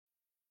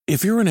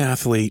If you're an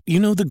athlete, you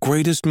know the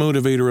greatest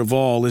motivator of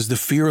all is the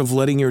fear of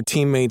letting your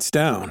teammates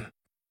down.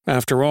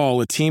 After all,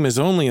 a team is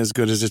only as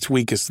good as its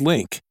weakest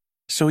link.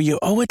 So you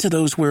owe it to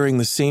those wearing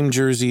the same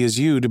jersey as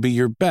you to be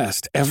your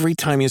best every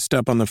time you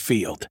step on the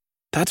field.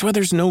 That's why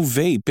there's no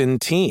vape in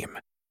team.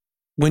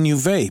 When you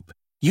vape,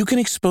 you can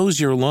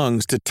expose your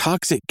lungs to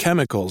toxic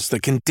chemicals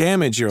that can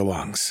damage your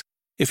lungs.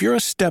 If you're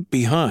a step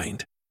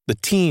behind, the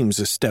team's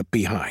a step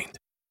behind.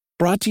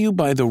 Brought to you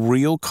by The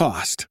Real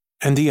Cost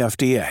and the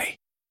FDA.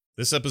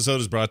 This episode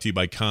is brought to you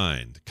by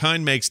Kind.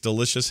 Kind makes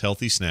delicious,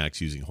 healthy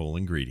snacks using whole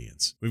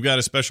ingredients. We've got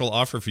a special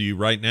offer for you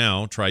right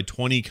now. Try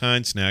 20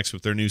 Kind snacks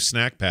with their new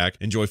snack pack.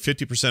 Enjoy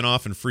 50%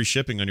 off and free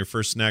shipping on your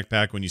first snack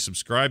pack when you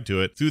subscribe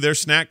to it through their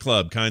Snack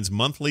Club, Kind's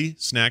monthly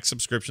snack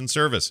subscription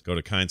service. Go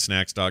to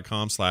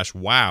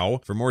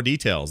kindsnacks.com/wow for more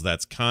details.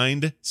 That's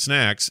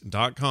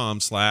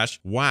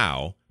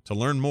kindsnacks.com/wow to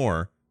learn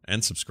more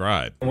and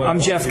subscribe. I'm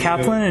Jeff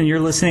Kaplan, and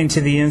you're listening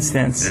to The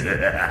Instance.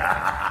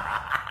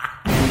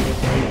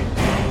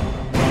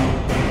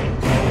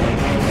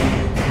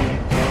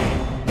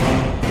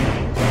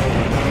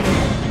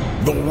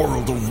 The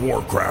World of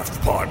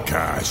Warcraft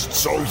podcast,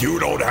 so you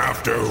don't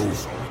have to.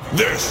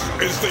 This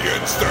is The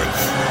Instance.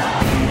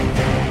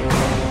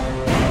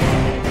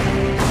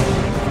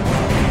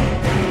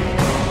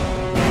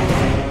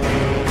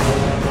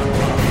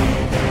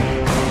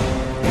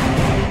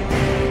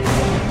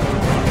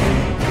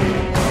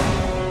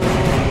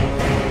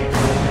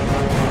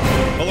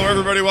 Hello,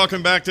 everybody.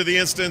 Welcome back to The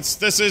Instance.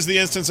 This is The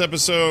Instance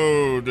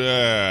episode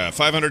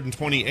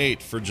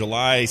 528 for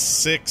July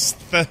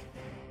 6th.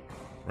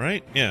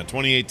 Right? Yeah,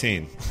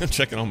 2018. I'm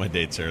checking all my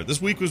dates here.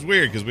 This week was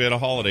weird because we had a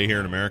holiday here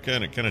in America,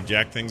 and it kind of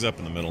jacked things up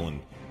in the middle,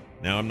 and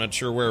now I'm not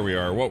sure where we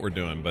are or what we're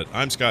doing. But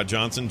I'm Scott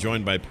Johnson,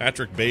 joined by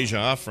Patrick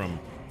Beja from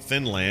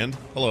Finland.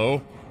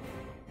 Hello.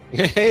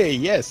 Hey,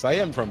 yes, I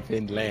am from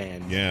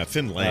Finland. Yeah,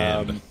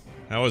 Finland.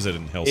 How is it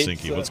in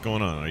Helsinki? What's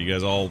going on? Are you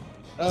guys all...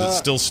 is it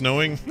still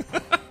snowing?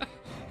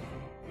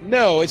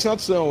 No, it's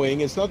not snowing.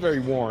 It's not very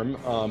warm.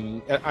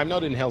 I'm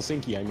not in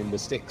Helsinki. I'm in the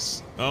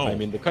sticks. Oh.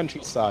 I'm in the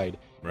countryside.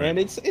 Right. And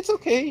it's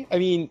okay. I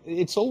mean,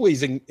 it's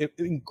always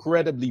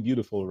incredibly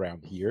beautiful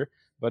around here,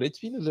 but it's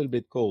been a little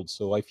bit cold,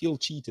 so I feel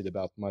cheated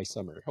about my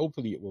summer.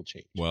 Hopefully it will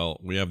change. Well,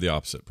 we have the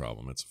opposite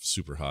problem. It's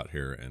super hot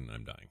here, and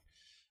I'm dying.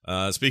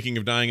 Speaking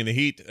of dying in the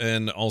heat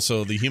and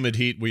also the humid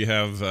heat, we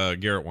have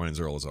Garrett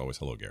Weinzierl as always.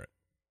 Hello, Garrett.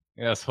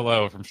 Yes,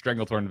 hello from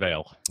Stranglethorn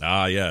Vale.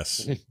 Ah,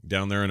 yes.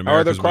 Down there in How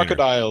are America's the wiener.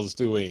 crocodiles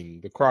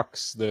doing? The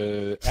crocs,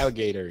 the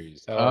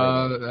alligators?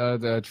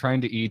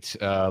 Trying to eat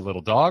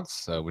little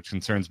dogs, which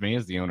concerns me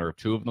as the owner of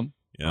two of them.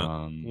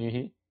 Yeah.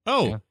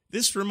 Yeah.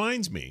 This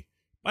reminds me.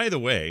 By the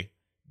way,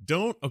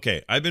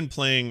 I've been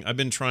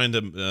trying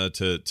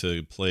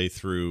to play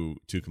through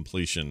to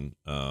completion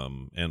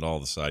and all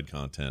the side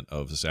content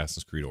of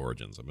Assassin's Creed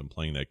Origins. I've been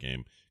playing that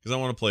game because I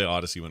want to play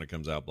Odyssey when it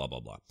comes out, blah blah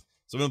blah.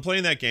 So I've been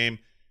playing that game.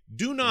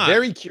 Do not.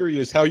 Very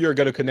curious how you're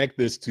going to connect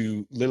this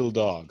to little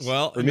dogs.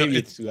 Well, or maybe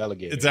it's to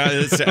alligators.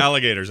 It's to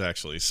alligators,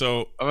 actually.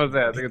 So I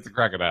think it's the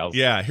crocodiles.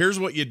 yeah, here's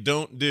what you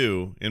don't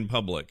do in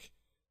public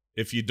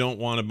if you don't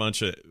want a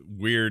bunch of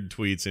weird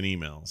tweets and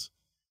emails.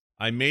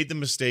 I made the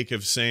mistake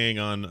of saying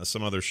on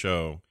some other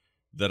show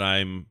that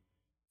I'm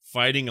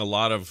fighting a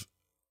lot of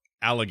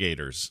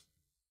alligators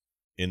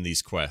in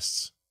these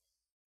quests.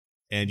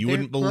 And you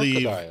wouldn't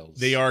believe crocodiles.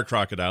 They are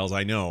crocodiles,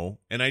 I know.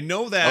 And I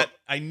know that.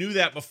 I knew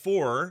that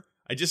before.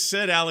 I just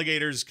said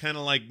alligators kind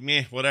of like,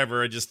 meh,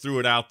 whatever. I just threw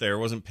it out there.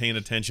 Wasn't paying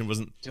attention.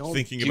 Wasn't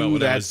thinking about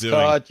what I was doing.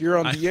 Scott. You're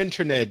on the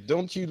internet.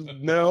 Don't you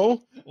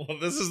know? Well,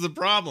 this is the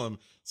problem.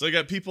 So I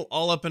got people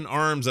all up in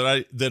arms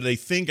that they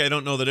think I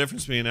don't know the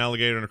difference between an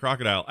alligator and a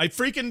crocodile. I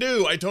freaking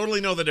do. I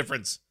totally know the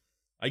difference.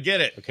 I get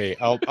it. Okay,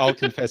 I'll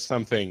confess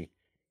something.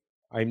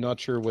 I'm not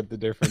sure what the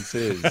difference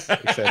is,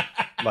 except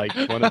like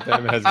one of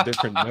them has a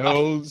different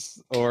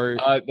nose, or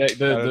I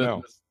don't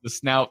know. The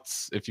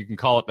snouts, if you can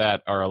call it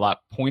that, are a lot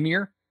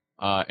pointier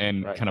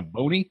and kind of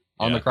bony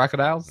on the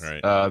crocodiles.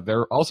 Right.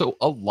 They're also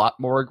a lot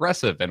more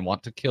aggressive and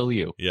want to kill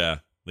you. Yeah,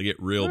 they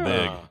get real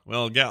big.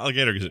 Well,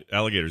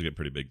 alligators get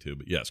pretty big too.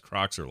 But yes,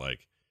 crocs are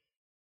like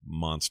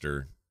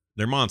monster.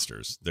 They're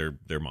monsters. They're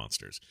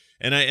monsters.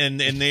 And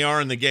they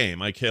are in the game.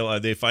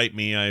 They fight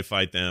me. I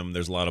fight them.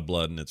 There's a lot of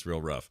blood and it's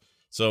real rough.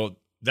 So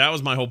that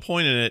was my whole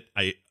point in it.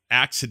 I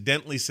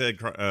accidentally said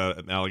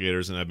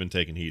alligators, and I've been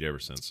taking heat ever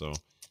since. So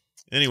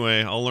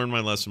anyway, I'll learn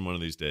my lesson one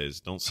of these days.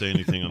 Don't say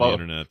anything on the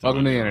internet.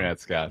 Welcome to the internet,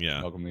 Scott.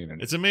 Yeah. Welcome to the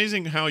internet. It's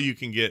amazing how you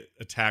can get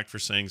attacked for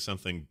saying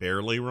something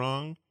barely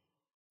wrong.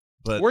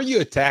 But were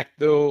you attacked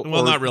though?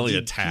 Well, not really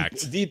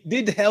attacked.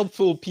 Did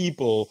helpful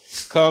people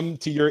come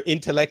to your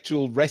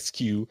intellectual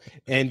rescue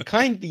and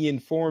kindly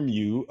inform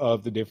you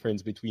of the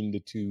difference between the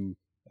two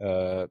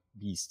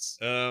beasts?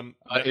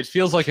 It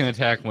feels like an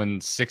attack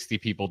when 60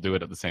 people do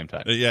it at the same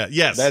time.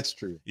 Yes, that's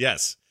true.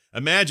 Yes,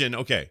 imagine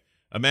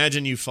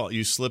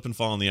you slip and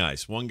fall on the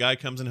ice. One guy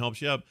comes and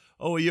helps you up.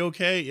 Oh, are you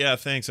okay? Yeah,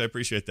 thanks, I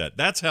appreciate that.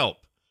 That's help.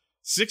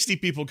 60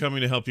 people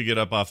coming to help you get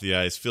up off the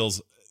ice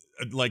feels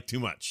like too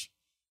much.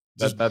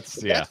 That's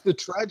the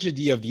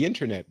tragedy of the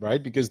internet,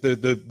 right? Because the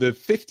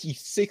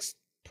 56th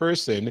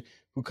person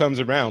who comes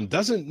around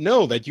doesn't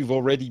know that you've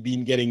already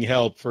been getting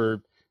help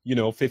for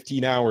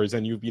 15 hours,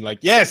 and you've been like,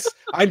 yes,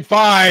 I'm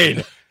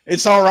fine,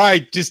 it's all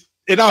right, just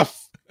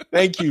enough,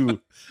 thank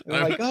you. And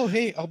I'm like, oh,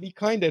 hey, I'll be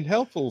kind and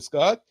helpful,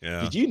 Scott.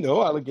 Yeah. Did you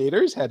know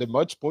alligators had a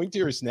much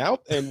pointier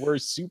snout and were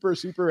super,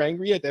 super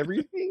angry at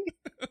everything?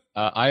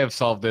 I have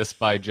solved this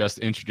by just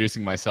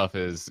introducing myself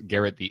as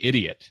Garrett the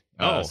Idiot.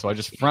 So I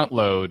just front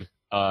load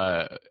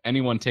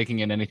anyone taking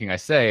in anything I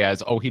say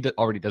as, he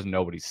already doesn't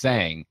know what he's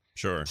saying.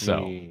 Sure.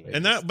 So,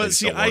 and that, but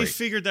see, I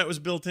figured that was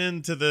built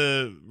into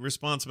the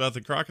response about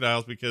the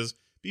crocodiles because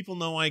people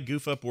know I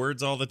goof up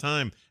words all the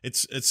time.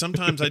 It's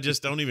sometimes I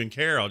just don't even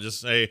care. I'll just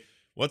say,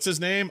 what's his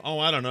name? Oh,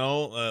 I don't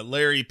know.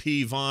 Larry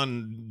P.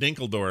 Von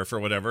Dinkeldorf or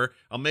whatever.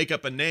 I'll make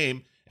up a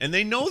name. And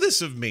they know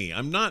this of me.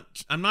 I'm not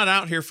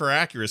out here for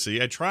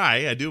accuracy.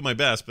 I do my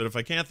best, but if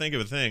I can't think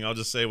of a thing, I'll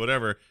just say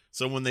whatever.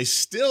 So when they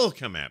still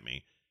come at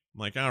me, I'm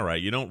like, all right,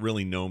 you don't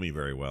really know me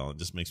very well. It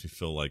just makes me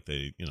feel like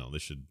they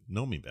should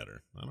know me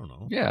better. I don't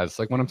know. Yeah, it's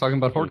like when I'm talking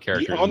about horde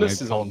characters. The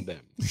onus is on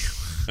them.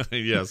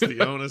 Yes,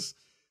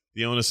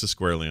 the onus is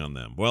squarely on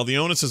them. Well, the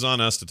onus is on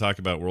us to talk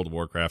about World of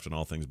Warcraft and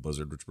all things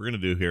Blizzard, which we're going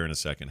to do here in a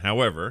second.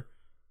 However,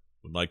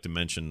 would like to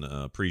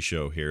mention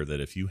pre-show here that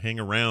if you hang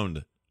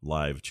around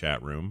live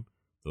chat room,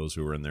 those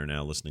who are in there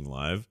now listening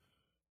live,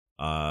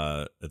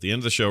 at the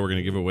end of the show, we're going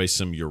to give away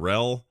some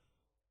Urel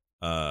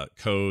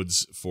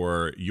codes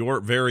for your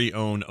very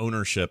own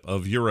ownership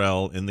of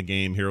Urel in the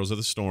game Heroes of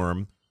the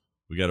Storm.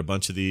 We got a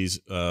bunch of these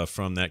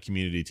from that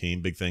community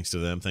team. Big thanks to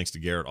them. Thanks to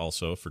Garrett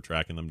also for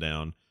tracking them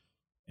down.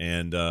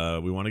 And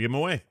we want to give them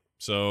away.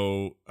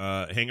 So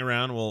hang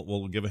around.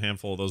 We'll give a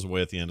handful of those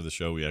away at the end of the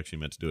show. We actually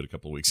meant to do it a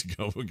couple of weeks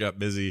ago. We got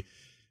busy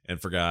and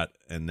forgot,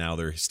 and now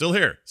they're still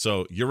here.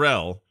 So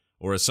Urel,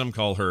 or as some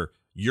call her,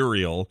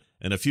 Uriel,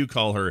 and a few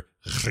call her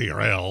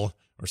Uriel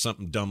or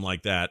something dumb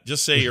like that.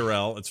 Just say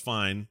Urel. It's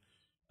fine.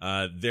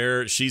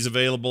 She's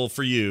available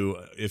for you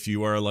if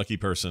you are a lucky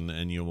person,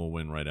 and you will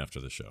win right after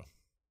the show.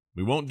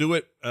 We won't do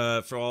it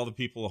for all the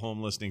people at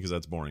home listening because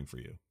that's boring for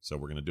you. So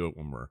we're going to do it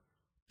when we're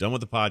done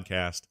with the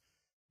podcast.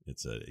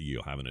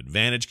 You'll have an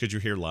advantage because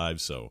you're here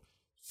live. So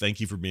thank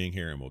you for being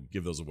here, and we'll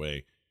give those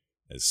away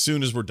as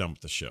soon as we're done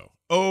with the show.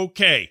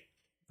 Okay,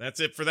 that's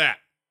it for that.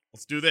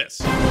 Let's do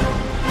this.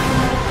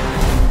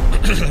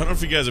 I don't know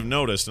if you guys have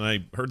noticed, and I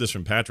heard this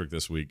from Patrick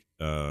this week,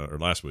 or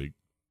last week,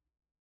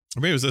 or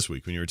maybe it was this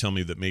week when you were telling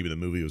me that maybe the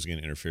movie was going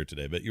to interfere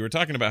today, but you were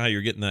talking about how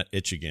you're getting that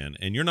itch again,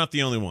 and you're not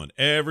the only one.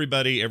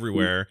 Everybody,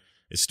 everywhere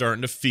is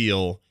starting to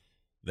feel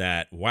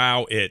that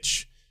wow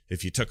itch.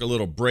 If you took a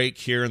little break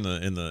here in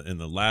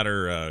the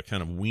latter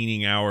kind of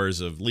weaning hours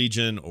of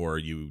Legion, or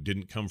you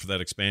didn't come for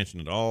that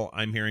expansion at all,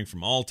 I'm hearing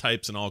from all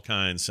types and all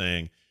kinds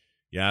saying,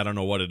 yeah, I don't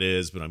know what it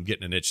is, but I'm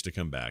getting an itch to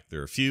come back.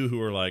 There are a few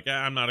who are like,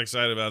 I'm not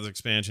excited about this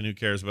expansion. Who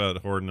cares about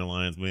Horde and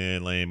Alliance?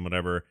 Lame,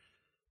 whatever.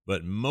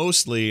 But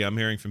mostly I'm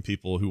hearing from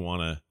people who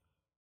want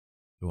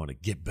to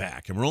get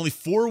back. And we're only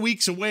 4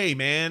 weeks away,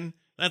 man.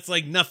 That's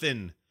like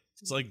nothing.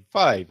 It's like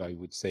 5, I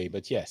would say,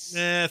 but yes.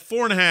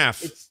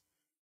 4.5.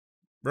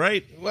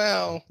 Right?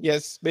 Well,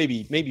 yes,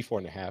 maybe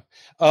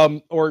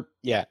 4.5. Or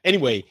yeah.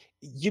 Anyway,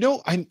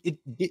 it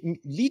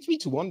leads me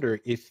to wonder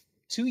if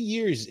 2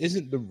 years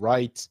isn't the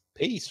right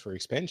pace for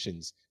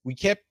expansions. We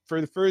kept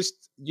for the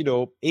first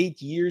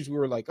 8 years, we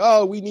were like,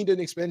 oh, we need an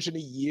expansion a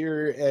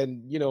year,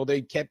 and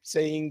they kept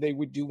saying they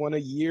would do one a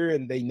year,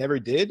 and they never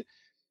did.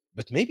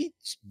 But maybe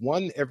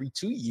one every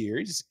 2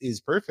 years is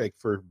perfect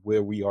for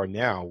where we are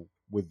now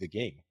with the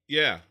game.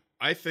 Yeah,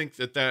 I think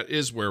that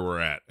is where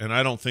we're at, and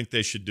I don't think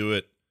they should do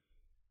it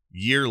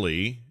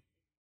yearly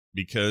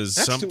because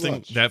That's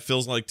something that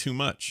feels like too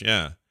much.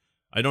 Yeah.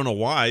 I don't know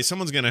why.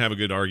 Someone's going to have a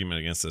good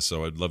argument against this,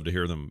 so I'd love to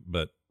hear them,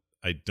 but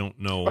I don't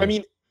know. I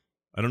mean,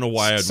 I don't know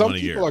why I'd want a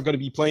year. Some people are going to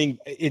be playing,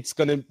 it's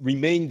going to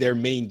remain their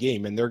main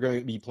game, and they're going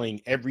to be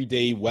playing every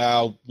day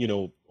WoW,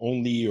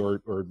 only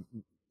or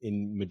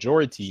in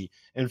majority.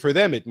 And for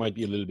them, it might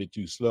be a little bit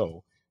too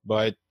slow.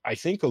 But I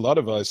think a lot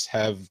of us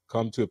have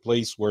come to a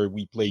place where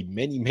we play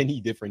many, many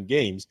different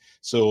games.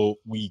 So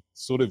we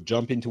sort of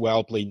jump into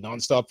WoW, play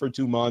nonstop for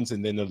 2 months,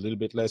 and then a little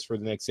bit less for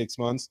the next 6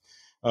 months,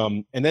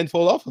 and then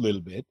fall off a little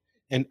bit.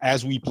 And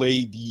as we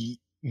play the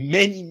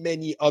many,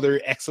 many other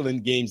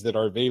excellent games that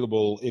are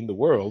available in the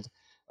world.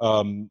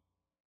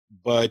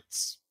 But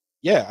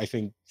yeah, I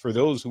think for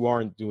those who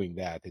aren't doing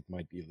that, it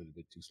might be a little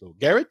bit too slow.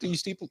 Garrett, do you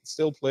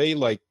still play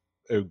like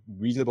a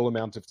reasonable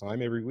amount of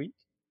time every week?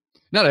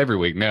 Not every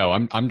week, no.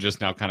 I'm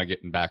just now kind of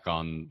getting back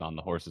on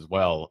the horse as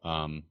well.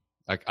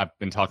 I've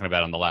been talking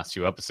about it on the last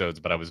 2 episodes,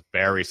 but I was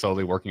very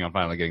slowly working on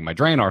finally getting my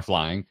Draenor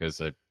flying because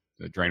the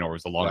Draenor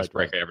was the longest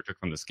break I ever took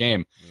from this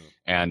game.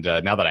 Yeah. And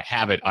now that I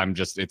have it,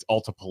 it's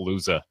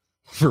Altapalooza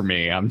for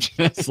me. I'm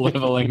just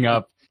leveling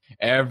up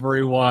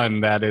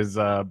everyone that is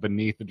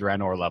beneath the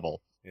Draenor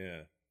level.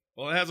 Yeah.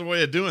 Well, it has a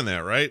way of doing that,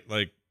 right?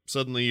 Like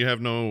suddenly you have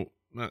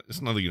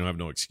it's not that you don't have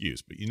no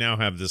excuse, but you now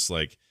have this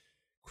like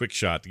quick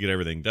shot to get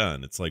everything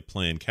done. It's like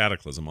playing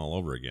Cataclysm all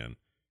over again.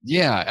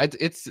 Yeah,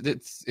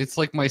 it's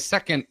like my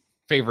second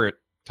favorite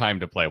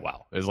time to play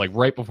WoW. It's like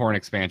right before an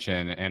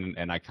expansion,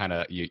 and I kind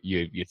of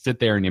you sit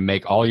there and you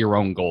make all your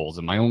own goals.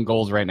 And my own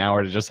goals right now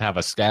are to just have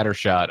a scatter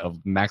shot of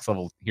max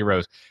level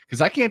heroes because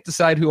I can't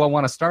decide who I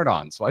want to start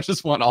on. So I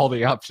just want all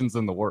the options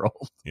in the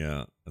world.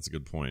 Yeah, that's a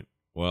good point.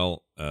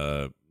 Well,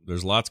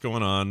 there's lots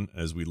going on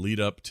as we lead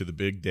up to the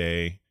big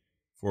day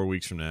 4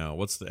 weeks from now.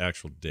 What's the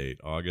actual date?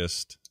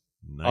 August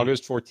 9th?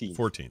 August 14th.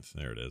 14th.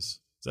 There it is.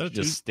 Is that a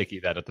Just sticky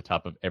that at the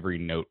top of every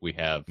note we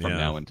have from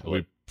now until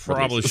we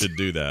probably should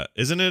do that.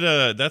 Isn't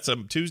it that's a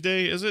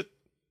Tuesday, is it?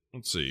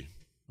 Let's see.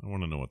 I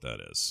want to know what that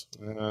is.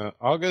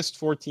 August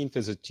 14th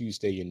is a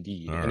Tuesday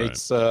indeed. All and right.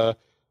 it's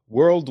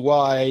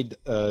worldwide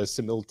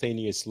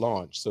simultaneous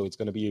launch. So it's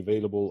going to be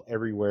available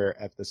everywhere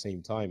at the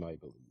same time, I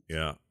believe.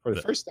 Yeah. For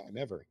the first time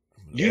ever.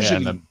 Yeah, Usually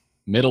in the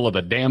middle of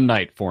the damn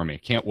night for me.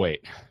 Can't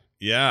wait.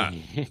 Yeah.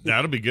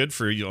 That'll be good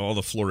for all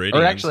the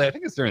Floridians. Or actually, I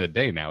think it's during the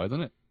day now,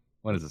 isn't it?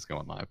 When is this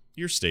going live?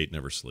 Your state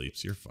never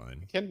sleeps. You're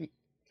fine. can't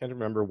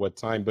remember what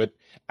time, but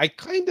I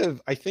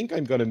think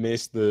I'm gonna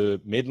miss the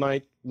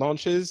midnight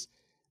launches.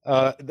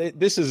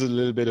 This is a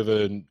little bit of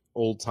an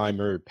old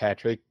timer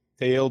Patrick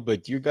tale,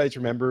 but do you guys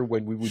remember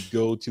when we would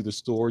go to the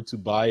store to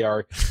buy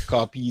our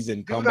copies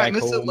and come back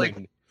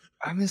home?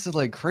 I miss it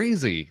like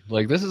crazy.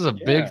 Like this is a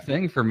big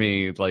thing for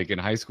me, like in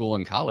high school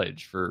and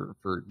college for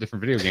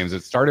different video games.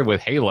 It started with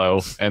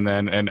Halo, and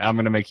I'm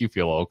gonna make you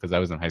feel old because I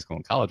was in high school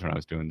and college when I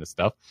was doing this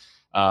stuff.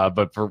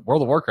 But for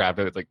World of Warcraft,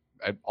 it's like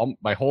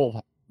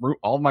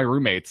all my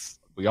roommates,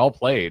 we all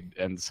played,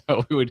 and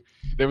so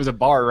there was a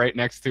bar right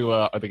next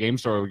to the game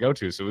store we would go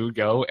to, so we would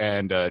go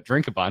and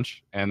drink a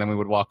bunch, and then we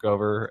would walk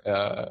over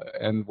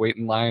and wait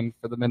in line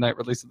for the midnight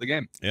release of the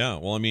game. Yeah,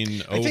 well, I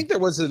mean, I think there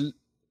was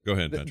go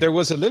ahead, Patrick. There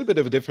was a little bit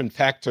of a different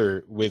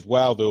factor with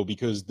WoW though,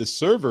 because the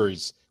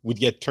servers would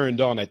get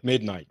turned on at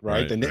midnight,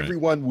 right? And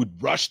everyone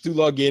would rush to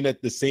log in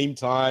at the same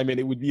time, and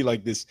it would be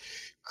like this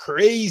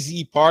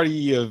crazy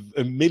party of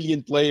a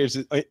million players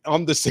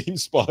on the same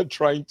spot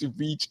trying to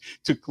reach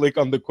to click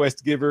on the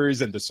quest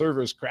givers, and the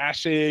servers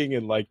crashing,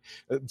 and like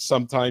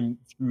sometime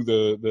through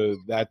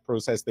that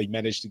process they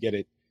managed to get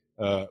it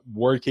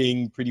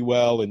working pretty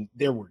well, and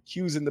there were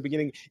queues in the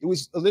beginning. It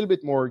was a little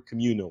bit more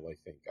communal, I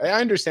think. I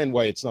understand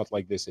why it's not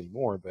like this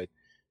anymore, but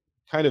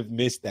kind of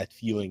missed that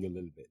feeling a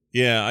little bit.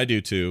 Yeah, I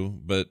do too,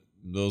 but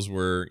those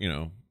were,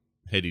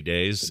 heady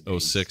days,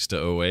 06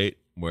 to 08,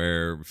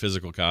 where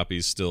physical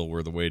copies still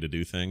were the way to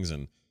do things.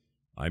 And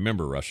I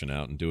remember rushing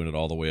out and doing it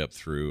all the way up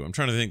through. I'm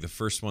trying to think, the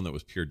first one that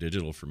was pure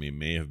digital for me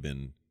may have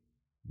been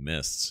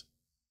Mists.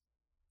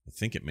 I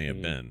think it may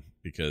have been,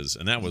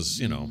 and that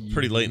was,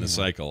 pretty late in the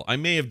cycle. I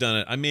may have done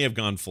it. I may have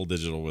gone full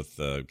digital with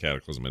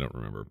Cataclysm. I don't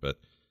remember, but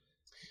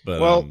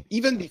well,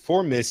 even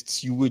before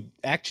Mists, you would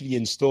actually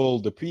install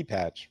the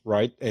pre-patch,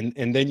 right?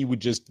 And then you would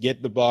just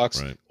get the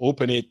box,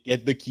 open it,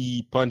 get the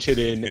key, punch it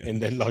in,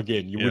 and then log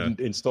in. You wouldn't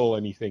install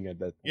anything at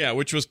that point. Yeah,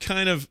 which was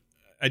kind of,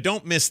 I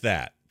don't miss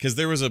that, because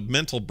there was a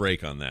mental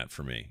break on that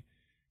for me.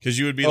 Because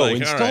you would be like,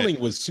 installing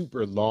was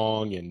super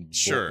long and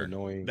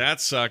annoying. That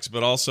sucks,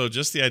 but also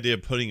just the idea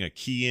of putting a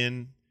key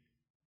in,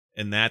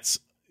 and that's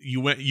you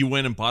went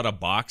and bought a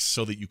box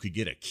so that you could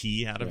get a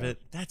key out of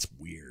it. That's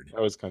weird.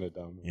 That was kind of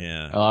dumb.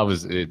 Yeah.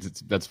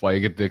 That's why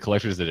you get the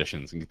collector's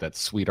editions and get that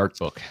sweet art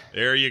book.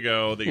 There you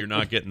go. That you're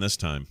not getting this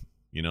time.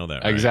 You know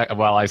that, right? Exactly.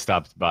 Well, I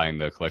stopped buying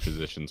the collector's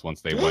editions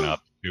once they went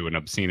up to an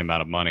obscene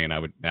amount of money, and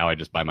I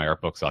just buy my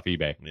art books off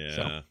eBay. Yeah.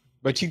 So.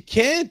 But you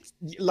can't,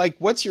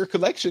 what's your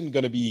collection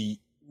going to be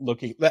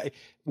looking like?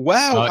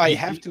 Wow, I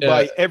have to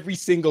buy every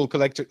single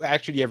collector,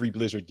 actually every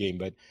Blizzard game,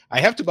 but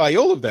I have to buy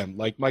all of them.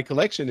 Like, my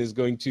collection is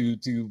going to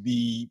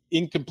be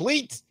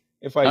incomplete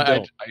if I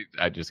don't.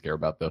 I just care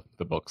about the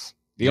books.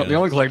 The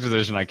only collector's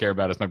edition I care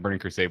about is my Burning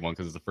Crusade one,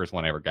 because it's the first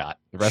one I ever got.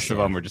 The rest of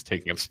them are just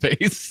taking up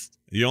space.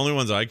 The only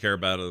ones I care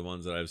about are the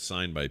ones that I've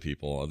signed by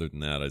people. Other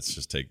than that, it's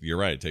just you're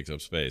right, it takes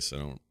up space. I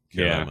don't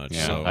care that much.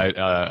 Yeah. So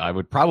I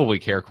would probably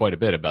care quite a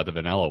bit about the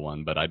vanilla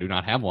one, but I do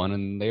not have one,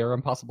 and they are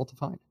impossible to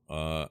find.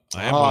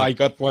 I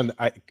got one.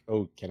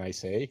 Can I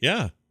say?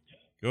 Yeah,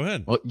 go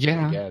ahead. Well,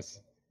 yeah. Yes.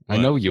 I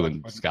know you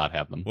and Scott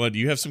have them. What, do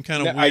you have some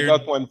kind of weird... I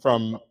got one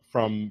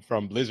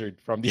from Blizzard,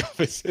 from the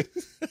offices.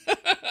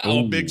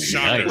 Big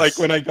shocker. Like,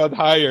 when I got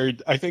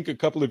hired, I think a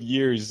couple of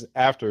years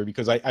after,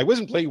 because I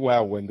wasn't playing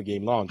WoW when the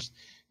game launched,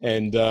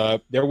 and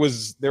there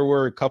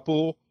were a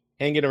couple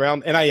hanging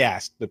around, and I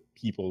asked the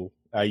people.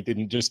 I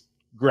didn't just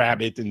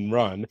grab it and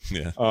run.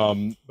 Yeah.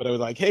 But I was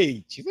like,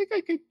 hey, do you think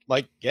I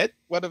could get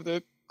one of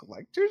the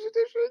collector's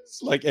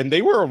editions? And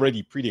they were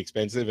already pretty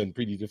expensive and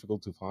pretty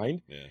difficult to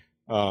find.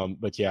 Yeah.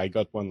 But yeah, I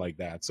got one like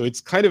that. So it's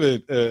kind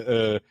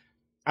of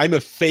I'm a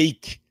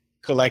fake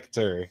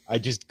collector. I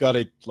just got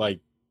it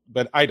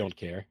but I don't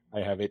care.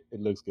 I have it.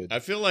 It looks good. I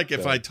feel like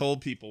if I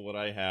told people what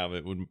I have,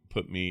 it would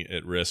put me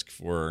at risk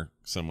for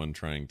someone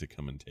trying to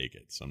come and take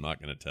it. So I'm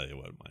not going to tell you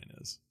what mine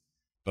is.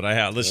 But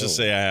let's just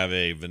say I have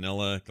a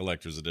vanilla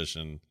collector's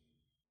edition,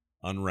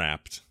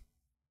 unwrapped.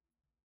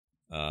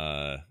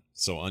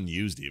 So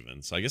unused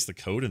even. So I guess the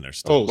code in there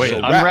still. Wait,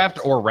 unwrapped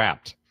or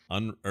wrapped?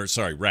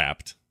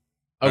 Wrapped.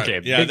 Okay,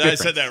 Right. Yeah, big I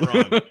said that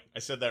difference. wrong. I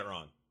said that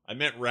wrong. I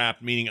meant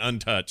wrapped, meaning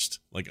untouched,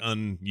 like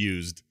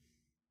unused,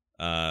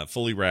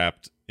 fully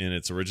wrapped in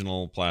its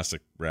original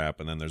plastic wrap.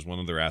 And then there's one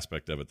other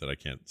aspect of it that I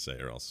can't say,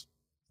 or else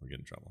we'll get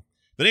in trouble.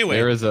 But anyway,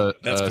 There is a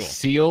that's cool.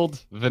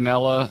 sealed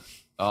vanilla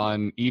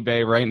on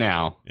eBay right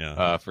now.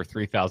 Yeah. For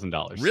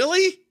 $3,000.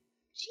 Really?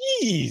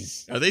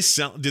 Jeez. Are they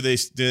sell? Do they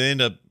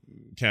end up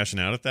cashing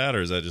out at that,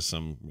 or is that just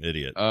some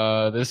idiot?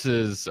 This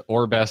is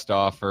or best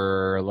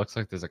offer. Looks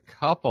like there's a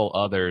couple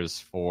others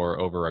for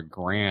over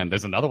 $1,000.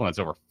 There's another one that's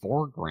over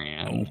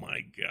 $4,000. Oh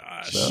my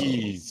gosh!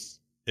 Jeez.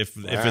 If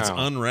it's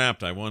Wow.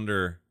 unwrapped, I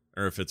wonder,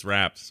 or if it's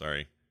wrapped,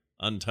 sorry,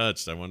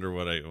 untouched, I wonder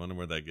where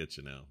that gets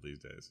you now these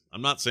days.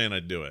 I'm not saying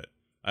I'd do it.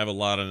 I have a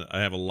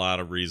lot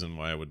of reason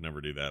why I would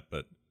never do that,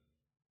 but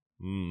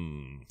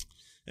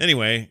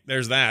anyway,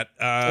 there's that.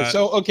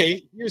 So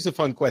okay, here's a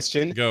fun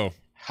question. Go.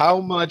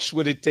 How much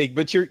would it take?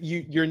 But you're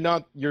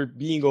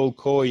being all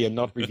coy and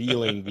not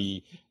revealing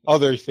the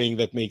other thing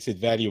that makes it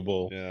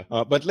valuable. Yeah.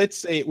 But let's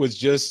say it was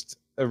just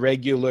a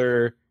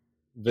regular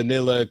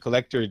vanilla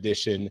collector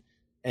edition,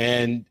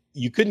 and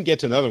you couldn't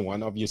get another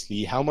one.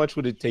 Obviously, how much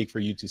would it take for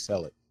you to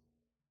sell it?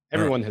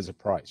 Everyone has a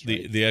price,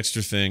 right? The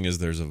extra thing is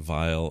there's a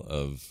vial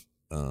of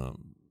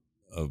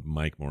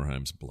Mike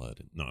Morheim's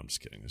blood. No, I'm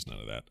just kidding. There's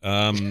none of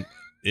that.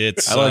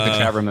 It's I like the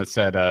chat room that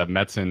said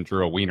Metzen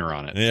drew a wiener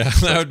on it. Yeah,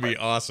 that would be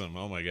awesome.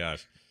 Oh my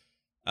gosh.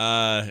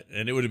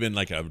 And it would have been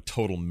like a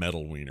total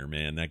metal wiener,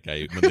 man. That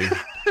guy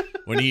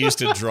when he used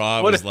to draw,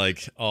 it was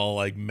like all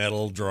like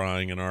metal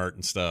drawing and art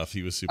and stuff.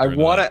 He was super. I into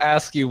want that. to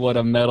ask you what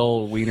a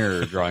metal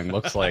wiener drawing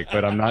looks like,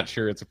 but I'm not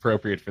sure it's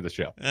appropriate for the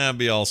show. It'd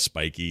be all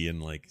spiky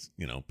and like,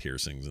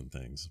 piercings and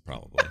things,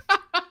 probably.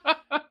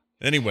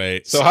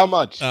 Anyway, so how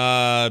much?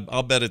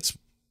 I'll bet it's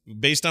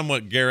based on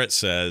what Garrett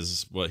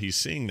says, what he's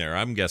seeing there.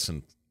 I'm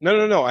guessing.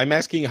 No. I'm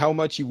asking how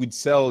much you would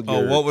sell.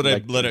 Your What would I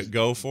let collectors it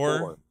go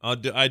for?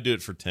 I'd do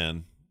it for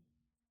 10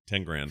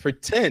 grand. For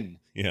 10.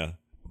 Yeah.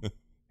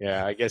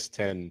 Yeah, I guess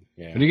 10.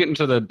 Yeah. When you get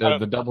into the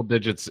double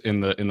digits in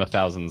the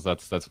thousands,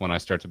 that's when I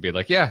start to be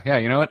like, yeah,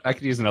 you know what? I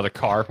could use another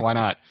car. Why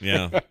not?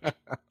 Yeah.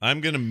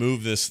 I'm going to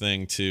move this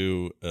thing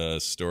to a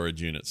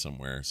storage unit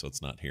somewhere so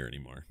it's not here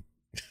anymore.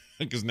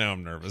 Because now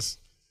I'm nervous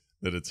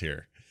that it's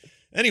here.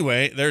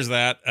 Anyway, there's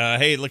that.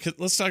 Hey,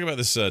 let's talk about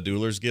this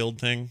Duelers Guild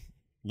thing.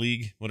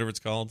 League, whatever it's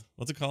called.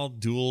 What's it called?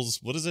 Duels.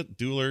 What is it?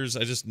 Duelers.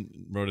 I just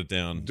wrote it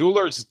down.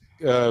 Duelers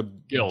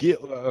Guild.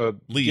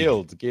 League.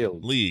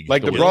 Guild. League.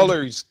 Like the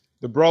Guild?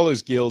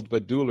 Brawlers Guild,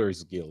 but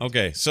Duelers Guild.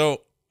 Okay,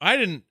 so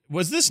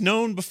was this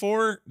known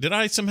before? Did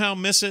I somehow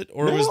miss it,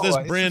 or No, was this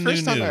it's brand the new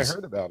first time news? I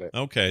heard about it.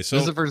 Okay, so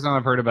This is the first time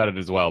I've heard about it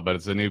as well, but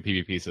it's a new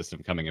PvP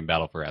system coming in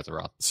Battle for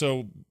Azeroth.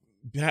 So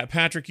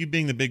Patrick, you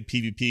being the big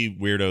PvP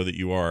weirdo that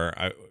you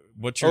are,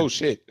 what's your? Oh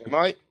shit! Am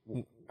I?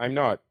 I'm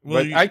not.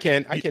 Well, but I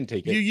can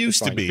take it. You It's used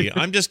to fine. be.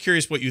 I'm just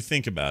curious what you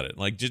think about it.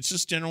 Like,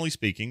 just generally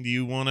speaking, do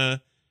you want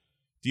to?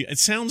 It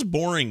sounds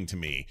boring to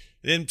me,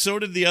 and so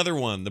did the other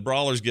one. The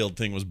Brawlers Guild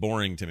thing was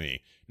boring to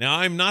me. Now,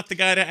 I'm not the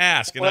guy to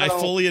ask, and I Well-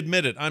 fully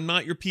admit it. I'm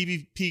not your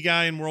PvP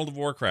guy in World of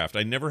Warcraft.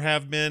 I never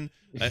have been.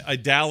 I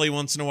dally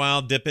once in a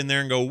while, dip in there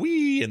and go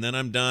wee, and then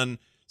I'm done.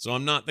 So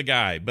I'm not the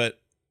guy.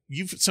 But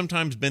you've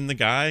sometimes been the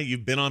guy.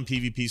 You've been on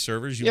PvP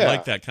servers. You Yeah.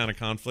 like that kind of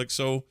conflict.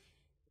 So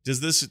does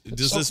this?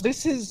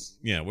 This is.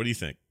 Yeah. What do you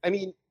think? I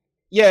mean,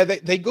 yeah,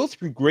 they go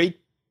through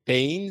great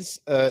pains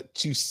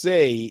to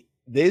say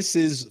this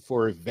is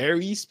for a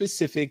very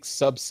specific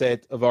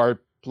subset of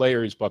our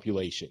players'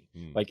 population.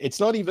 Hmm. Like, it's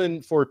not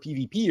even for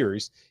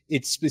PvPers,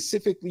 it's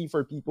specifically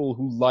for people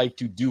who like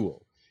to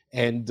duel.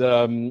 And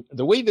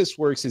the way this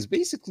works is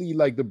basically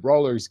like the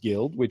Brawlers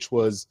Guild, which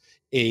was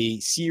a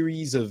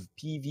series of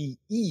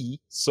PvE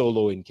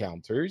solo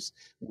encounters,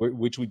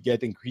 which would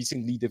get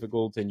increasingly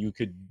difficult, and you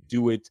could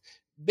do it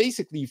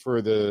basically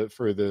for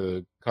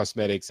the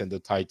cosmetics and the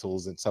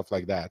titles and stuff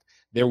like that.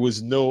 There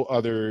was no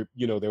other,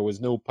 there was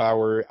no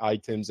power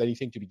items,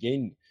 anything to be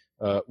gained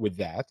with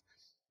that.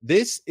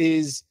 This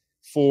is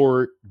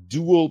for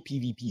dual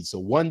PvP,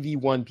 so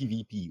 1v1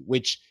 PvP,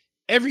 which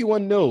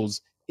everyone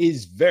knows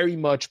is very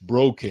much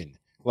broken.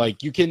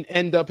 Like, you can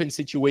end up in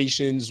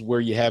situations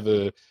where you have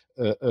a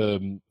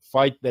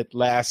fight that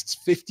lasts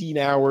 15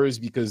 hours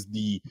because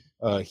the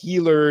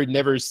healer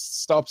never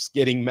stops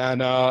getting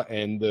mana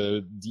and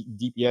the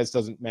DPS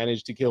doesn't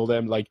manage to kill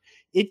them. Like,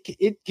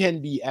 it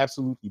can be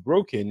absolutely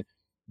broken,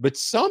 but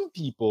some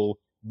people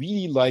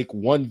really like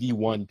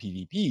 1v1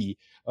 PvP.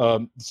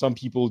 Some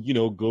people,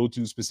 go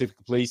to specific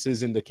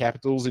places in the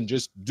capitals and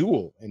just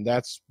duel, and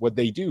that's what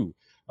they do.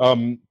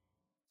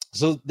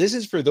 So this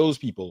is for those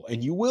people,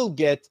 and you will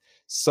get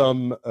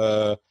some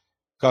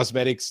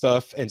cosmetic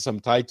stuff and some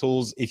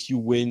titles if you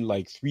win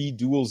like 3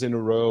 duels in a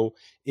row.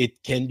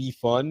 It can be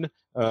fun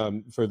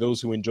for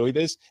those who enjoy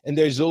this. And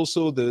there's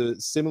also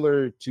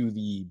similar to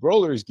the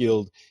Brawlers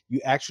Guild, you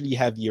actually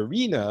have the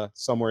arena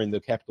somewhere in the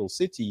capital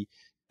city,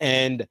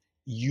 and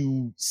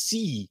you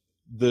see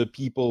the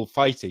people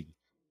fighting,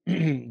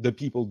 the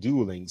people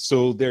dueling.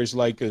 So there's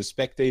like a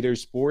spectator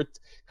sport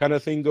kind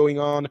of thing going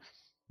on.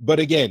 But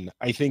again,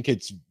 I think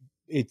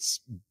it's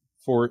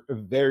for a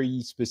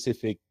very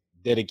specific,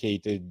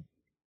 dedicated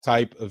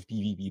type of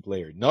PvP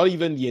player. Not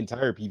even the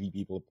entire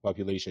PvP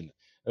population,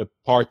 a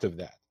part of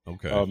that.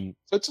 Okay. So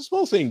it's a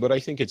small thing, but I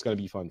think it's going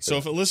to be fun. So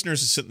if a listener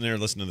is sitting there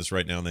listening to this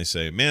right now and they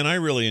say, man, I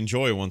really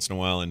enjoy once in a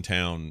while in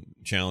town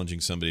challenging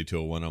somebody to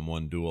a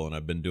one-on-one duel, and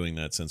I've been doing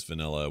that since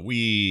vanilla.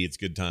 It's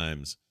good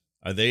times.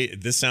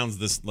 This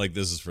sounds like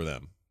this is for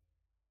them,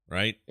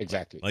 right?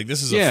 Exactly. Like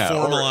this is a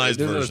formalized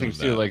version of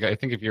that. Too, like I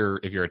think if you're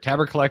a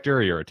tabard collector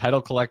or you're a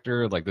title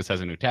collector, like this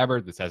has a new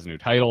tabard, this has a new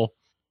title,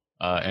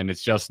 and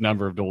it's just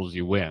number of duels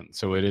you win.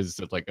 So it is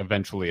like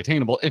eventually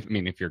attainable.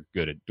 If you're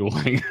good at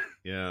dueling.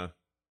 Yeah.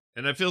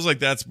 And it feels like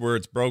that's where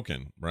it's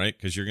broken, right?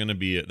 Because you're going to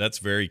be, that's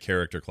very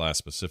character class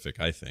specific,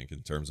 I think,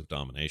 in terms of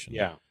domination.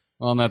 Yeah.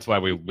 Well, and that's why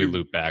we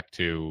loop back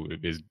to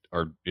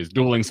is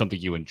dueling something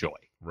you enjoy?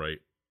 Right.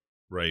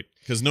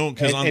 Because I'll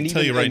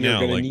tell you right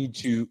now, like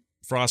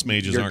Frost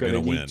mages aren't going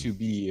to win. To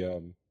be,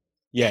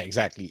 yeah,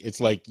 exactly. It's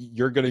like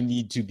you're going to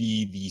need to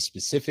be the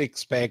specific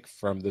spec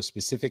from the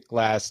specific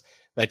class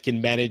that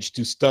can manage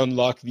to stun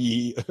lock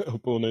the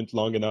opponent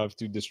long enough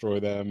to destroy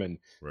them and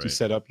to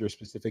set up your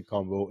specific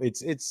combo.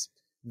 It's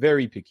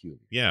very peculiar.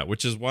 Yeah,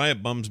 which is why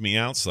it bums me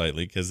out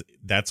slightly, because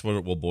that's what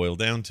it will boil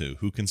down to.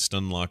 Who can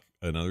stun lock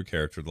another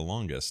character the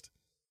longest?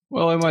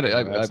 Well, I'm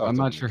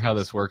not sure how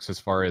this works as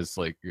far as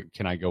like,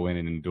 can I go in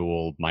and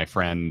duel my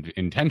friend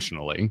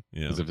intentionally?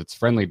 Because if it's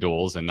friendly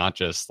duels and not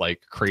just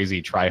like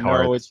crazy try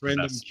hard. No, it's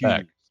random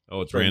queue.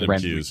 Oh, it's random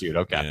queues.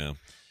 Okay. Yeah.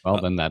 Well,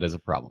 then that is a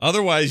problem.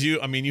 Otherwise, you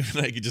and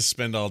I could just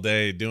spend all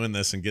day doing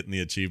this and getting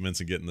the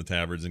achievements and getting the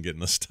tabards and getting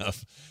the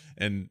stuff,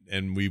 and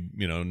we,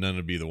 none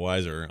would be the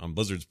wiser on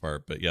Blizzard's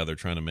part. But yeah, they're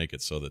trying to make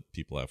it so that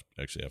people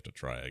actually have to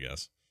try, I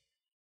guess.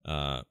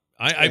 I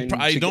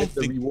don't think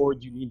the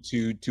reward you need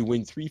to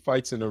win 3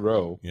 fights in a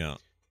row. Yeah.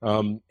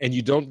 And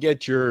you don't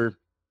get your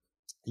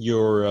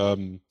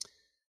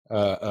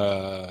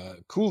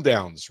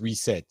cooldowns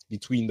reset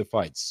between the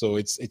fights, so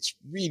it's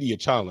really a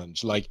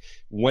challenge. Like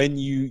when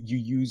you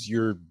use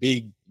your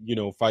big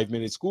 5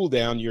 minutes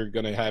cooldown, you're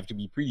gonna have to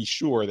be pretty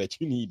sure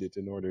that you need it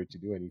in order to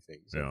do anything.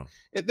 So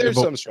there's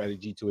some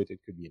strategy to it. It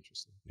could be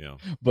interesting. Yeah,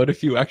 but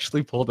if you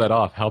actually pull that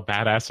off, how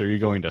badass are you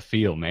going to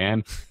feel,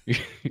 man? You're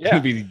gonna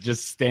be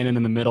just standing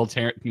in the middle,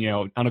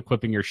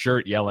 unequipping your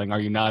shirt, yelling, "Are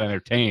you not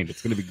entertained?"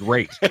 It's gonna be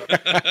great.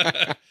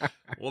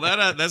 Well,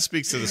 that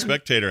speaks to the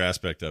spectator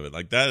aspect of it.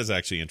 Like that is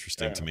actually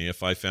interesting to me.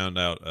 If I found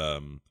out,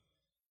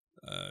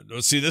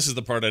 see, this is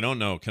the part I don't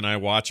know. Can I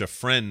watch a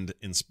friend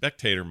in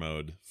spectator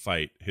mode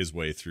fight his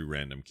way through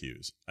random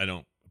queues? I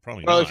don't.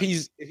 Probably well, not.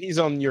 if he's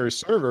on your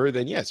server,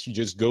 then yes, you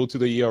just go to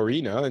the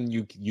arena and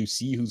you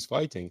see who's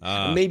fighting.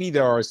 And maybe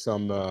there are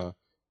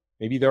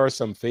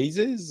some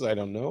phases, I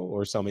don't know,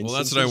 or some instances.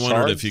 Well, that's what I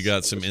wondered, if you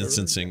got some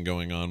instancing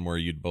going on where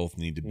you'd both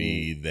need to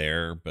be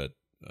there, but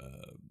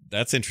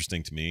that's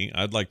interesting to me.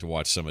 I'd like to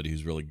watch somebody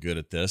who's really good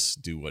at this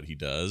do what he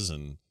does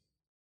and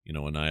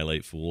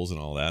annihilate fools and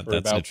all that. For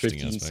That's about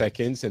interesting 15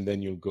 seconds, and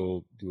then you'll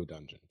go do a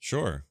dungeon.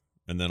 Sure.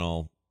 And then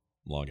I'll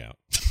log out.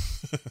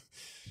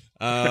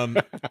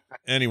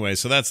 Anyway,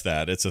 so that's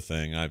that. It's a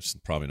thing. It's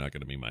probably not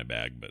going to be my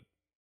bag, but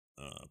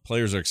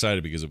players are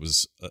excited because it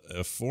was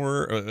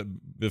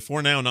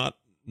before now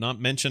not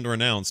mentioned or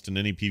announced in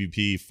any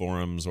PvP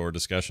forums or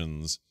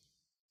discussions.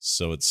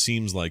 So it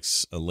seems like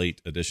a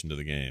late addition to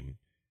the game.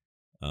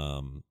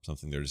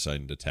 Something they're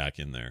deciding to tack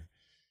in there.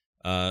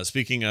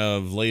 Speaking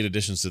of late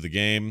additions to the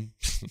game,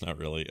 not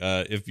really.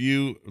 If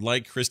you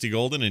like Christie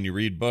Golden and you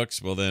read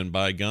books, well then,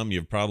 by gum,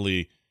 you've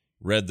probably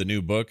read the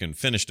new book and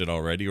finished it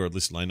already, or at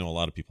least I know a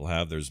lot of people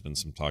have. There's been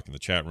some talk in the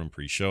chat room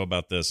pre-show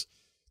about this.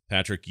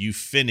 Patrick, you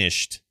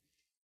finished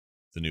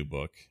the new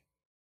book.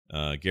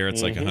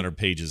 Garrett's like 100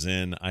 pages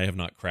in. I have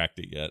not cracked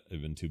it yet.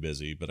 I've been too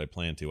busy, but I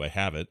plan to. I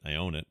have it. I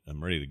own it.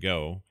 I'm ready to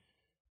go.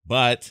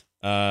 But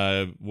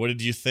what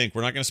did you think?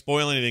 We're not going to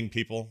spoil anything,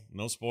 people.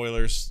 No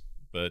spoilers,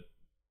 but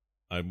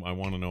I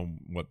want to know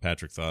what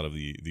Patrick thought of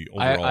the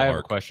overall I have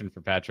arc. a question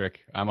for Patrick.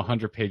 I'm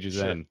 100 pages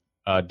in.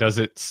 Does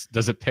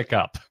it pick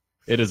up?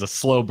 It is a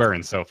slow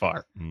burn so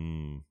far.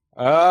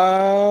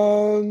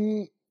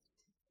 Oh,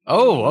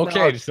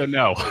 okay. So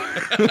no,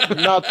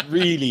 not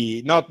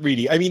really.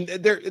 I mean,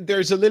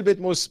 there's a little bit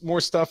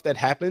more stuff that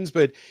happens,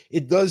 but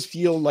it does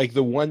feel like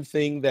the one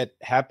thing that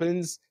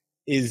happens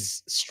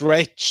is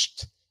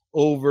stretched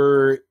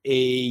over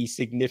a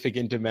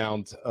significant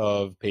amount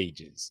of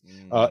pages.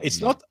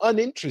 It's not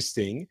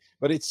uninteresting,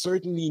 but it's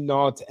certainly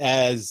not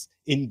as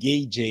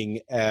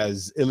engaging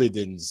as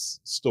Illidan's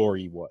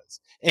story was.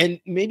 And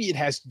maybe it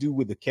has to do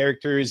with the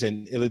characters,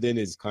 and Illidan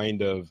is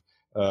kind of,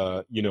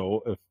 a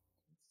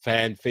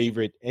fan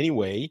favorite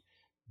anyway.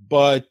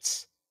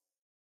 But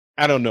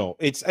I don't know.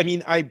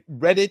 I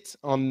read it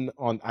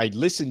I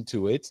listened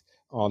to it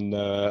on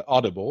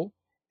Audible.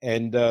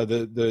 And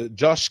the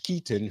Josh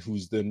Keaton,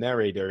 who's the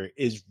narrator,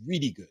 is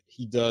really good.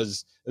 He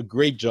does a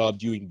great job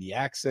doing the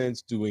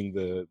accents, doing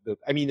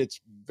it's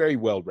very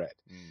well read.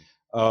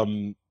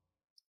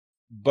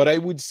 But I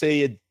would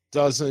say it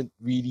doesn't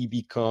really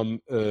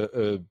become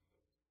a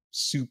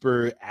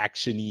super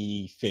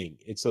actiony thing.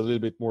 It's a little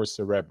bit more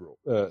cerebral.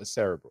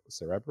 Cerebral.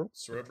 Cerebral.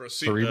 Cerebral?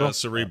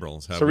 Cerebral.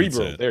 Is how we'd say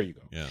Cerebral. it. There you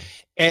go. Yeah.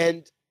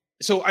 And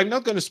so I'm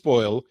not going to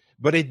spoil,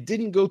 but it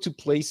didn't go to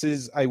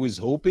places I was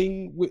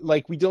hoping.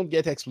 Like, we don't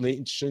get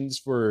explanations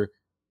for.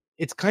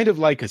 It's kind of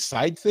like a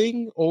side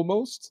thing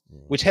almost,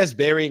 which has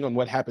bearing on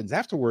what happens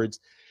afterwards.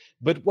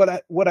 But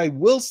what I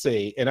will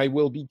say, and I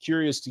will be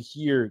curious to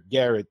hear,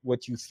 Garrett,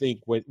 what you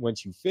think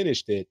once you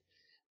finished it.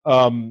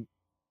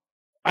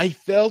 I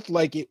felt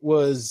like it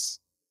was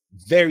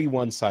very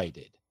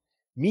one-sided,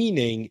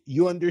 meaning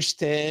you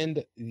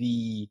understand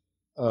the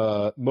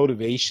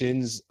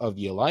motivations of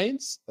the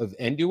Alliance, of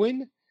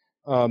Anduin,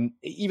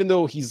 even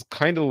though he's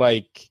kind of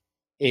like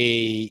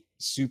a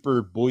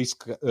super Boy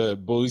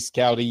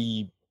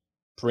Scouty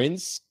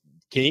prince,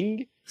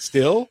 king,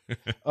 still.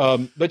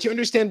 But you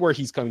understand where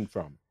he's coming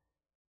from.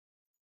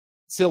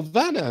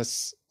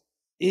 Sylvanas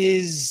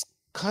is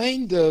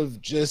kind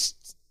of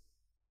just...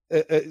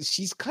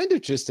 she's kind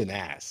of just an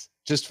ass,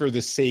 just for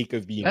the sake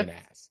of being an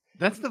ass.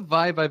 That's the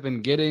vibe I've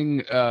been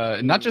getting,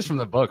 not just from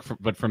the book,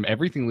 but from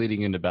everything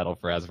leading into Battle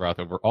for Azeroth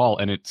overall,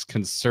 and it's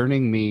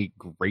concerning me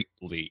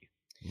greatly.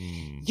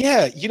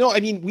 Yeah, I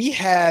mean, we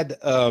had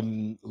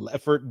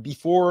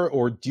before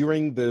or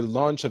during the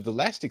launch of the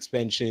last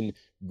expansion,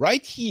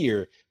 right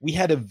here, we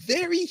had a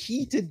very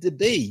heated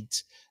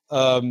debate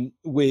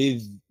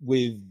with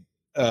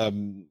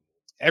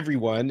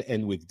everyone,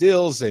 and with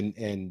Dills,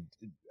 and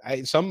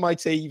some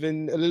might say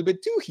even a little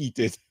bit too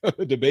heated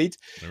debate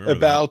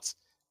about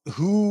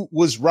who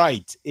was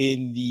right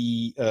in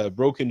the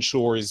Broken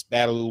Shores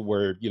battle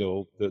where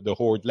the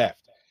Horde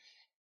left.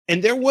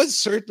 And there was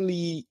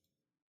certainly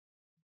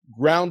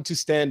ground to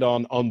stand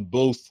on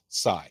both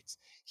sides.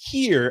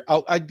 Here,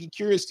 I'd be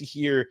curious to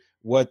hear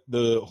what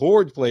the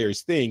Horde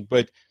players think,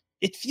 but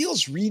it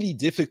feels really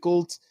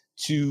difficult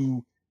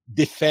to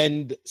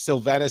defend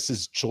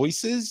Sylvanas's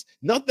choices.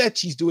 Not that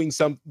she's doing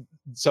some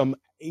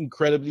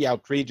incredibly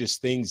outrageous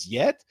things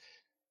yet,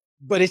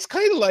 but it's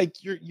kind of like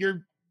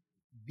you're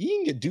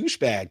being a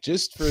douchebag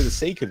just for the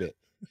sake of it.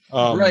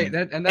 Right,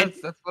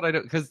 that's what I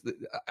do, because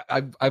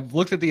I've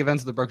looked at the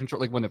events of the Broken Shore,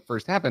 like when it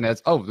first happened,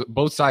 as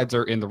both sides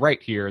are in the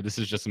right here. This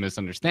is just a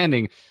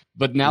misunderstanding.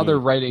 But now they're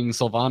writing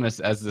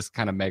Sylvanas as this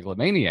kind of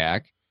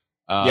megalomaniac,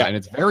 and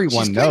it's very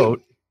one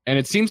note, and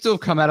it seems to have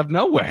come out of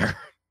nowhere.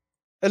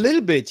 A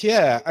little bit,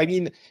 yeah. I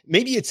mean,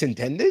 maybe it's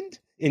intended,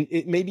 and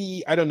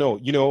maybe I don't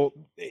know,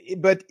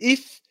 But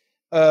if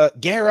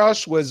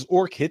Garrosh was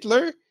Orc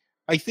Hitler,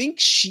 I think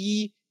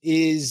she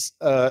is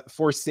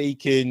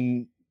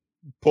Forsaken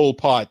Pol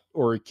Pot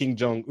or Kim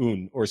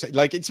Jong-un, or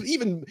like it's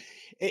even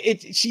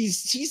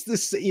she's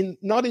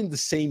not in the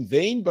same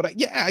vein, but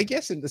I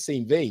guess in the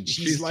same vein.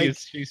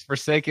 She's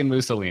Forsaken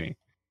Mussolini.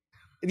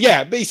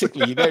 Yeah,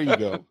 basically. There you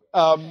go.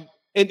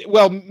 And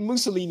well,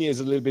 Mussolini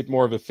is a little bit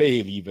more of a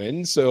fail,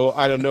 even. So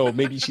I don't know.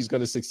 Maybe she's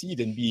going to succeed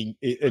in being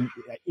an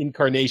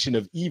incarnation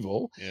of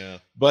evil. Yeah.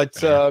 But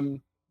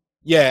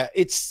yeah,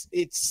 it's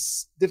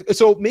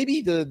so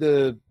maybe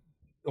the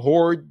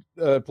Horde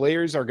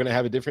players are going to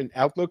have a different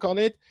outlook on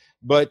it.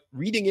 But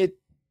reading it,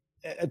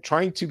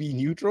 trying to be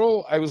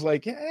neutral, I was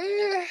like,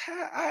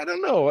 I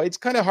don't know. It's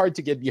kind of hard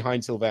to get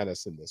behind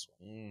Sylvanas in this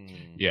one.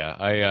 Yeah,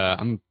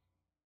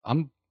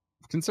 I'm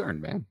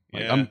concerned, man.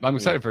 Like, Yeah. I'm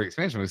excited for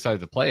expansion. I'm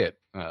excited to play it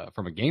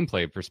from a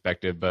gameplay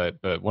perspective. But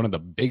one of the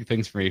big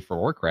things for me for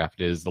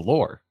Warcraft is the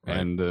lore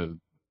and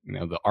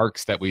the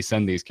arcs that we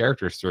send these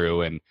characters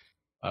through. And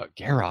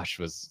Garrosh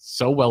was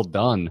so well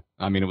done.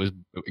 I mean,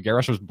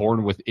 Garrosh was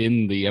born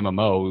within the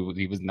MMO.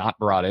 He was not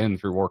brought in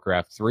through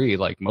Warcraft 3,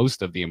 like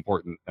most of the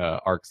important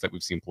arcs that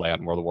we've seen play out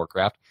in World of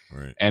Warcraft.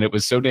 Right. And it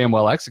was so damn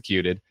well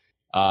executed.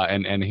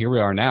 And here we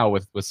are now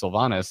with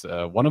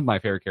Sylvanas, one of my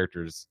favorite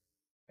characters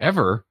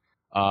ever,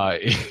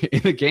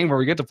 in a game where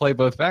we get to play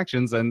both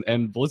factions.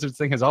 And Blizzard's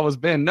thing has always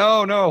been,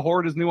 no,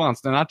 Horde is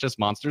nuanced. They're not just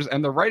monsters,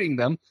 and they're writing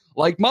them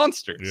like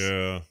monsters.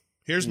 Yeah.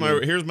 Here's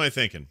my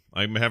thinking.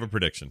 I have a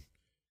prediction.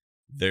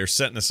 They're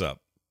setting us up,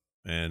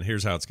 and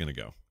here's how it's going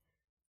to go.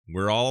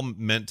 We're all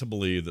meant to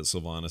believe that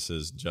Sylvanas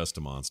is just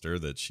a monster,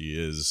 that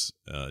she is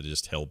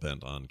just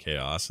hell-bent on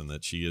chaos, and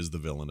that she is the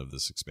villain of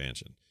this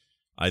expansion.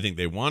 I think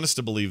they want us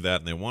to believe that,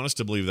 and they want us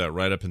to believe that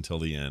right up until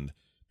the end,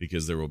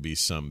 because there will be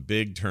some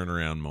big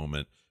turnaround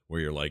moment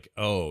where you're like,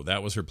 oh,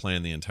 that was her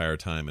plan the entire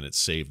time, and it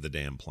saved the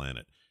damn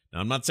planet.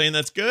 Now, I'm not saying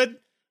that's good.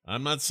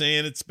 I'm not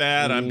saying it's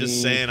bad. I'm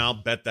just saying I'll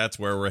bet that's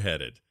where we're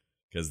headed,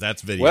 because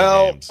that's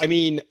video games. I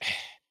mean...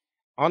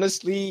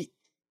 Honestly,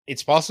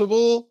 it's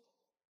possible,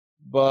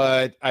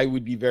 but I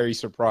would be very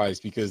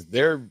surprised, because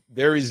there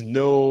is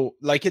no,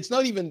 like, it's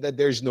not even that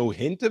there's no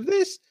hint of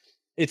this.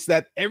 It's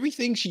that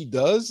everything she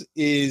does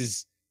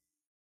is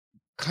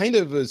kind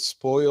of a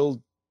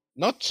spoiled,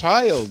 not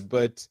child,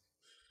 but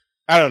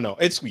I don't know.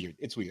 It's weird.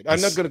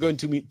 I'm not going to go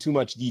into too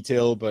much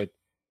detail, but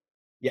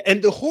yeah.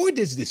 And the Horde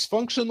is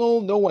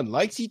dysfunctional. No one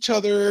likes each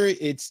other.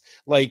 It's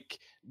like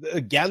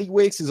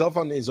Gallywix is off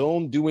on his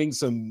own doing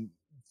some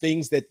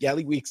things that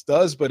Gallywix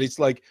does, but it's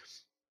like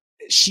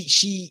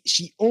she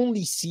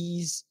only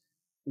sees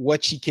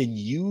what she can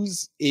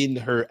use in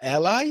her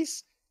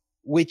allies,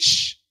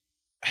 which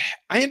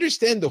I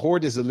understand the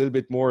Horde is a little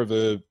bit more of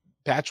a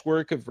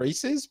patchwork of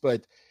races,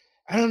 but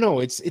I don't know.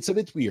 It's a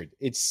bit weird.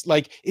 It's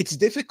like it's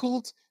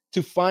difficult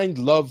to find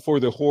love for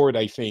the Horde,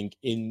 I think,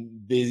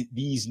 in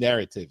these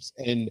narratives.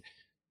 And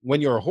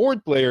when you're a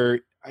Horde player,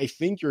 I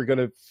think you're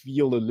gonna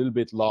feel a little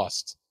bit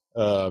lost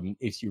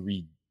if you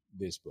read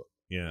this book.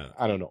 Yeah.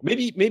 I don't know.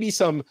 Maybe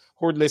some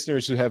Horde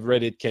listeners who have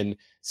read it can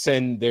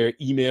send their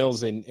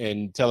emails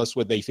and tell us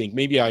what they think.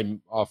 Maybe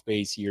I'm off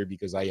base here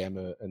because I am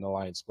an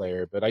Alliance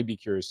player, but I'd be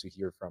curious to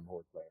hear from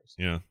Horde players.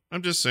 Yeah.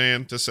 I'm just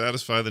saying, to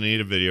satisfy the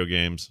need of video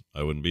games,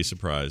 I wouldn't be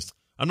surprised.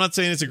 I'm not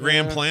saying it's a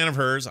grand plan of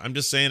hers. I'm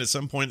just saying at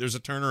some point there's a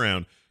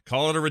turnaround.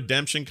 Call it a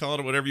redemption, call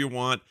it whatever you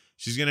want.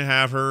 She's going to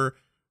have her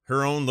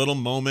own little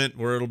moment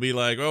where it'll be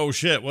like, oh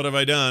shit, what have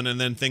I done? And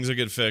then things will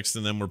get fixed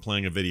and then we're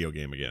playing a video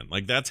game again.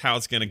 Like that's how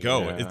it's going to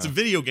go. Yeah. It's a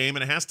video game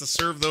and it has to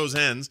serve those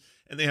ends.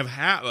 And they have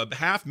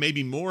half,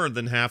 maybe more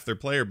than half their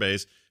player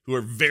base who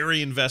are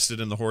very invested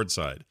in the Horde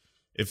side.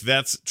 If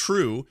that's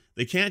true,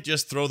 they can't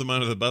just throw them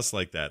under the bus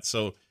like that.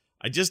 So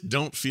I just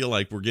don't feel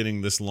like we're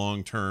getting this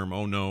long term,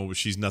 oh no,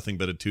 she's nothing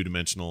but a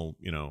two-dimensional,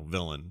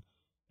 villain.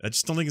 I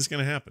just don't think it's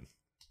going to happen.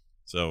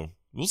 So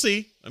we'll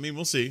see. I mean,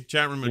 we'll see.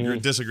 Chat room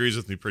disagrees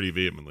with me pretty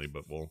vehemently,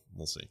 but we'll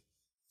see.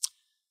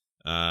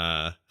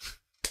 I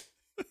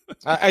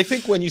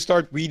think when you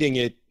start reading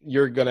it,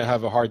 you're going to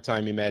have a hard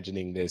time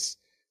imagining this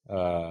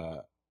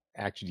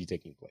actually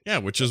taking place. Yeah,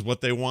 which is what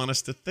they want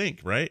us to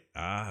think, right?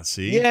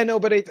 See? Yeah, no,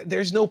 but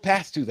there's no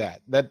path to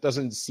that. That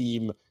doesn't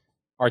seem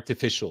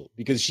artificial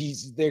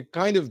because they're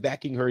kind of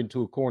backing her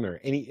into a corner.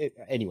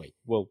 Anyway,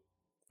 we'll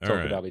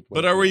talk about it.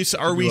 But are we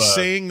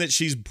saying that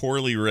she's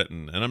poorly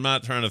written? And I'm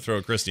not trying to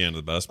throw Christy under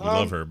the bus. We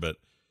love her, but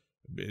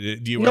do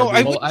you? No,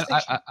 I wouldn't say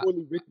she's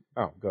poorly written.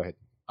 Oh, go ahead.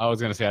 I was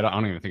going to say I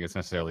don't even think it's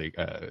necessarily.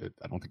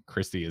 I don't think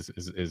Christie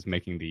is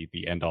making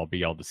the end all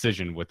be all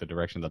decision with the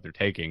direction that they're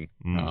taking.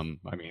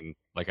 I mean,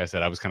 like I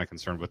said, I was kind of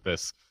concerned with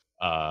this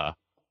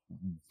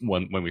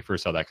when we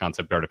first saw that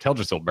concept art of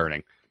Teldrassil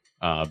burning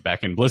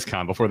back in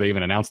BlizzCon before they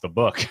even announced the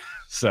book.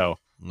 So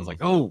I was like,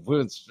 oh,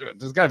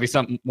 there's got to be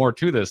something more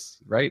to this,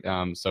 right?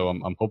 So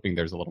I'm hoping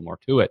there's a little more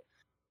to it.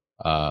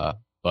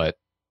 But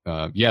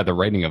the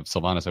writing of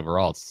Sylvanas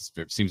overall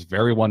it seems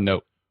very one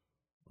note.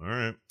 All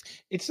right.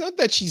 It's not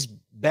that she's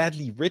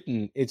badly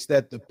written. It's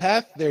that the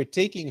path they're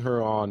taking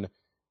her on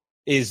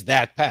is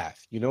that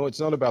path. It's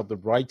not about the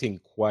writing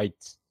quite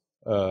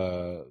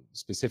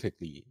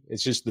specifically.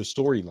 It's just the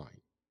storyline.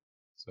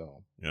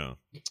 So yeah.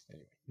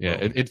 Anyway. Yeah,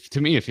 it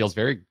to me it feels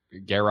very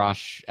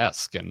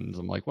Garrosh-esque, and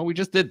I'm like, well, we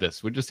just did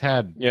this. We just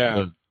had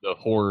the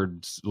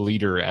Horde's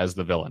leader as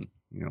the villain.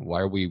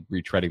 Why are we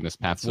retreading this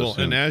path so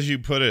soon? And as you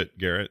put it,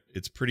 Garrett,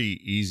 it's pretty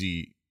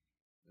easy.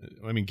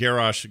 I mean,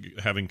 Garrosh,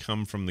 having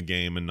come from the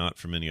game and not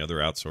from any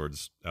other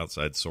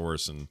outside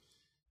source, and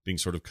being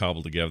sort of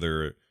cobbled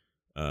together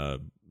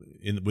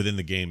within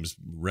the game's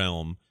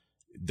realm,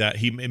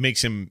 that it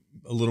makes him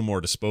a little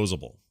more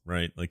disposable,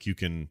 right? Like you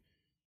can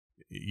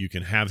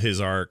have his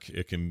arc,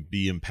 it can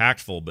be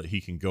impactful, but he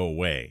can go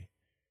away,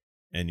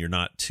 and you're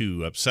not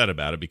too upset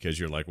about it because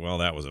you're like, well,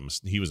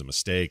 he was a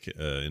mistake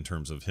in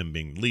terms of him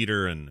being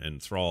leader,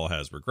 and Thrall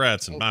has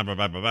regrets, and blah blah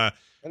blah blah blah.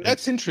 And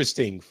that's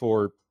interesting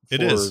for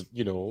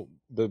the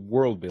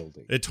world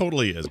building. It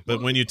totally is.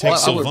 But when you take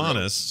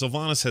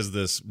Sylvanas has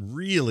this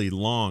really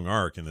long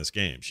arc in this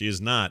game. She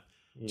is not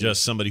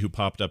just somebody who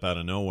popped up out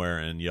of nowhere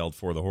and yelled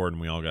for the Horde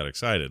and we all got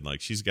excited. Like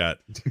she's got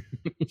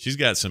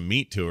some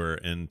meat to her,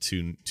 and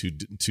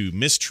to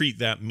mistreat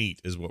that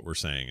meat is what we're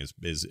saying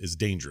is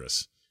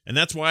dangerous. And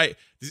that's why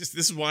this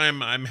is why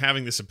I'm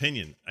having this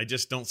opinion. I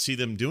just don't see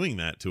them doing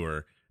that to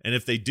her. And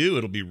if they do,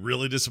 it'll be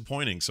really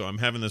disappointing. So I'm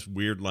having this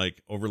weird,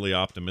 like, overly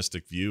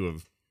optimistic view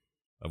of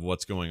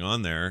what's going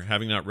on there,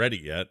 having not read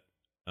it yet.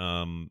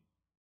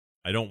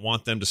 I don't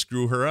want them to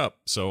screw her up,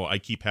 so I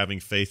keep having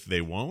faith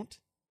they won't.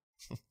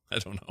 I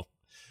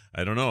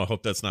don't know. I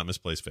hope that's not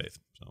misplaced faith.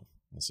 So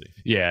we'll see.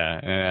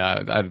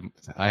 Yeah,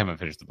 I haven't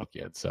finished the book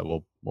yet,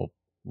 so we'll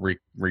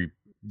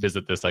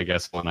revisit this, I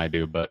guess, when I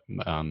do. But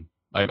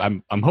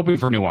I'm hoping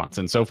for nuance,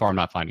 and so far I'm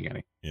not finding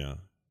any. Yeah,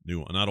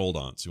 not old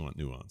aunts. You want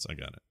nuance? I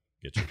got it.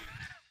 Get you.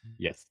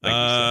 Yes. Thank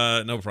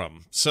you, no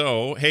problem.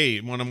 So,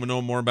 hey, want to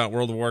know more about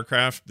World of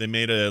Warcraft? They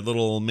made a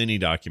little mini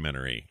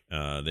documentary.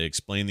 They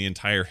explain the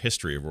entire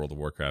history of World of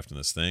Warcraft in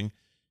this thing.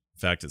 In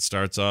fact, it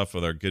starts off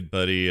with our good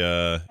buddy.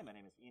 Hi, my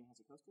name is Ian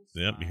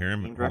Hazzikostas. Yep, you hear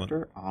him. Game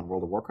director on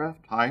World of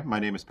Warcraft. Hi, my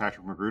name is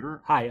Patrick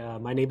Magruder. Hi,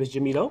 my name is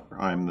Jimmy Do.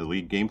 I'm the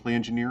lead gameplay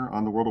engineer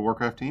on the World of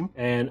Warcraft team.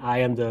 And I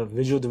am the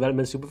visual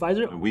development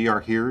supervisor. And we are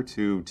here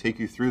to take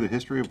you through the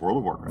history of World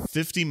of Warcraft.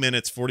 50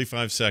 minutes,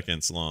 45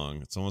 seconds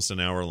long. It's almost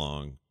an hour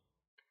long.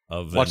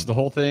 Watch the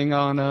whole thing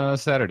on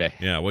Saturday.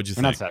 Yeah, what'd you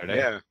think? Not Saturday.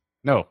 Yeah.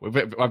 No,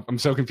 I'm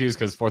so confused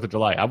because 4th of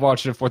July. I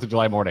watched it 4th of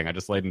July morning. I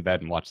just laid in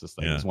bed and watched this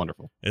thing. Yeah. It was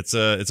wonderful. It's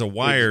a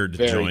wired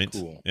very joint.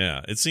 cool.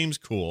 Yeah, it seems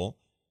cool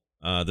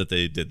that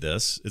they did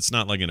this. It's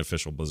not like an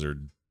official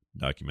Blizzard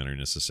documentary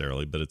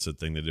necessarily, but it's a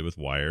thing they did with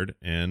Wired,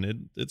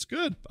 and it's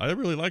good. I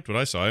really liked what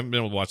I saw. I haven't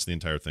been able to watch the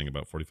entire thing,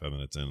 about 45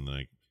 minutes in, and then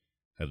I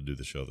had to do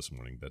the show this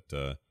morning.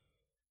 But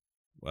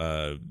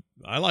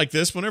I like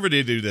this. Whenever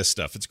they do this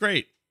stuff, it's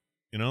great.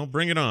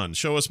 Bring it on.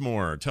 Show us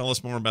more. Tell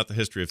us more about the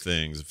history of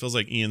things. It feels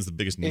like Ian's the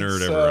biggest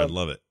nerd ever. I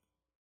love it.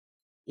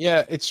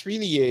 Yeah, it's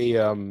really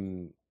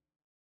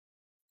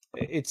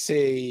it's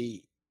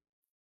a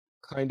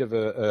kind of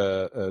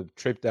a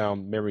trip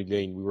down memory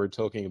lane. We were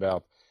talking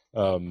about,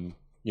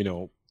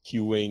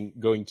 queuing,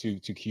 going to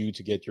queue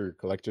to get your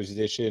collector's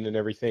edition and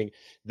everything.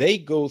 They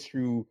go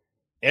through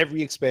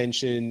every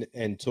expansion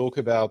and talk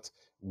about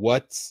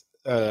what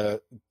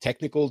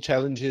technical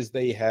challenges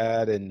they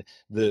had and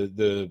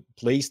the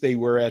place they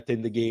were at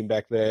in the game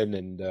back then.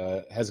 And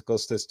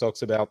Hazakostas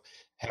talks about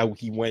how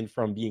he went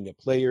from being a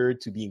player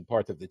to being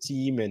part of the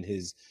team and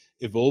his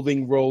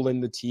evolving role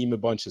in the team, a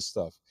bunch of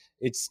stuff.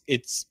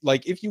 It's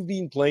like, if you've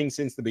been playing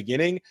since the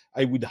beginning,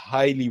 I would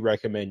highly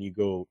recommend you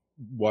go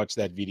watch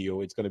that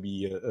video. It's going to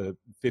be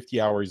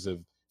 50 hours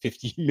of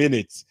 50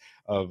 minutes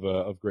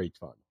of great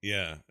fun.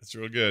 Yeah, it's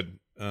real good.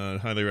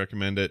 Highly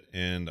recommend it,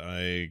 and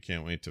I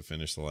can't wait to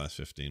finish the last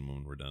 15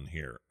 when we're done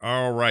here.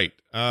 All right.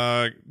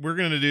 We're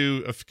going to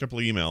do a couple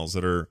of emails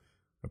that are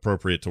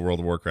appropriate to World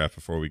of Warcraft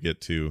before we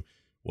get to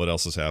what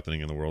else is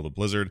happening in the world of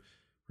Blizzard.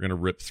 We're going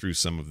to rip through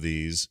some of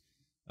these,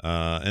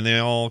 and they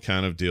all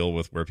kind of deal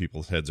with where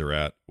people's heads are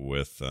at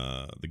with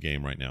the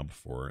game right now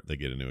before they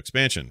get a new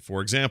expansion.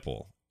 For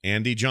example,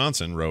 Andy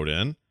Johnson wrote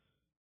in.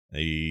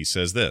 He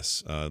says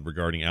this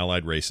regarding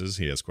allied races.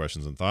 He has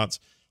questions and thoughts.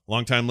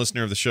 Longtime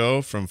listener of the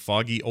show from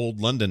foggy old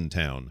London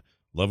town.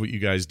 Love what you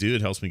guys do.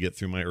 It helps me get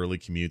through my early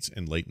commutes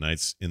and late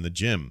nights in the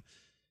gym.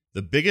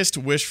 The biggest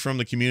wish from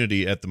the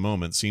community at the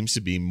moment seems to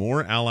be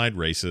more allied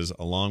races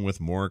along with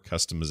more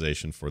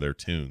customization for their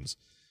tunes.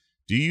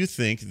 Do you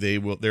think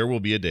there will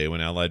be a day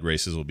when allied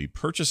races will be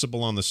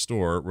purchasable on the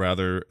store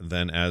rather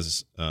than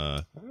as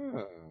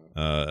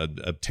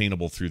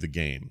obtainable through the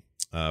game?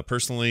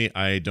 Personally,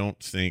 I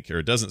don't think, or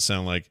it doesn't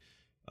sound like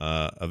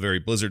a very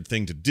Blizzard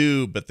thing to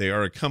do, but they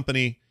are a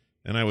company,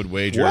 and I would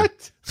wager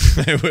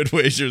I would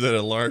wager that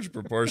a large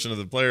proportion of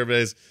the player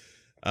base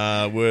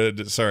would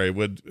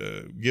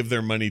give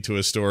their money to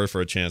a store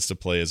for a chance to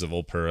play as a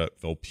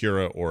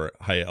Volpura or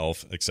High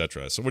Elf,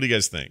 etc. So what do you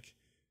guys think?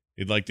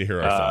 You'd like to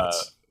hear our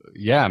thoughts.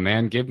 Yeah,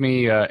 man, give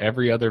me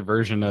every other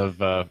version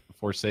of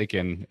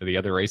Forsaken, the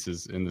other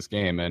races in this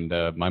game,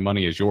 and my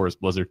money is yours,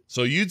 Blizzard.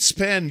 So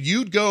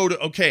you'd go to,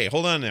 okay,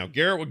 hold on now.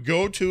 Garrett would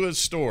go to a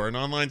store, an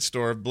online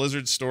store,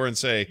 Blizzard store, and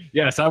say,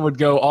 yes, I would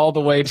go all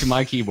the way to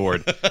my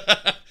keyboard.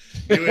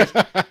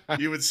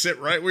 you would sit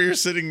right where you're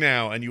sitting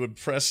now, and you would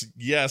press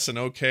yes and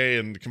okay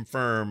and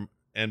confirm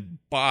and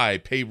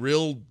pay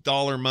real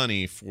dollar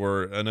money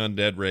for an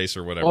undead race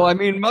or whatever. Well, I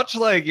mean, much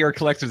like your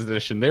collector's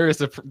edition, there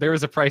is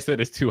a price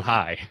that is too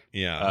high.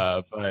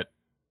 Yeah. But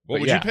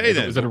what would you pay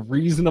then? Is it a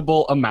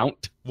reasonable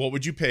amount? What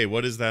would you pay?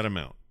 What is that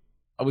amount?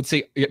 I would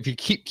say if you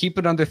keep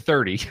it under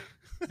 30,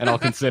 and I'll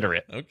consider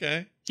it.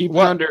 Okay. Keep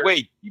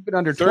it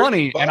under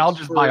 20, and I'll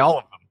just buy all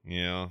of them.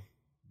 Yeah.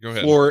 Go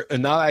ahead. For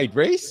an allied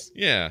race?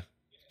 Yeah.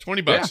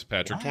 $20, yeah.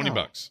 Patrick. Wow.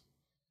 $20.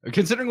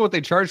 Considering what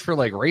they charge for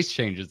like race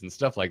changes and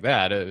stuff like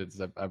that,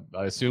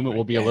 I assume it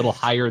will be a little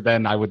higher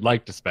than I would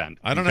like to spend.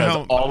 I don't know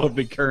how all of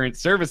the current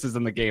services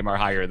in the game are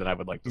higher than I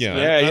would like to spend.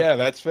 Yeah,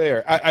 that's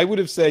fair. I would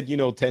have said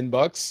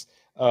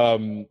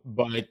 $10.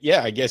 But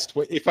yeah, I guess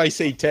if I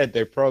say 10,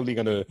 they're probably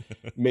gonna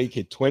make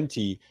it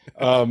 20.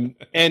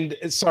 And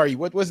sorry,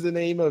 what was the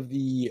name of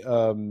the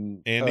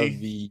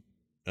Andy?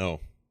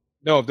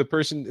 Of the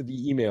person,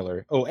 the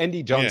emailer. Oh,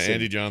 Andy Johnson. Yeah,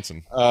 Andy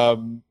Johnson.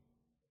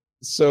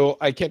 So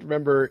I can't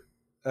remember.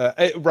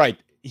 Right,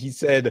 he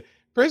said,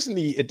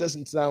 personally, it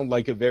doesn't sound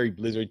like a very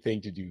Blizzard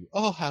thing to do.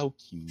 Oh, how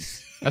cute.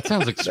 That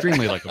sounds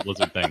extremely like a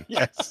Blizzard thing.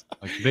 Yes.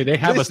 Like they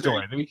have Blizzard. A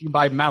store. You can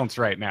buy mounts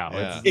right now.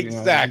 Yeah. Exactly.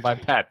 You can buy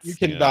pets. You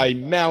can buy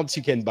mounts.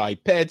 You can buy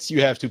pets.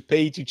 You have to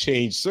pay to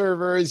change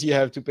servers. You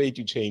have to pay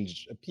to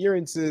change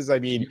appearances. I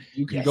mean,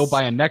 you can go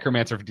buy a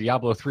Necromancer for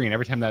Diablo 3, and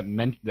every time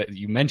that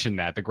you mention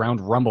that, the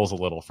ground rumbles a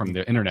little from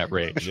the internet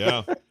rage.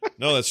 Yeah.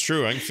 No, that's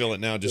true. I can feel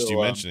it now, just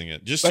you mentioning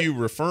it. Just you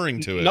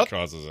referring to it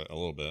causes it a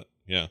little bit.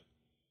 Yeah.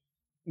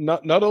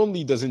 Not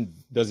only does it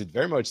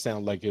very much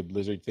sound like a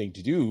Blizzard thing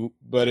to do,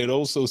 but it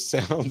also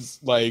sounds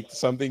like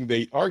something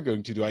they are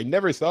going to do. I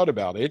never thought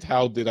about it.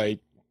 How did I?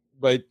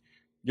 But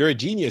you're a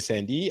genius,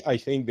 Andy. I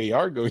think they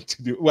are going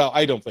to do. Well,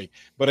 I don't think,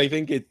 but I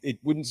think it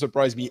wouldn't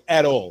surprise me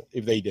at all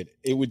if they did it.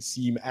 It would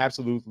seem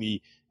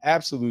absolutely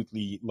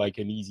like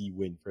an easy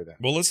win for them.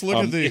 Well, let's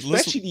look at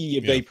especially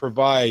if they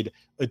provide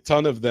a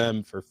ton of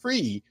them for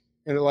free.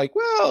 And they're like,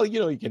 well,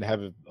 you can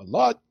have a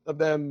lot of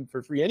them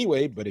for free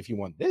anyway, but if you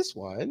want this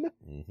one,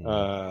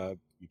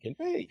 you can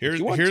pay. Here's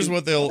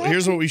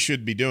what we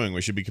should be doing.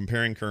 We should be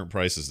comparing current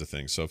prices to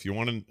things. So if you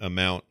want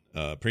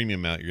a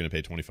premium mount, you're going to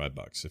pay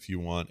 $25. If you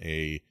want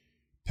a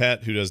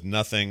pet who does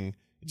nothing,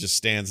 it just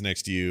stands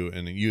next to you,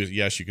 and you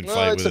can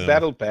fight with him. It's a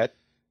battle pet.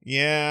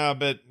 Yeah,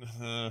 but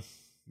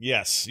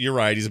yes, you're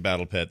right. He's a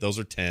battle pet. Those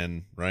are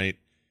 10, right?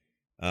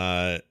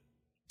 $20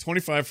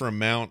 $25 for a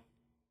mount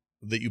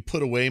that you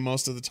put away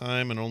most of the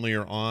time and only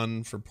are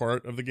on for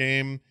part of the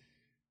game.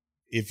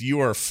 If you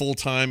are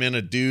full-time in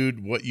a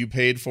dude, what you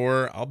paid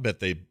for, I'll bet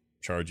they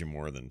charge you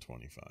more than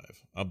 $25.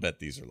 I'll bet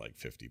these are like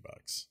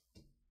 $50.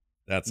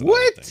 That's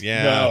what? Thing.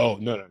 Yeah.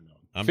 No.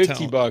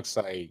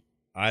 $50.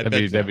 I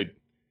bet.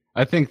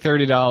 I think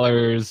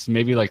 $30,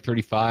 maybe like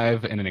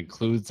 $35, and it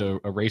includes a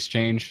race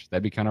change.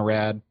 That'd be kind of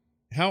rad.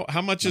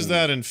 How much is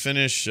that in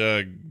Finnish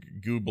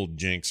Google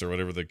Jinx or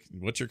whatever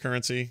what's your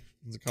currency?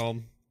 What's it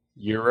called?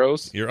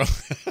 Euros. Euro.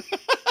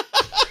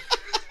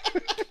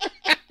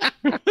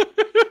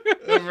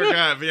 I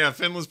forgot. But yeah,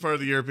 Finland's part of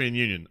the European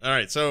Union. All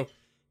right, so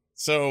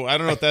I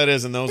don't know what that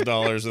is in those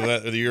dollars or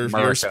that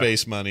your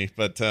space money,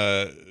 but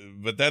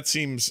that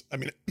seems. I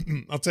mean,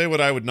 I'll tell you what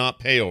I would not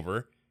pay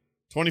over.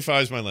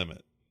 25 is my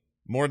limit.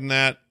 More than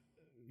that,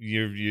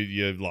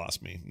 you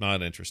lost me.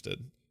 Not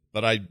interested.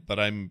 But I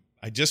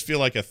just feel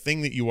like a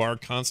thing that you are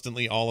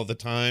constantly all of the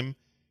time,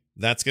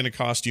 that's going to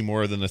cost you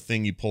more than a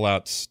thing you pull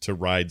out to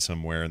ride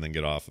somewhere and then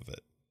get off of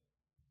it.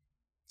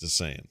 Just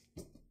saying.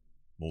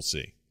 We'll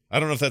see. I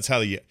don't know if that's how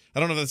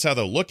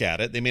they'll look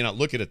at it. They may not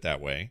look at it that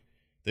way.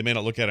 They may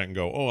not look at it and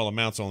go, "Oh, well, a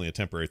mount's only a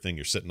temporary thing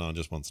you're sitting on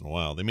just once in a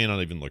while." They may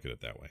not even look at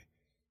it that way.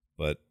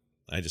 But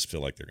I just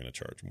feel like they're going to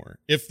charge more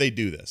if they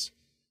do this.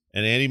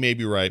 And Andy may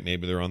be right.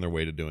 Maybe they're on their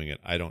way to doing it.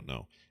 I don't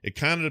know. It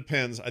kind of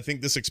depends. I think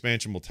this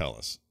expansion will tell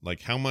us,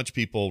 like, how much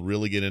people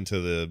really get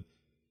into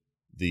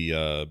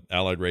the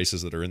allied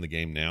races that are in the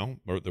game now,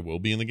 or that will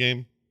be in the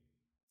game,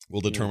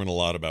 will determine a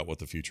lot about what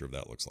the future of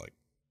that looks like.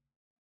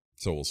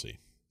 So we'll see.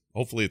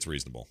 Hopefully it's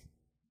reasonable.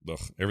 Ugh,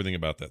 everything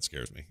about that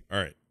scares me. All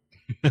right.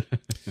 An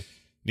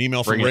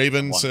email from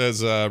Raven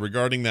says,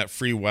 regarding that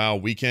free WoW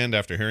weekend,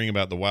 after hearing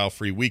about the WoW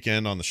free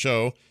weekend on the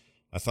show,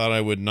 I thought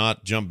I would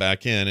not jump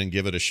back in and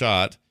give it a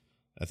shot.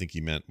 I think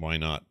he meant why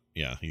not.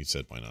 Yeah, he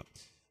said why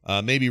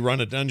not. Maybe run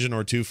a dungeon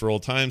or two for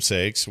old time's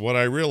sakes. What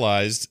I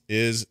realized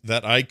is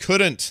that I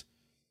couldn't.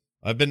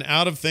 I've been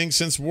out of things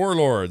since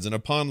Warlords, and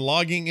upon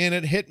logging in,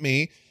 it hit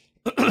me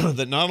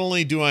that not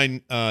only do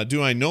I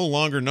no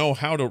longer know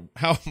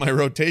how my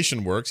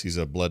rotation works. He's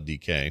a blood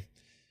DK.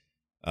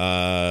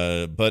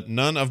 But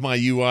none of my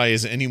UI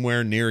is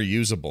anywhere near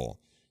usable.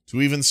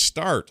 To even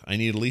start, I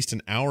need at least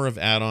an hour of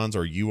add-ons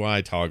or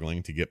UI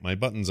toggling to get my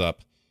buttons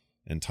up,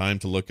 and time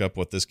to look up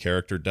what this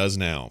character does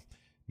now.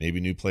 Maybe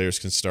new players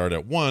can start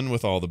at 1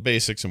 with all the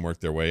basics and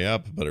work their way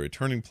up, but a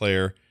returning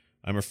player,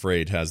 I'm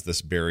afraid, has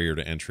this barrier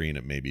to entry, and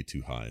it may be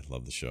too high.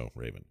 Love the show,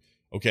 Raven.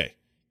 Okay,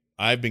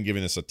 I've been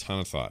giving this a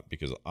ton of thought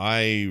because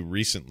I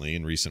recently,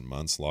 in recent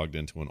months, logged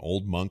into an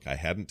old monk I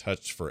hadn't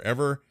touched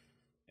forever,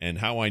 and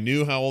how I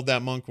knew how old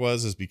that monk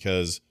was is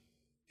because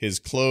his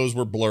clothes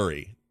were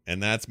blurry,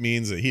 and that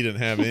means that he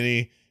didn't have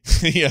any.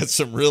 He had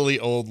some really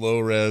old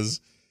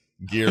low-res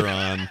gear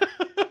on.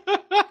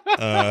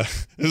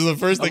 This is the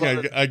first thing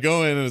I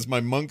go in, and it's my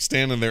monk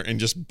standing there in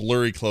just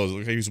blurry clothes. It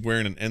looked like he was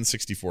wearing an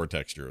N64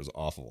 texture. It was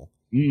awful.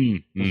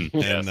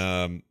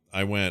 And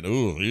I went,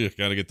 ooh,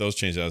 got to get those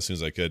changed out as soon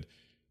as I could.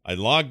 I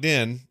logged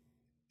in,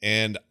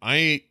 and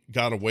I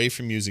got away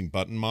from using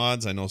button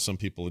mods. I know some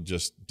people are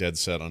just dead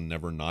set on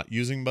never not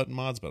using button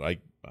mods, but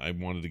I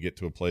wanted to get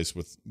to a place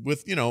with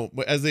you know,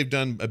 as they've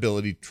done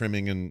ability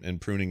trimming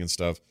and pruning and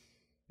stuff,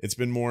 it's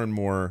been more and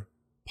more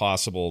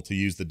possible to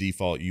use the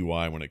default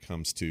UI when it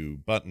comes to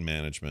button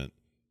management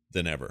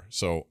than ever.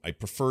 So I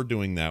prefer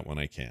doing that when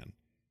I can.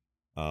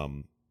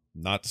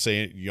 Not to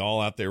say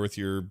y'all out there with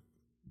your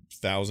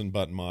 1,000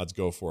 button mods,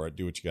 go for it,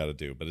 do what you got to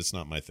do, but it's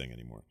not my thing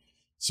anymore.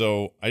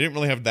 So I didn't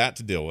really have that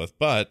to deal with,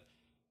 but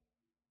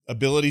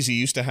abilities he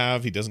used to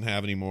have, he doesn't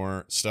have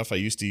anymore. Stuff I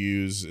used to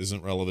use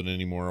isn't relevant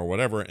anymore or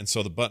whatever. And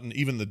so the button,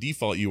 even the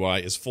default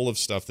UI, is full of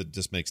stuff that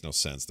just makes no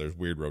sense. There's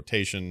weird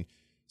rotation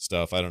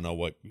stuff. I don't know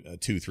what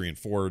 2, 3, and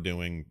 4 are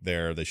doing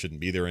there. They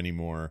shouldn't be there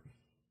anymore.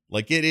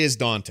 Like, it is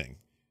daunting.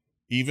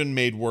 Even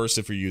made worse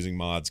if you're using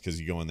mods, because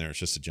you go in there, it's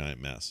just a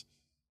giant mess.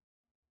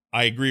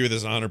 I agree with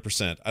this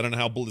 100%. I don't know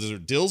how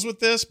Blizzard deals with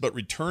this, but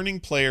returning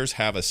players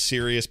have a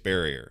serious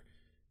barrier.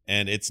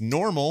 And it's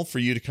normal for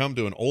you to come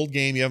to an old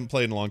game you haven't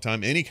played in a long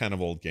time, any kind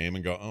of old game,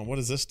 and go, oh, what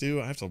does this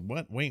do? I have to,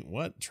 what? Wait,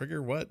 what?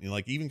 Trigger what? You know,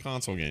 like, even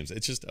console games.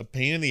 It's just a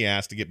pain in the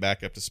ass to get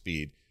back up to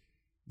speed.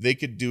 They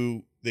could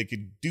do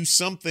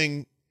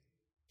something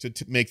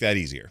to make that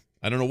easier.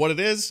 I don't know what it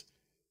is.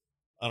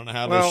 I don't know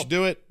how they should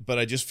do it, but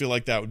I just feel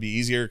like that would be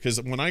easier,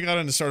 because when I got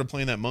into started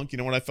playing that monk, you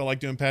know what I felt like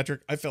doing,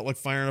 Patrick? I felt like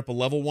firing up a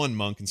level 1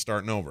 monk and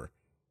starting over.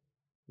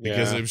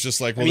 Because it was just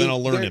like, well, then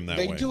I'll learn him that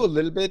way. They do a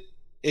little bit.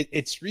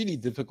 It's really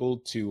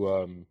difficult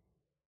to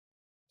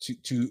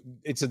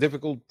it's a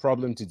difficult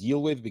problem to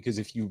deal with, because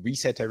if you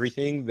reset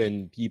everything,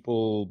 then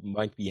people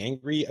might be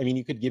angry. I mean,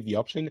 you could give the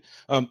option.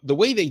 The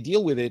way they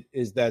deal with it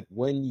is that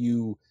when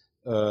you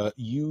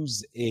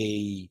use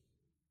a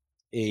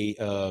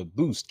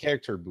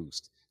character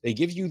boost, they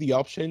give you the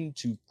option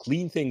to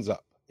clean things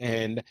up,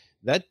 and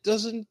that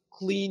doesn't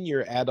clean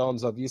your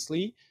add-ons,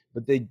 obviously,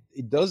 but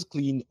it does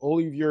clean all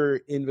of your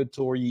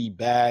inventory,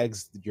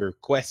 bags, your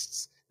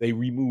quests. They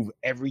remove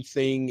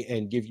everything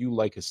and give you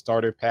like a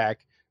starter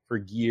pack for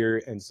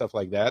gear and stuff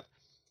like that.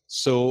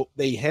 So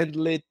they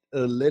handle it a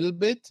little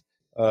bit,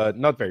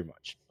 not very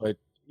much, but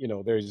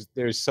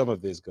there's some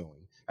of this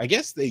going. I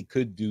guess they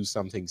could do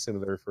something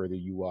similar for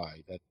the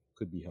UI that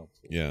could be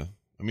helpful. Yeah.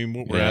 I mean,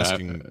 what we're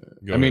asking.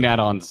 I mean,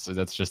 add-ons,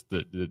 that's just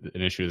an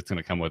issue that's going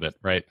to come with it,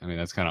 right? I mean,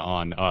 that's kind of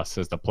on us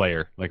as the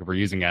player. Like, if we're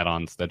using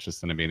add-ons, that's just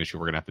going to be an issue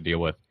we're going to have to deal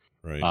with.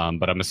 Right.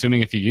 But I'm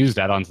assuming if you used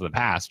add-ons in the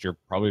past, you're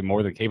probably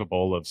more than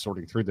capable of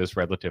sorting through this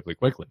relatively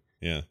quickly.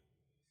 Yeah.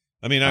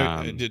 I mean,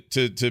 I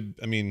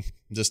mean,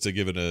 just to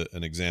give it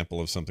an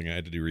example of something I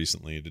had to do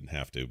recently, I didn't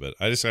have to, but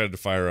I decided to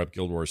fire up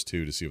Guild Wars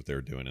 2 to see what they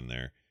were doing in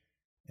there.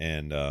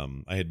 And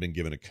I had been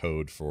given a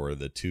code for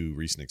the 2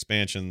 recent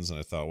expansions, and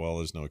I thought, well,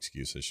 there's no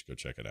excuse. I should go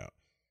check it out.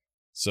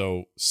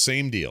 So,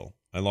 same deal.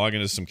 I log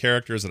into some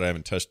characters that I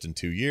haven't touched in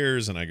 2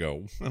 years, and I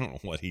go, I don't know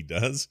what he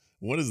does.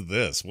 What is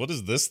this? What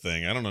is this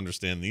thing? I don't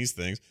understand these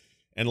things.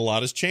 And a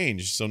lot has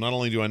changed. So not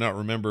only do I not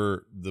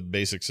remember the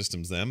basic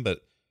systems then,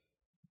 but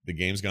the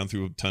game's gone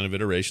through a ton of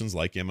iterations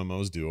like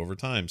MMOs do over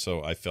time.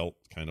 So I felt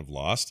kind of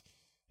lost.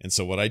 And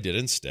so what I did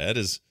instead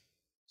is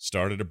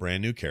started a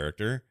brand new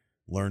character,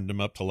 learned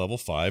them up to level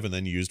 5, and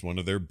then used one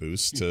of their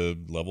boosts to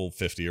level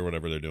 50 or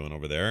whatever they're doing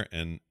over there.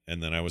 And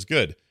then I was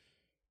good.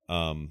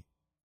 Now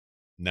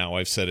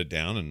I've set it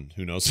down, and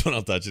who knows when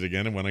I'll touch it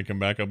again. And when I come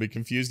back, I'll be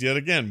confused yet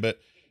again. But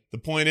the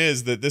point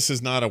is that this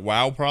is not a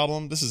WoW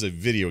problem. This is a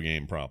video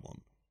game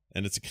problem.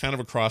 And it's kind of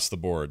across the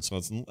board.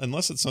 So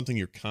unless it's something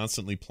you're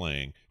constantly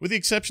playing, with the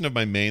exception of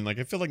my main, like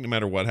I feel like no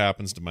matter what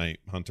happens to my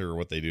hunter or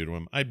what they do to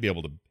him, I'd be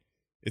able to,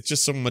 it's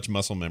just so much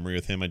muscle memory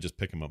with him. I'd just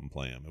pick him up and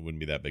play him. It wouldn't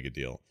be that big a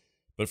deal.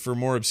 But for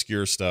more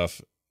obscure stuff,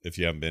 if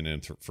you haven't been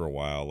in for a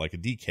while, like a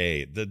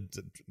DK, the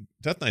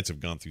Death Knights have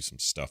gone through some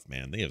stuff,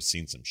 man. They have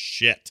seen some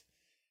shit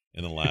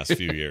in the last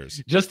few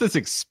years. Just this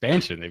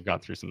expansion, they've gone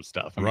through some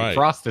stuff. I mean,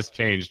 Frost has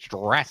changed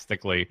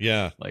drastically.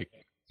 Yeah. Like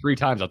 3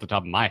 times off the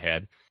top of my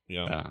head.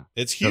 Yeah.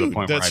 It's huge.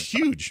 That's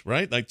huge,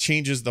 right? Like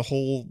changes the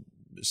whole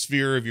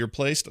sphere of your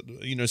place.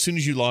 As soon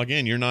as you log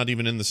in, you're not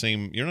even in the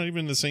same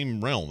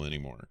realm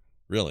anymore.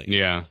 Really.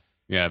 Yeah.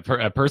 Yeah.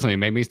 Personally, it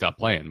made me stop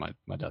playing my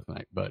Death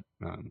Knight, but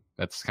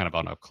that's kind of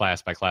on a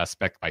class by class,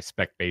 spec by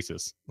spec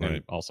basis, and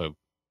right. Also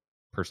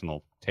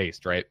personal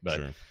taste, right? But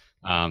sure.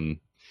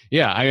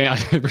 yeah, I mean, I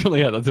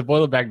really to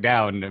boil it back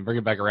down and bring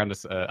it back around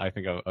to I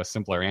think a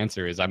simpler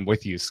answer is I'm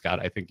with you, Scott.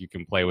 I think you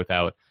can play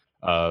without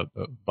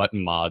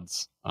button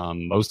mods.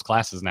 Most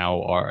classes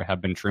now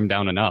have been trimmed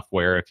down enough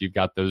where if you've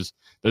got those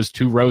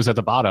 2 rows at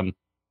the bottom,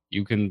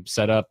 you can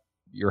set up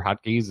your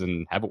hotkeys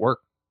and have it work.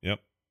 Yep.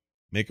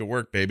 Make it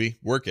work, baby.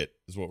 Work it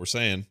is what we're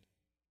saying.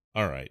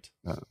 All right.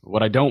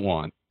 What I don't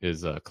want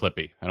is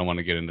Clippy. I don't want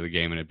to get into the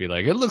game and it'd be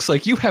like, it looks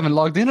like you haven't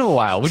logged in a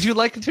while. Would you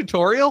like a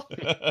tutorial?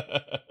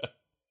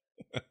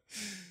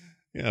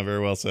 Yeah, very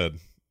well said.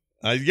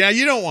 Yeah,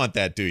 you don't want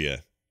that, do you?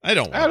 I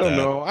don't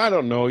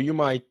know. You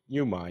might.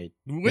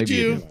 Would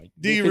you?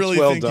 Do you really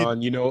well think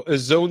done? A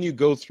zone you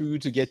go through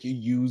to get you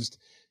used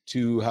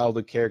to how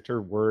the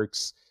character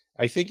works.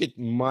 I think it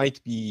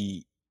might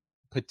be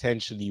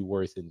potentially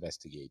worth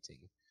investigating.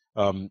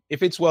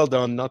 If it's well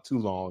done, not too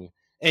long,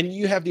 and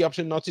you have the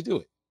option not to do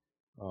it.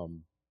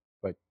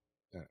 But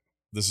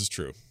this is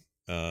true.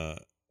 Well,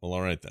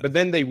 all right then. But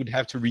then they would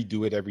have to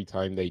redo it every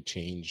time they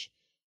change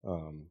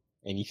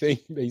anything,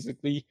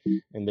 basically,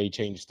 and they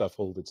change stuff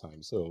all the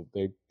time. So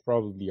they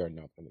probably are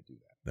not going to do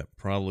that. That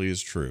probably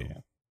is true. Yeah.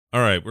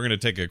 All right, we're going to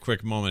take a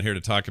quick moment here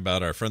to talk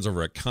about our friends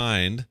over at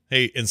Kind.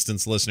 Hey,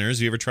 Instance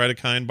listeners, you ever tried a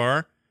Kind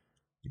bar?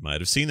 You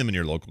might have seen them in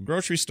your local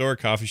grocery store,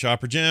 coffee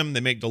shop, or gym. They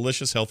make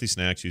delicious, healthy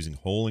snacks using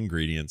whole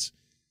ingredients.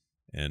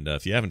 And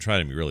if you haven't tried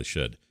them, you really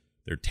should.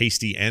 They're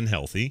tasty and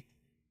healthy.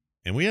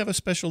 And we have a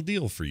special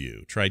deal for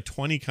you. Try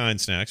 20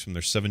 Kind snacks from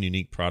their 7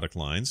 unique product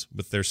lines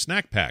with their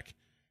snack pack.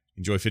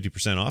 Enjoy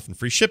 50% off and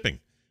free shipping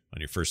on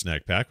your first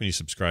snack pack when you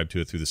subscribe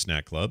to it through the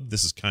Snack Club.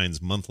 This is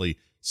Kind's monthly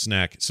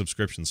snack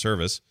subscription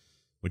service,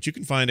 which you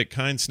can find at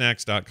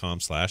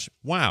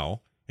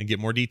kindsnacks.com/wow and get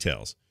more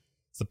details.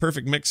 It's the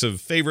perfect mix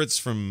of favorites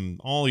from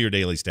all your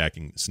daily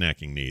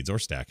snacking needs, or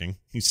stacking.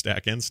 You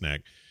stack and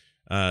snack.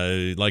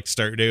 Like to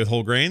start your day with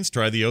whole grains?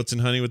 Try the oats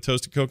and honey with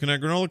toasted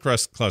coconut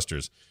granola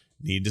clusters.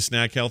 Need to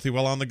snack healthy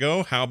while on the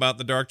go? How about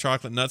the dark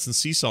chocolate nuts and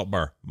sea salt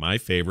bar? My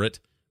favorite.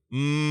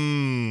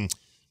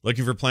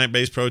 Looking for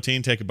plant-based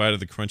protein? Take a bite of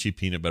the crunchy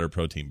peanut butter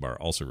protein bar.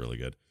 Also really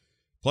good.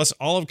 Plus,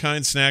 all of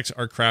Kind's snacks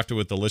are crafted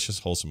with delicious,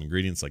 wholesome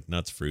ingredients like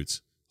nuts,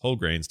 fruits, whole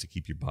grains to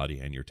keep your body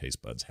and your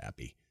taste buds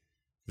happy.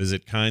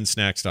 Visit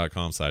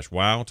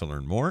kindsnacks.com/wow to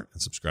learn more and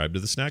subscribe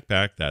to the snack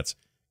pack. That's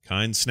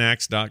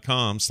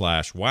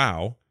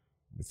kindsnacks.com/wow.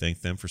 We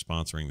thank them for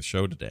sponsoring the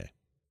show today.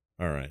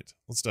 All right,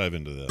 let's dive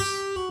into this.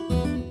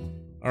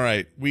 All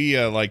right, we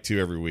like to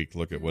every week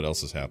look at what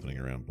else is happening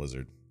around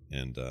Blizzard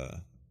and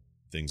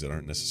things that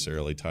aren't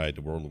necessarily tied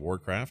to World of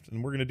Warcraft,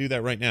 and we're going to do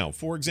that right now.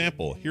 For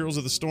example, Heroes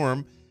of the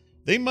Storm,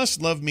 they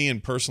must love me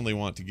and personally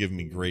want to give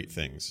me great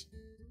things.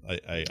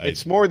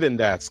 It's more than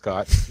that,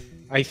 Scott.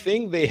 I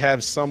think they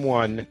have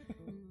someone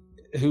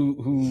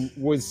who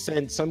was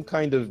sent some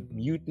kind of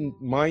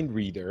mutant mind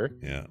reader,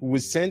 who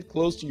was sent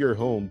close to your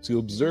home to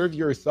observe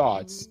your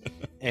thoughts,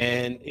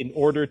 and in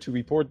order to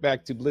report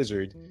back to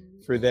Blizzard,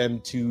 for them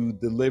to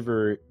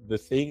deliver the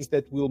things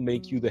that will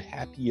make you the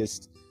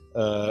happiest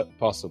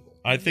possible.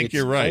 I think it's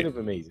you're right. Kind of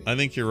amazing. I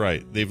think you're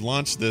right. They've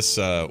launched this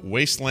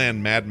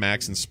Wasteland Mad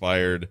Max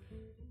inspired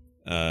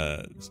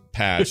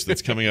patch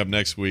that's coming up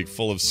next week,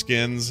 full of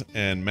skins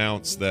and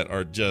mounts that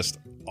are just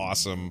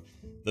awesome.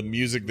 The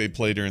music they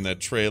play during that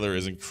trailer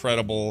is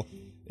incredible.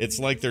 It's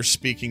like they're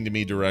speaking to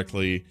me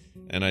directly,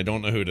 and I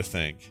don't know who to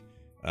thank.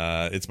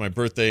 It's my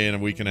birthday in a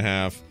week and a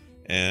half,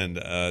 and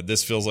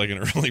this feels like an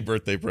early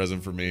birthday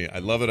present for me. I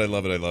love it. I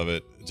love it. I love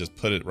it. Just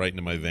put it right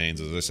into my veins,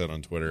 as I said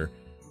on Twitter.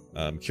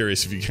 I'm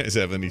curious if you guys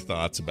have any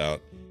thoughts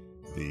about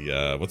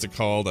the what's it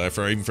called? I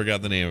even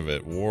forgot the name of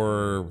it.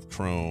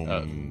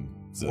 Warchrome.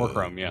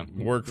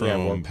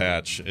 Warchrome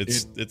patch.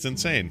 It's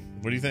insane.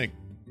 What do you think?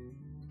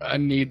 I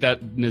need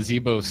that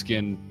Nazebo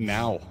skin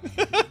now.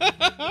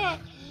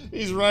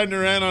 He's riding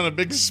around on a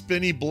big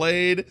spinny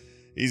blade.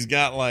 He's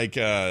got like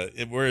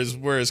where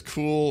his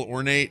cool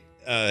ornate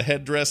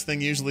headdress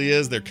thing usually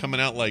is. They're coming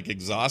out like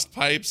exhaust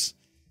pipes.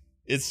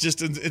 It's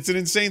an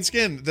insane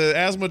skin. The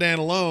Asmodan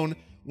alone,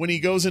 when he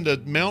goes into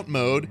mount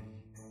mode,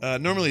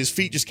 normally his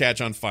feet just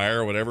catch on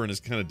fire or whatever in his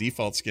kind of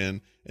default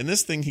skin. And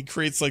this thing, he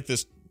creates like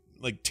this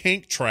like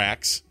tank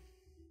tracks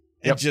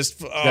and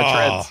just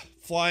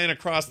flying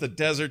across the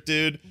desert,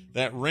 dude.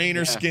 That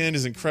Rainer skin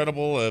is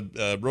incredible.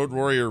 Road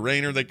Warrior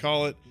Rainer, they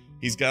call it.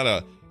 He's got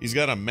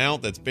a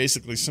mount that's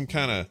basically some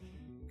kind of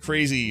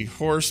crazy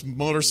horse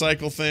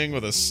motorcycle thing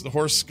with a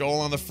horse skull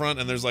on the front,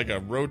 and there's like a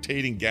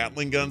rotating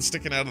Gatling gun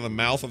sticking out of the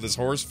mouth of his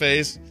horse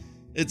face.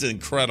 It's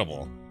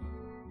incredible.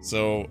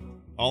 So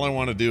all I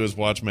want to do is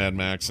watch Mad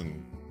Max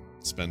and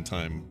spend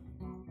time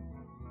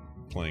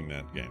playing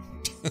that game.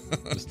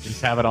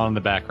 just have it on in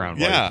the background.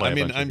 Yeah, I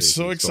mean, I'm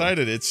so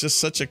excited. It's just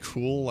such a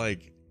cool,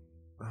 like,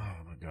 oh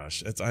my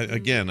gosh.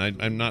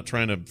 I'm not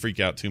trying to freak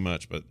out too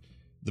much, but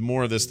the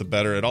more of this, the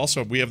better. It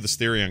also, we have this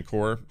theory on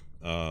Core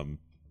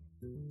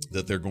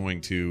that they're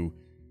going to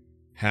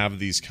have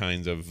these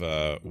kinds of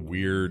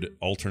weird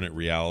alternate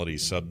reality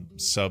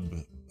sub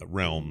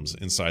realms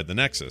inside the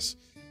Nexus,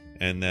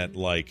 and that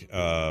like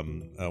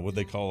what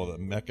they call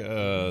it,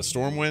 Mecha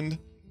Stormwind,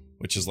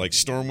 which is like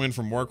Stormwind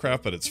from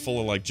Warcraft, but it's full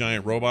of like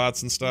giant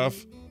robots and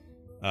stuff.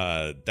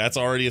 That's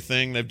already a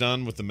thing they've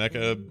done with the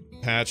mecha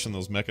patch and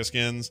those mecha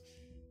skins.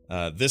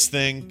 This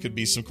thing could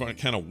be some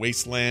kind of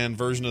wasteland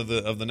version of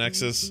the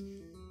Nexus.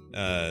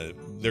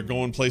 They're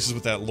going places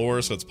with that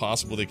lore, so it's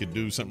possible they could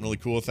do something really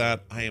cool with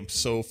that. I am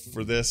so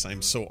for this.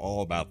 I'm so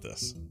all about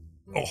this.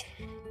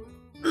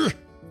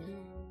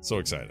 So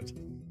excited.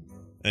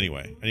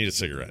 Anyway, I need a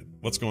cigarette.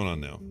 What's going on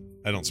now?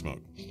 I don't smoke.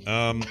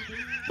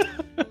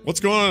 What's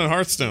going on in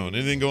Hearthstone?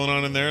 Anything going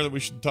on in there that we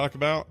should talk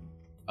about?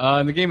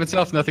 In the game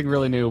itself, nothing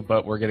really new,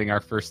 but we're getting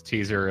our first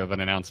teaser of an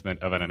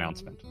announcement of an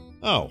announcement.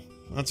 Oh,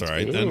 that's all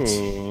right. That's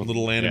a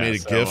little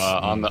animated GIF.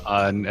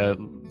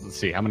 Let's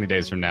see, how many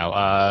days from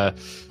now?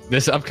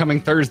 This upcoming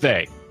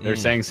Thursday, they're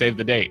saying save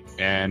the date,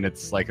 and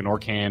it's like an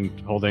orc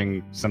hand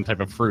holding some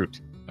type of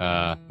fruit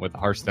with a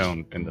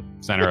Hearthstone in the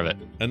center of it.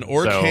 An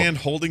orc hand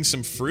holding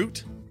some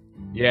fruit?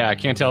 Yeah, I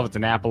can't tell if it's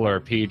an apple or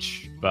a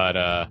peach, but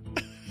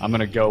I'm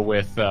gonna go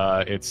with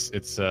it's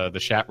the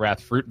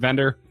Shatrath Fruit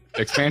Vendor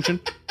expansion.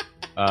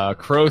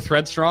 Crow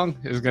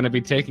Threadstrong is going to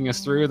be taking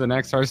us through the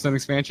next Hearthstone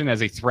expansion as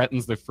he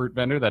threatens the fruit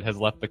vendor that has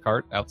left the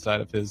cart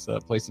outside of his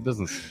place of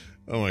business.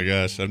 Oh my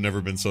gosh, I've never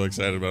been so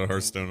excited about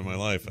Hearthstone in my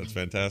life. That's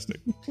fantastic.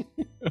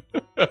 All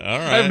right.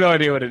 I have no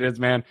idea what it is,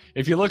 man.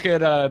 If you look at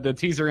the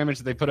teaser image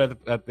that they put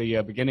at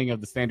the beginning of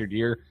the standard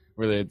year,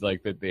 where they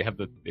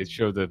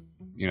show the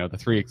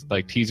three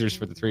like teasers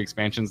for the three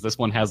expansions. This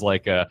one has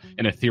like an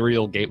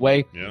ethereal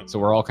gateway. Yeah. So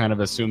we're all kind of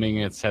assuming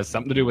it has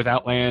something to do with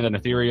Outland and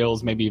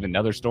ethereals, maybe even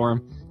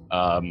Netherstorm.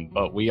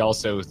 But we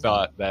also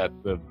thought that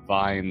the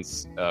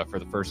vines for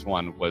the first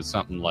one was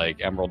something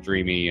like Emerald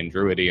Dreamy and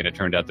Druidy, and it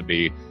turned out to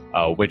be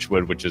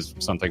Witchwood, which is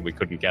something we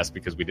couldn't guess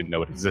because we didn't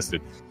know it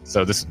existed.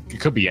 So this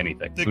could be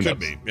anything. It could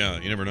be. Yeah,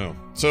 you never know.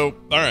 So,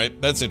 all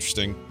right, that's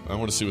interesting. I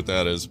want to see what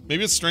that is.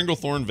 Maybe it's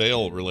Stranglethorn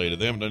Vale related.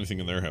 They haven't done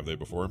anything in there, have they,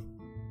 before?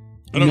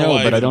 I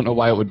don't know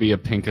why it would be a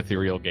pink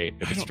ethereal gate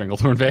if it's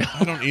Stranglethorn Vale.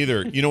 I don't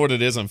either. You know what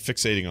it is? I'm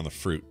fixating on the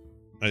fruit.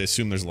 I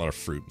assume there's a lot of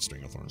fruit in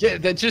Stranglethorn. Yeah,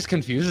 that just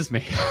confuses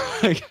me.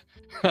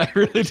 I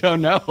really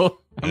don't know.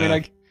 I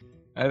mean,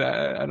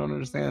 I don't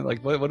understand.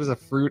 Like, what does a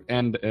fruit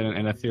and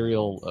an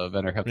ethereal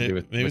vendor have to do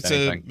with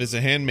anything? It's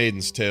a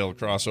Handmaiden's Tale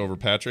crossover,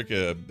 Patrick.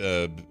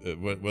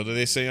 What do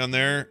they say on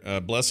there?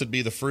 Blessed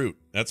be the fruit.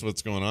 That's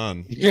what's going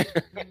on.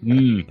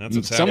 That's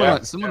what's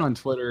happening. Someone on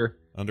Twitter,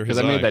 because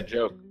I made that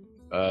joke.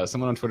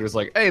 Someone on Twitter is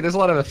like, "Hey, there's a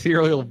lot of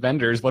ethereal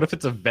vendors. What if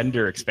it's a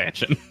vendor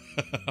expansion?"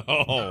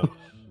 Oh,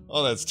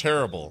 that's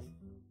terrible.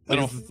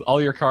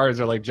 All your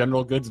cards are like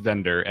general goods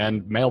vendor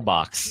and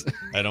mailbox.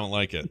 I don't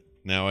like it.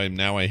 Now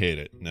I hate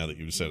it. Now that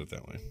you've said it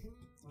that way.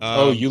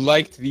 You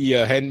liked the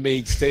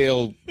Handmaid's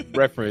Tale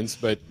reference,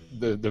 but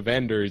the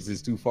vendors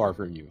is too far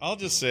from you. I'll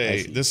just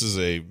say this is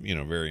a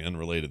very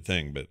unrelated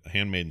thing, but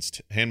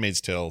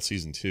Handmaid's Tale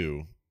season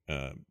 2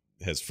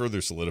 has further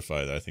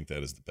solidified that I think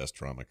that is the best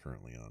drama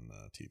currently on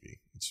TV.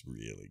 It's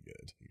really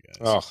good, you guys.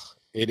 Oh,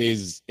 it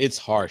is. It's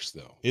harsh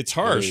though. It's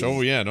harsh.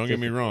 Oh yeah, don't get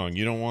me wrong.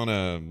 You don't want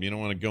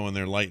to go in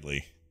there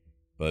lightly,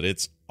 but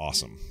it's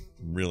awesome.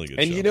 Really good.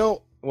 And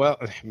show. Well,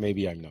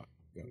 maybe I'm not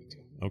going to.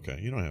 Okay,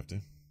 you don't have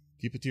to.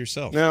 Keep it to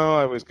yourself. No,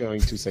 I was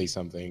going to say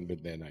something,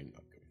 but then I'm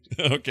not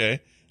going to. Okay.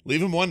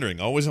 Leave him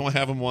wondering. Always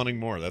have him wanting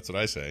more. That's what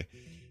I say.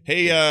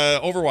 Hey,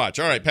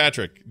 Overwatch. All right,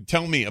 Patrick,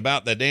 tell me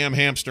about the damn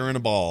hamster in a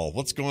ball.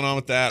 What's going on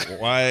with that?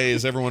 Why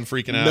is everyone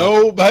freaking out?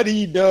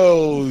 Nobody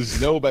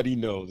knows. Nobody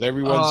knows.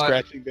 Everyone's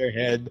scratching their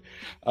head.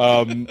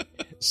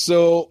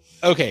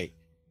 Okay.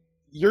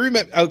 You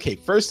remember? Okay,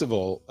 first of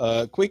all,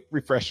 quick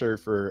refresher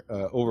for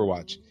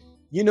Overwatch.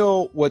 You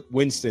know what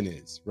Winston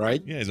is,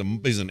 right? Yeah,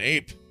 he's an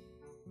ape.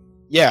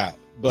 Yeah,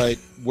 but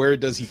where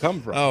does he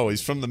come from? Oh,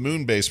 he's from the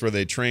moon base where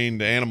they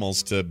trained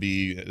animals to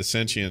be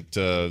sentient,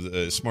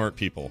 smart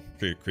people,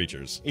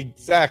 creatures.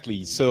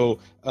 Exactly. So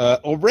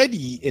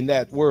already in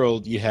that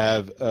world, you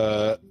have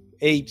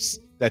apes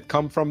that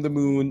come from the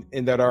moon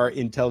and that are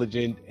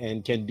intelligent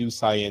and can do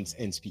science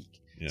and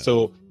speak. Yeah.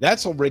 So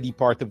that's already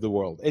part of the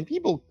world. And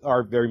people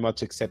are very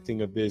much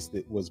accepting of this.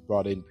 That was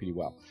brought in pretty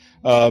well.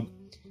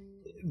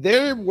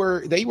 They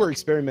were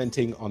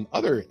experimenting on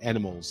other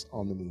animals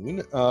on the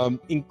moon,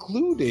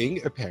 including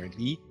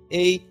apparently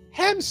a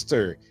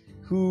hamster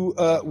who,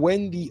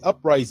 when the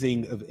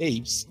uprising of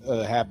apes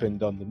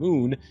happened on the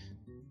moon,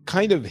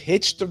 kind of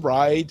hitched a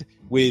ride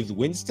with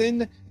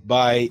Winston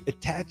by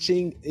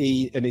attaching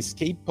an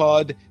escape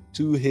pod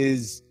to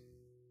his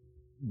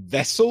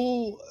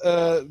vessel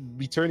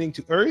returning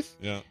to Earth.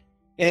 Yeah.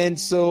 And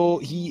so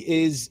he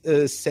is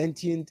a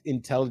sentient,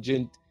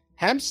 intelligent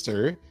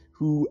hamster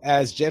who,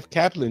 as Jeff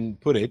Kaplan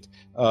put it,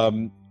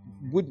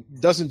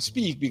 doesn't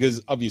speak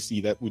because obviously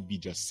that would be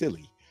just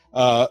silly.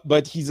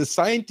 But he's a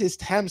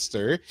scientist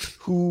hamster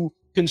who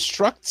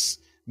constructs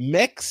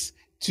mechs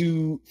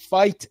to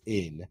fight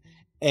in.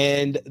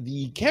 And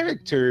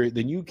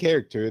the new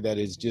character that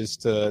is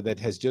just that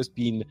has just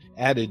been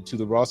added to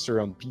the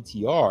roster on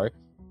PTR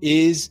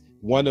is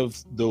one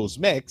of those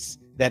mechs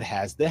that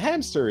has the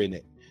hamster in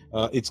it.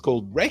 It's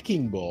called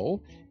Wrecking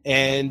Ball,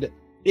 and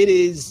it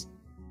is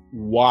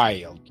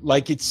wild.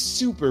 Like, it's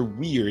super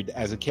weird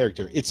as a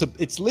character.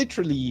 It's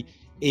literally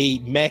a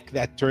mech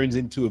that turns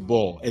into a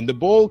ball, and the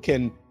ball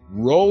can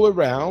roll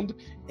around,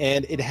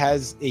 and it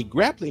has a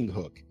grappling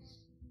hook,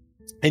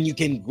 and you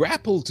can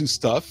grapple to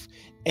stuff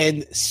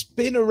and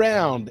spin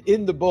around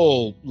in the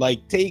ball,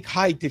 like take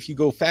height if you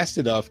go fast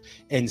enough,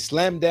 and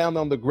slam down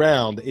on the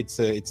ground. It's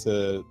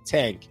a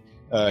tank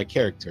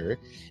character,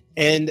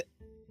 and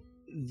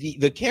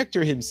the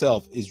character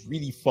himself is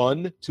really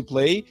fun to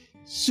play.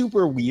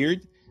 Super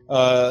weird.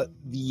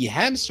 The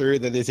hamster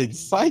that is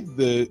inside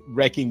the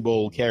Wrecking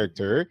Ball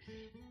character,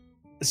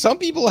 some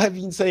people have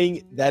been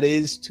saying that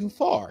is too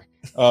far.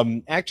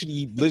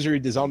 Actually,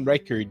 Blizzard is on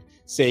record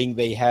saying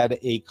they had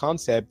a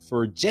concept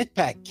for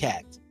Jetpack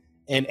Cat,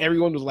 and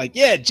everyone was like,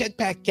 yeah,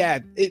 Jetpack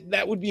Cat,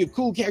 that would be a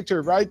cool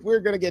character, right? We're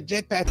gonna get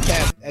Jetpack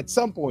Cat at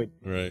some point.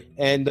 Right.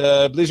 And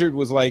Blizzard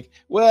was like,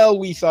 well,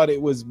 we thought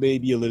it was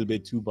maybe a little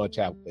bit too much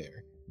out there.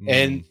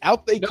 And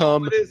out they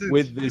come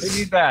with this. I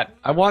need that.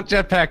 I want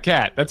Jetpack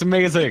Cat. That's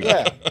amazing.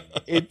 Yeah,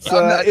 it's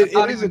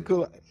it is a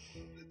cool.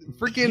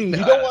 Freaking.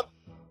 You don't want.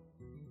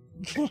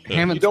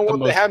 Hammond's you don't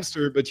want the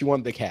hamster, but you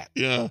want the cat.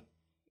 Yeah.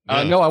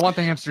 No, I want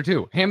the hamster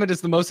too. Hammond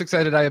is the most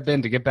excited I have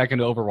been to get back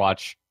into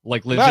Overwatch.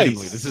 Like, legitimately,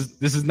 nice.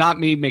 This is not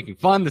me making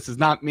fun. This is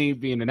not me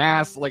being an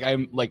ass. Like,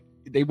 I'm like,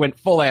 they went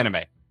full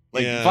anime.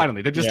 Like,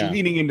 finally, they're just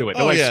leaning into it.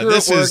 They're screw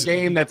it, we're a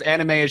game that's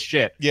anime as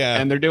shit. Yeah.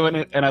 And they're doing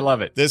it, and I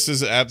love it. This is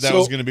that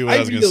was going to be what I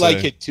was going to say. I really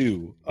like it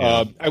too.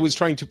 Yeah. I was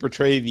trying to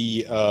portray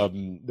the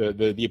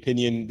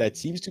opinion that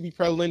seems to be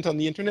prevalent on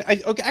the internet. I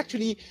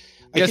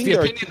think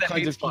there are two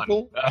kinds of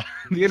people.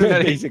 The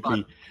internet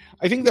basically.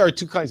 I think there are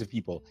two kinds of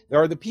people.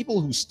 There are the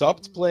people who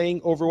stopped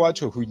playing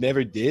Overwatch or who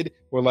never did,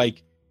 who are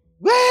like,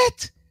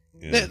 what?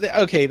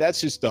 Yeah. Okay,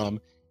 that's just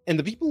dumb. And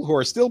the people who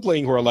are still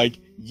playing who are like,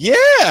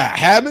 yeah,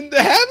 Hammond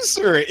the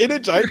hamster in a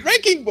giant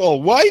Wrecking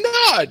Ball. Why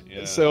not?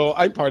 Yeah. So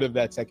I'm part of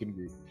that second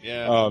group.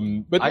 Yeah.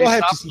 But we'll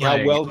have to see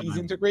how well he's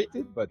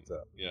integrated. But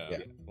yeah,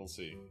 we'll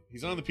see.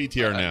 He's on the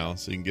PTR now,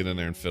 so you can get in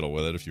there and fiddle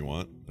with it if you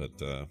want.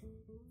 But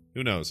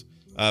who knows?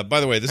 By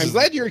the way, I'm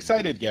glad you're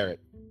excited,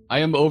 Garrett. I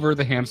am over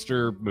the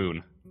hamster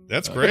moon.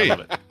 That's great.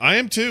 I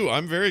am too.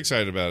 I'm very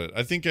excited about it.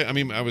 I think,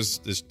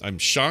 I'm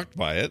shocked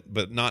by it,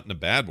 but not in a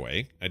bad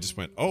way. I just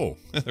went, oh,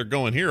 they're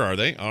going here, are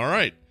they? All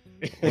right.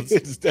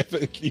 It's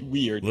definitely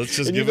weird. Let's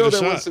just give it a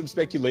shot. There was some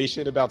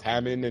speculation about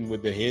Hammond, and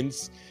with the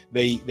hints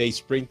they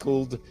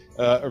sprinkled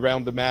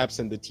around the maps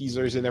and the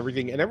teasers and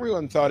everything, and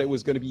everyone thought it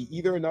was going to be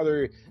either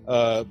another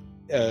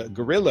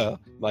gorilla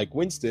like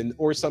Winston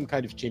or some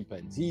kind of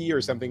chimpanzee or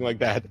something like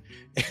that.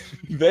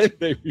 Then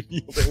they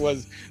revealed it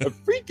was a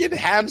freaking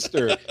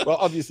hamster. Well,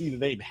 obviously the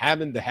name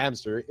Hammond the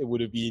hamster, it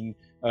would have been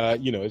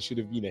It should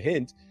have been a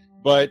hint.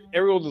 But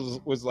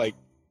everyone was like,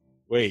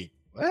 "Wait,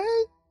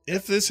 what?"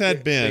 If this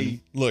had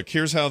been, look,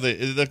 here's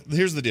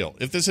the deal.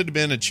 If this had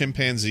been a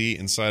chimpanzee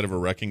inside of a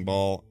wrecking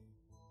ball,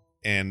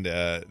 and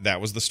that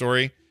was the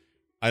story,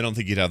 I don't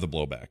think you'd have the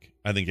blowback.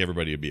 I think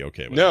everybody would be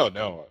okay with it.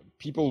 No,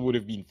 people would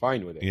have been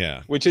fine with it.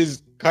 Yeah, which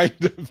is kind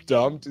of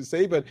dumb to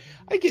say, but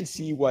I can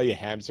see why a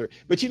hamster.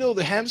 But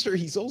the hamster,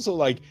 he's also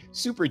like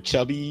super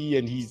chubby,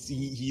 and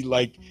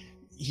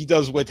he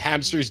does what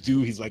hamsters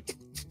do. He's like,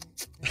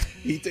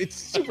 it's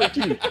super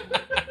cute.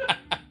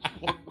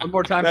 One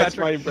more time, That's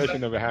Patrick. my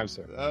impression of a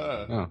hamster.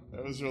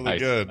 That was really Nice.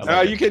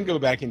 good. You can go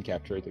back and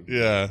capture it.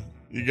 Yeah,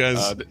 you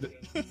guys.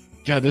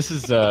 Yeah, this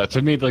is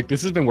to me like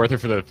this has been worth it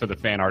for the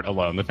fan art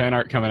alone. The fan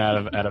art coming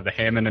out of the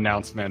Hammond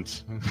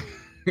announcement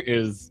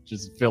is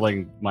just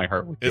filling my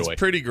heart with joy. It's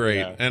pretty great,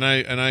 Yeah. and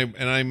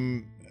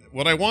I'm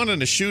what I want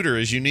in a shooter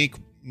is unique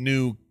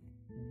new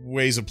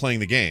ways of playing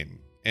the game,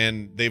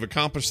 and they've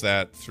accomplished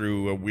that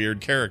through a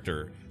weird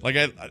character. Like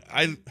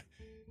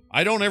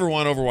I don't ever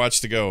want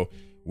Overwatch to go,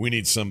 we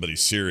need somebody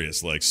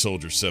serious like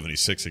Soldier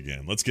 76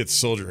 again. Let's get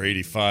Soldier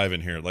 85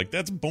 in here. Like,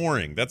 that's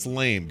boring. That's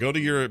lame. Go to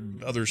your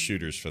other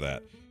shooters for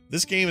that.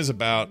 This game is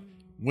about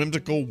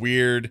whimsical,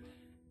 weird,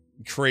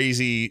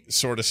 crazy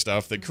sort of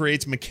stuff that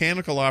creates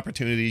mechanical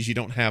opportunities you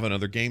don't have in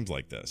other games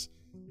like this.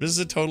 This is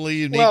a totally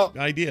unique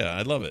idea.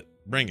 I love it.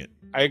 Bring it.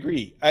 I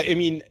agree. I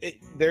mean,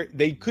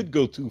 they could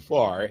go too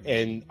far,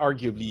 and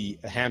arguably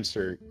a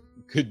hamster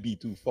could be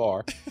too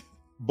far.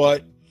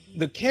 But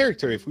the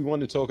character, if we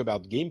want to talk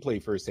about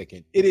gameplay for a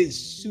second, it is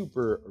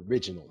super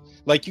original.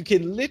 Like, you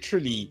can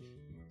literally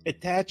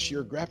attach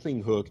your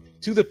grappling hook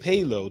to the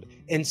payload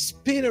and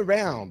spin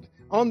around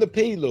on the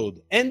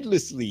payload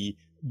endlessly,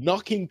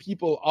 knocking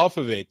people off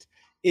of it.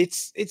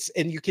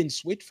 And you can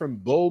switch from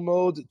bow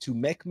mode to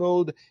mech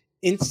mode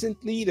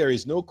instantly. There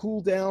is no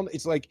cooldown.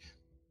 It's like,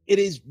 it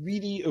is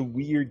really a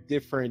weird,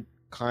 different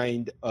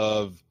kind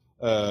of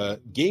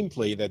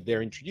gameplay that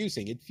they're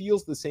introducing. It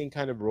feels the same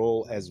kind of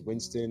role as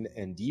Winston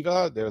and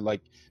D.Va. They're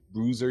like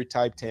bruiser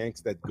type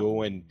tanks that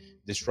go and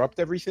disrupt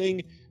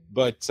everything.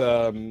 But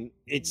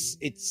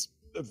it's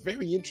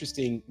very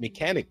interesting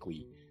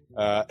mechanically.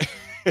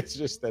 It's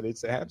just that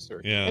it's a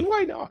hamster. Yeah. And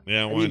why not?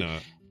 Yeah, why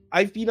not?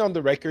 I've been on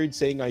the record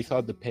saying I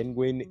thought the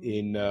penguin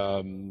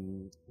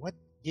in what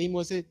game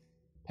was it?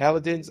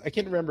 Paladins. I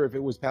can't remember if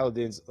it was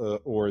Paladins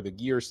or the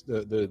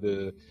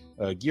Gearbox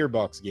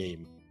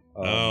game.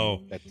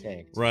 That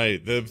tanked.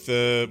 Right.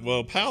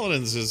 Well,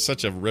 Paladins is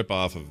such a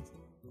ripoff of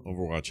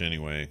Overwatch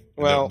anyway.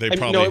 Well, they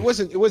no, it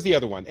wasn't. It was the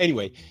other one.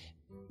 Anyway,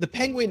 the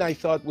penguin I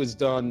thought was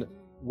done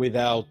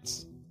without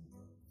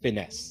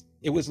finesse.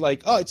 It was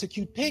like, oh, it's a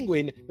cute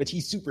penguin, but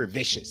he's super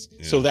vicious.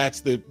 Yeah. So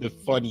that's the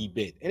funny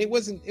bit. And it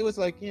wasn't. It was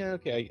like, yeah,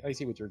 okay, I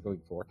see what you're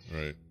going for.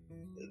 Right.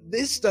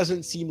 This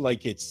doesn't seem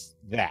like it's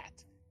that.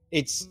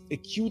 It's a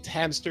cute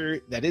hamster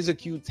that is a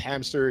cute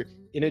hamster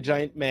in a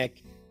giant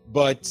mech,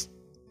 but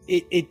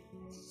it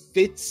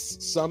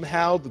fits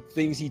somehow the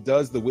things he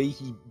does, the way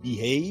he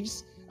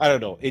behaves. I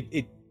don't know.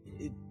 It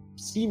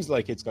seems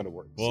like it's going to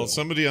work. Well,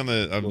 so, somebody I'm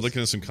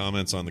looking at some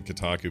comments on the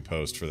Kotaku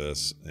post for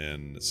this,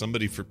 and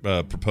somebody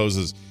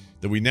proposes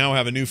that we now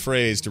have a new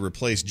phrase to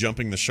replace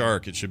jumping the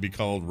shark. It should be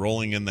called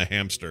rolling in the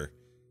hamster.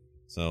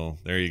 So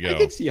there you go. I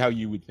can see how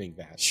you would think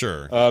that.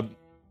 Sure.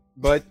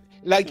 But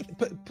like,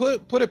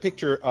 put a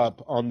picture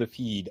up on the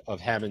feed of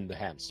Hammond the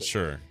hamster.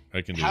 Sure,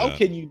 I can do How that.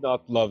 can you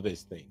not love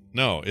this thing?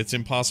 No, it's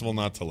impossible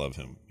not to love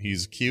him.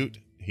 He's cute.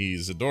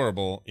 He's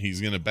adorable.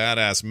 He's in a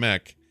badass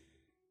mech.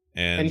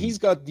 And he's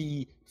got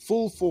the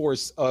full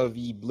force of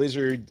the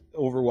Blizzard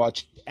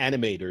Overwatch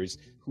animators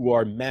who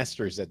are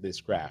masters at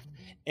this craft.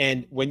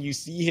 And when you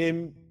see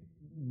him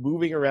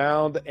moving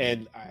around,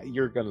 and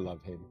you're going to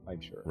love him,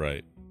 I'm sure.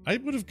 Right. I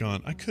could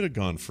have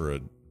gone for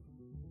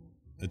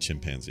a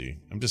chimpanzee.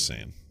 I'm just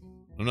saying.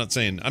 I'm not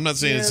saying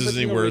this is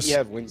any worse. You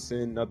have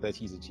Winston, not that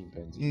he's a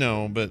chimpanzee.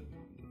 No, but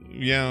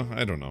yeah,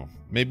 I don't know.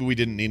 Maybe we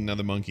didn't need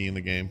another monkey in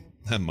the game.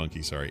 Not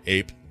monkey, sorry.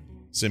 Ape,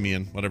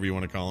 simian, whatever you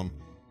want to call him.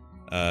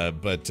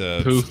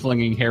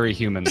 Poo-flinging hairy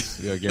humans.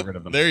 Get rid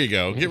of them. There you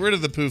go. Get rid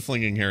of the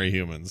poo-flinging hairy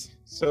humans.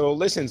 So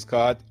listen,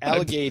 Scott,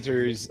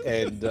 alligators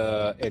and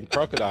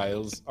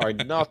crocodiles are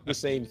not the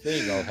same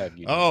thing, I'll have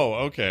you know. Oh,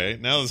 okay.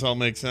 Now this all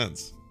makes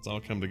sense. It's all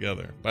come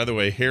together. By the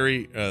way,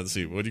 hairy, let's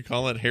see, what do you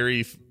call it?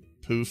 Hairy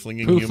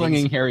poo-flinging humans?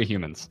 Poo-flinging hairy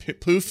humans.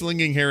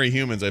 Poo-flinging hairy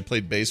humans. I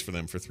played bass for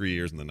them for 3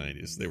 years in the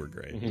 90s. They were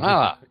great. Yeah,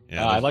 I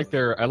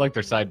they're- like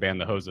their side band,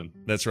 the Hosen.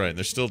 That's right.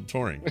 They're still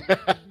touring.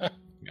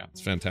 Yeah,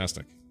 it's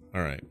fantastic.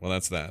 All right. Well,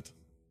 that's that.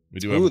 We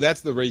do Ooh, have. that's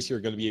the race you're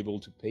going to be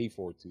able to pay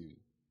for, too.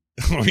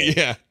 Oh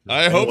yeah,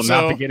 I They hope will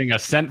so. not be getting a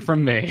cent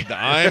from me.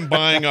 I'm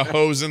buying a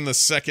Hosen the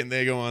second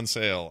they go on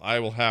sale. I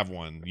will have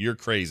one. You're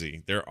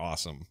crazy. They're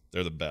awesome.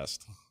 They're the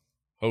best.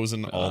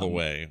 Hosen all the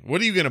way.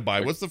 What are you going to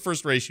buy? What's the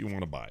first race you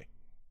want to buy?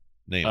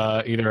 Name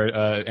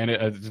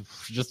it.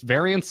 Just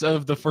variants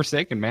of the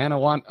Forsaken, man. I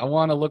want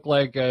to look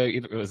like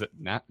was it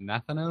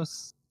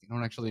Nathanos?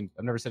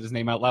 I've never said his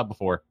name out loud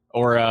before.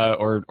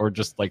 Or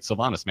just like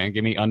Sylvanas, man.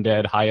 Give me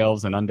undead high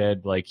elves and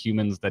undead like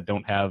humans that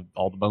don't have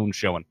all the bones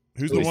showing.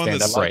 Who's Really the one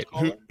stand that's upright.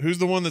 who's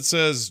the one that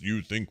says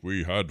you think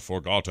we had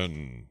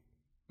forgotten?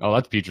 Oh,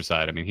 that's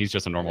Petricide. I mean, he's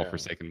just a normal Yeah.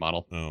 Forsaken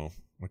model. Oh,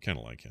 I kind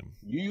of like him.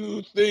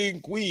 You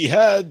think we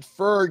had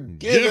forgiven?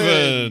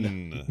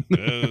 Given.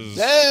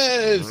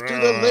 Yes, to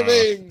the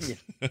living.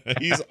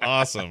 He's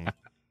awesome.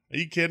 Are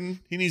you kidding?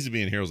 He needs to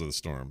be in Heroes of the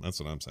Storm. That's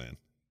what I'm saying.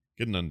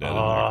 Get an undead in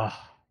there.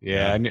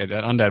 Yeah, an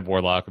undead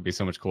warlock would be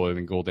so much cooler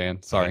than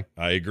Gul'dan. Sorry.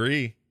 I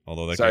agree.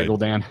 Although that Sorry, guy,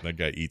 Gul'dan. that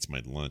guy eats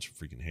my lunch.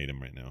 I freaking hate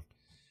him right now.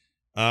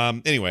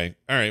 Anyway,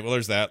 all right. Well,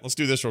 there's that. Let's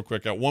do this real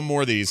quick. Got one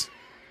more of these.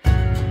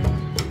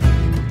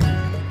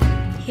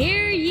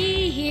 Hear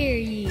ye, hear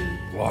ye.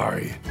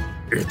 Why,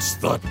 it's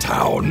the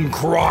town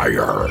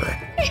crier.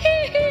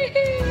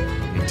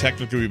 And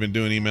technically, we've been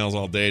doing emails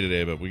all day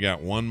today, but we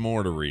got one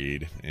more to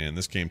read. And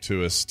this came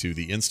to us to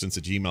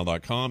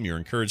theinstance@gmail.com. You're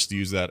encouraged to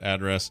use that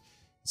address.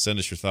 Send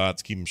us your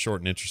thoughts. Keep them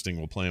short and interesting.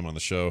 We'll play them on the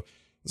show.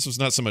 This was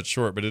not so much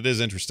short, but it is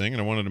interesting,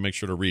 and I wanted to make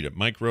sure to read it.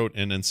 Mike wrote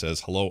in and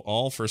says, "Hello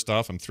all. First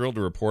off, I'm thrilled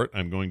to report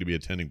I'm going to be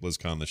attending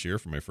BlizzCon this year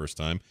for my first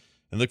time,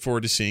 and look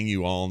forward to seeing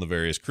you all on the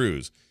various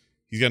crews."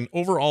 He's got an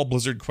overall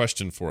Blizzard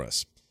question for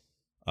us.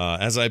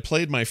 As I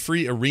played my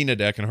free arena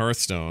deck in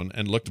Hearthstone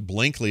and looked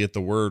blankly at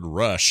the word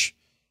Rush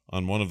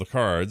on one of the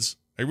cards,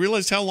 I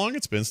realized how long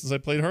it's been since I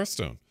played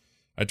Hearthstone.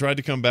 I tried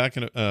to come back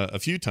a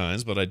few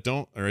times, but I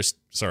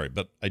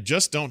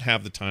just don't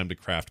have the time to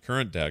craft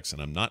current decks,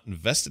 and I'm not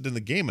invested in the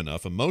game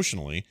enough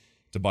emotionally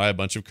to buy a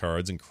bunch of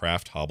cards and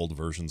craft hobbled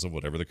versions of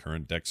whatever the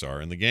current decks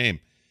are in the game.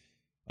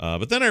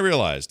 But then I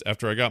realized,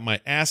 after I got my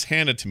ass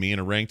handed to me in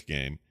a ranked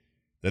game,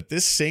 that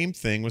this same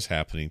thing was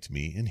happening to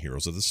me in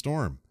Heroes of the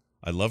Storm.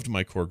 I loved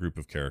my core group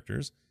of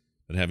characters,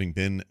 but haven't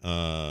been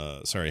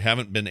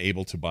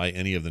able to buy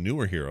any of the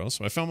newer heroes,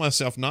 so I found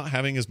myself not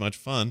having as much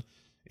fun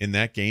in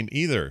that game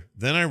either.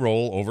 Then I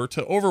roll over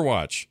to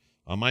Overwatch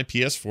on my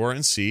PS4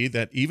 and see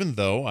that even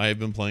though I have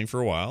been playing for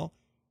a while,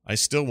 I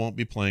still won't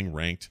be playing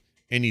ranked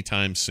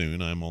anytime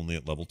soon. I'm only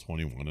at level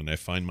 21, and I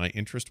find my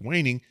interest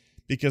waning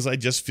because I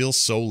just feel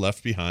so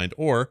left behind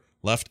or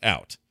left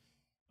out.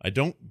 I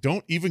don't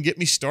even get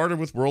me started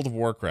with World of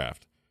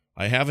Warcraft.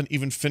 I haven't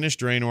even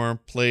finished Draenor,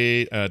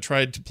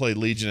 tried to play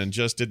Legion and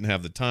just didn't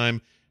have the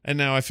time, and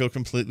now I feel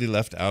completely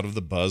left out of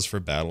the buzz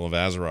for Battle of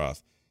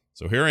Azeroth.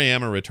 So here I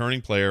am, a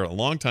returning player, a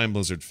longtime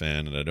Blizzard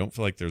fan, and I don't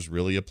feel like there's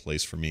really a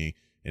place for me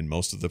in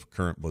most of the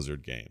current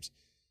Blizzard games.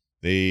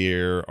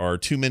 There are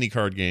too many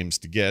cards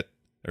to get,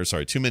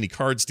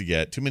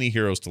 too many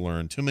heroes to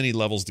learn, too many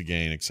levels to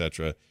gain,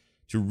 etc.,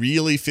 to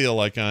really feel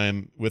like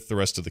I'm with the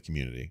rest of the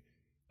community.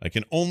 I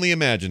can only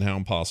imagine how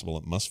impossible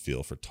it must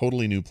feel for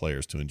totally new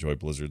players to enjoy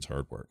Blizzard's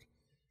hard work.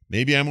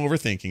 Maybe I'm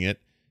overthinking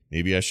it.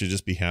 Maybe I should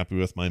just be happy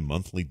with my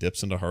monthly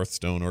dips into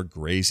Hearthstone or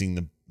grazing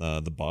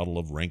the bottle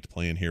of ranked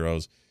playing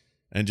heroes,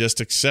 and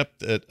just accept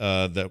that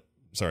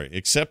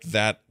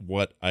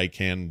what I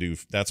can do.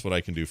 That's what I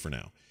can do for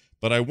now.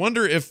 But I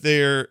wonder if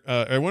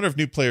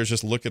new players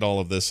just look at all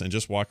of this and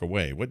just walk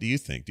away. What do you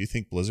think? Do you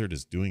think Blizzard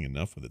is doing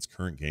enough with its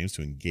current games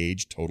to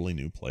engage totally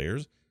new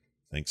players?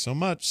 Thanks so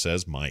much,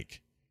 says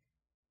Mike.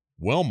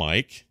 Well,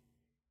 Mike,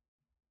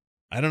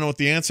 I don't know what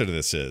the answer to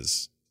this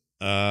is.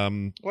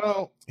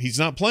 Well, he's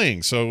not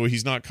playing, so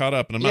he's not caught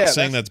up. And I'm not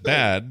saying that's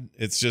bad.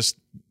 It's just,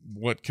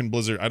 what can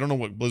Blizzard... I don't know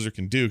what Blizzard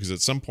can do, because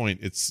at some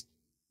point,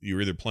 you're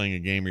either playing a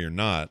game or you're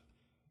not.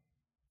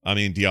 I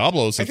mean,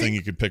 Diablo's the thing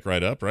you could pick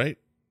right up, right?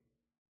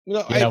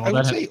 No, Yeah, I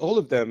would say all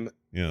of them.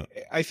 Yeah.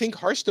 I think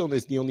Hearthstone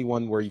is the only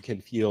one where you can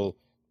feel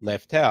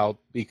left out,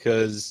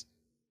 because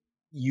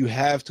you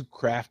have to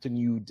craft a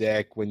new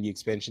deck when the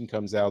expansion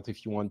comes out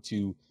if you want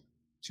to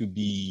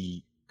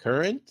be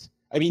current.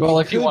 I mean, well,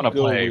 if you want to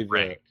go play with,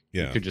 ranked,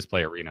 Yeah. you could just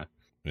play arena.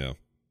 Yeah.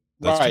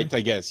 Right, true.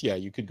 I guess. Yeah,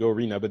 you could go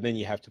arena, but then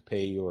you have to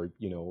pay or,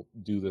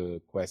 do the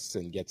quests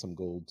and get some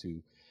gold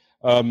too.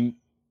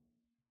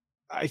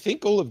 I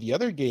think all of the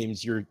other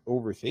games, you're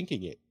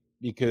overthinking it,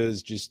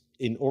 because just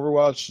in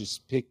Overwatch,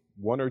 just pick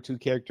one or two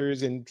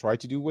characters and try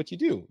to do what you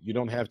do. You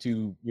don't have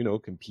to,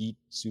 compete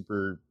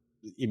super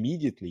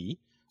immediately.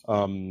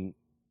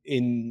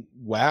 In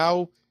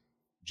WoW,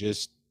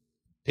 just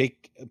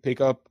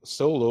pick up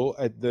solo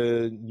at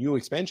the new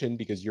expansion,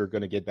 because you're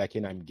going to get back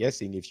in, I'm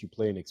guessing, if you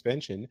play an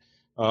expansion.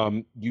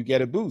 You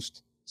get a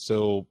boost.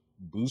 So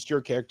boost your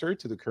character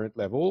to the current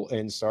level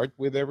and start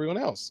with everyone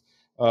else.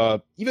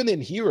 Even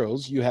in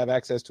Heroes, you have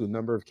access to a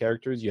number of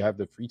characters. You have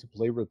the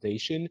free-to-play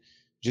rotation.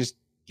 Just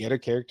get a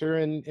character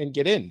and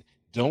get in.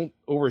 Don't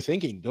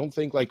overthinking. Don't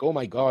think like, oh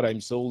my God,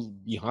 I'm so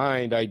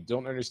behind. I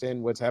don't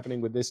understand what's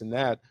happening with this and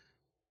that.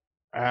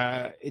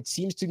 It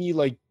seems to me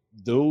like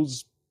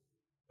those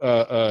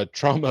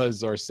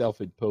traumas are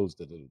self-imposed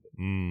a little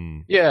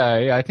bit.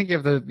 Yeah, I think you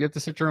have to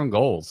set your own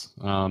goals,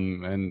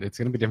 and it's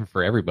going to be different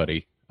for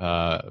everybody.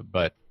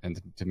 But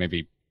to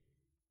maybe,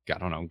 I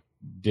don't know,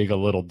 dig a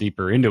little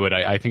deeper into it,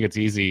 I think it's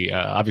easy.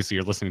 Obviously,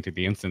 you're listening to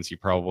The Instance. You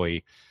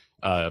probably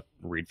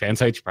read fan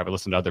sites. You probably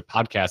listen to other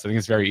podcasts. I think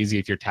it's very easy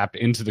if you're tapped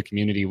into the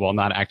community while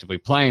not actively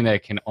playing. That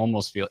it can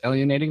almost feel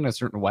alienating in a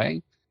certain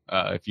way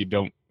if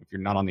you're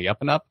not on the up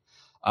and up.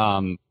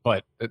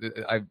 But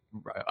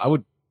I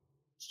would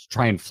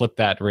try and flip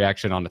that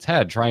reaction on its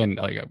head. Try and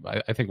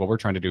I think what we're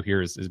trying to do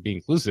here is be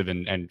inclusive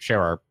and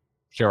share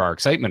our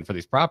excitement for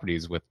these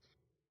properties with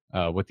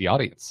the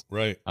audience.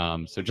 Right.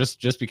 So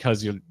just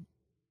because you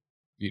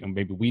know,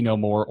 maybe we know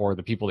more, or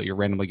the people that you're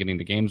randomly getting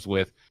the games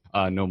with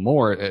know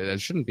more,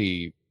 it shouldn't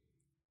be.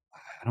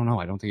 I don't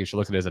know. I don't think you should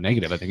look at it as a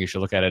negative. I think you should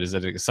look at it as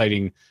an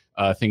exciting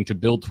thing to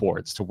build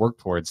towards, to work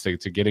towards, to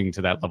getting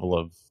to that level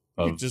of.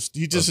 He just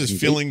is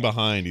feeling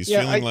behind. He's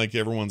feeling like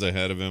everyone's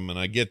ahead of him, and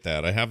I get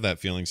that. I have that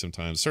feeling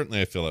sometimes.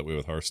 Certainly, I feel that way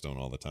with Hearthstone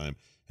all the time,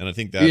 and I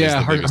think that is the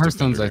biggest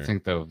Hearthstone's offender I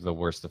think the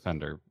worst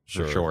offender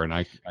for sure, and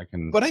I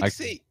can. But I'd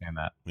say understand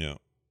that. Yeah.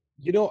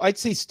 You know, I'd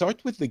say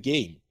start with the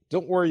game.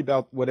 Don't worry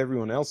about what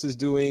everyone else is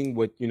doing,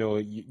 what, you know,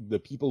 the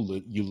people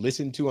that you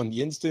listen to on the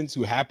instance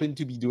who happen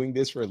to be doing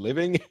this for a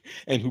living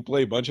and who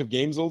play a bunch of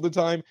games all the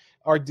time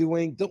are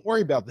doing. Don't worry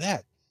about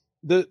that.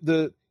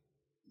 The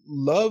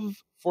love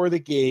for the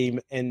game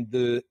and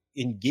the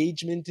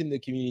engagement in the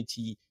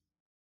community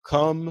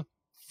come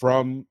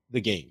from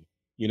the game.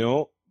 You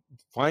know,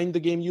 find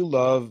the game you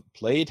love,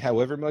 play it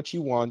however much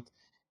you want,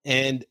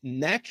 and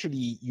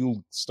naturally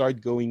you'll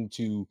start going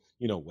to,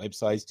 you know,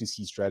 websites to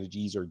see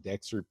strategies or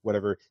decks or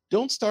whatever.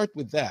 Don't start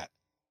with that.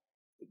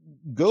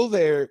 Go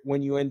there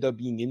when you end up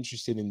being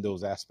interested in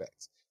those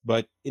aspects.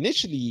 But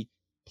initially,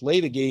 play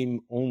the game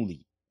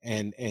only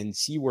and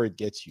see where it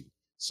gets you.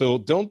 So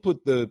don't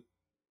put the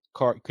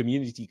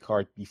community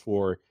cart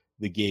before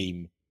the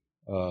game.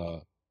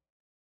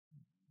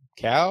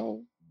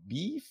 Cow,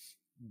 beef,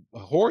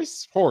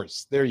 horse.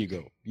 There you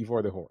go.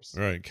 Before the horse.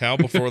 Right, cow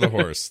before the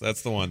horse.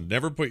 That's the one.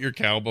 Never put your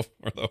cow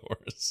before the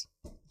horse.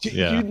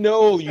 You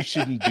know you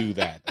shouldn't do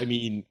that. I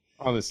mean,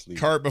 honestly.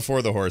 Cart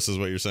before the horse is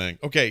what you're saying.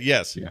 Okay,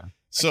 yes. Yeah.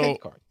 So,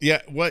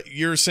 yeah, what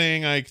you're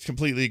saying I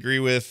completely agree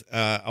with.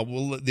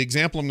 The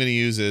example I'm going to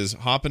use is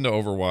hop into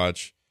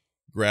Overwatch,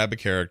 grab a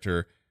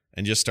character,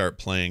 and just start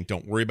playing.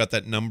 Don't worry about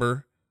that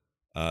number.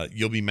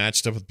 You'll be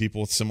matched up with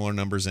people with similar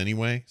numbers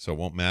anyway, so it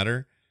won't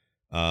matter.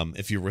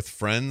 If you're with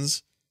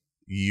friends,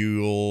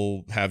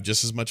 you'll have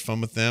just as much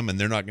fun with them, and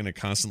they're not going to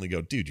constantly go,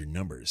 dude, your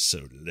number is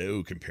so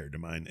low compared to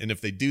mine. And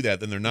if they do that,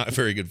 then they're not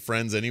very good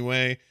friends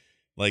anyway.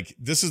 Like,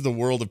 this is the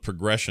world of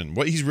progression.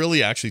 What he's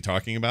really actually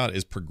talking about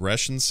is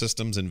progression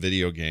systems in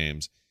video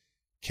games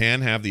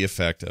can have the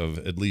effect of,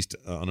 at least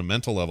on a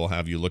mental level,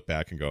 have you look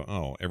back and go,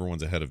 oh,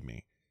 everyone's ahead of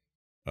me.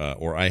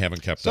 Or I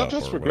haven't kept up. It's not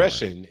just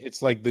progression.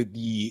 It's like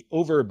the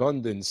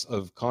overabundance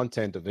of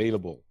content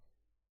available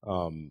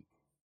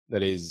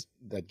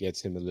that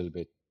gets him a little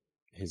bit,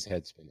 his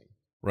head spinning.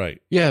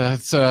 Right. Yeah,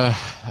 that's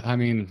I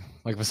mean,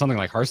 like with something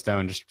like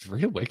Hearthstone, just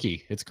read a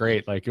wiki. It's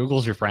great. Like,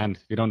 Google's your friend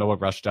if you don't know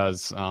what Rush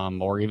does.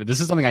 Or even, this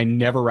is something I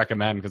never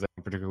recommend because I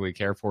don't particularly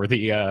care for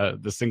the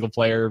single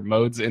player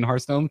modes in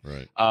Hearthstone.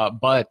 Right.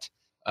 But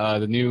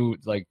the new,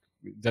 like,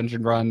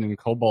 Dungeon Run in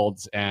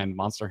Kobolds and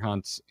Monster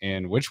Hunt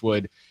in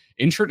Witchwood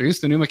introduce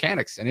the new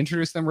mechanics and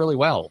introduce them really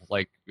well.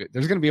 Like,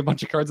 there's going to be a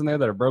bunch of cards in there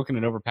that are broken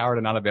and overpowered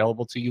and not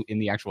available to you in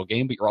the actual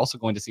game, but you're also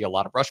going to see a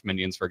lot of rush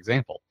minions, for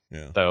example.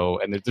 Yeah. So,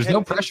 and there's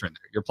no pressure in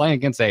there. You're playing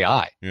against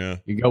AI. Yeah.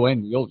 You go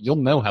in, you'll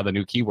know how the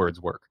new keywords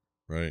work.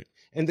 Right.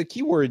 And the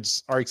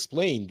keywords are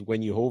explained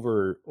when you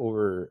hover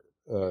over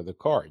the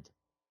card.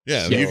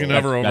 Yeah, So you can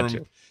hover over that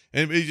them.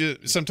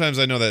 And sometimes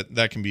I know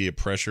that can be a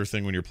pressure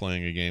thing when you're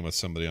playing a game with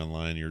somebody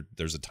online.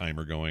 There's a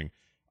timer going.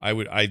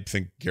 I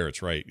think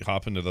Garrett's right.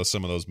 Hop into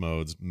some of those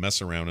modes,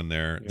 mess around in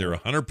there. Yeah. They're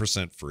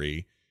 100%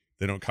 free.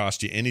 They don't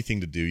cost you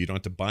anything to do. You don't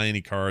have to buy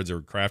any cards or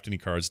craft any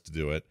cards to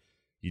do it.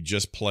 You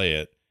just play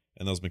it,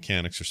 and those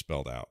mechanics are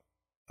spelled out.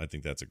 I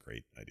think that's a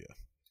great idea.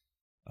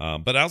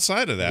 But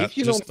outside of that, if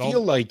you don't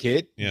feel like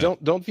it, yeah.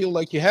 don't feel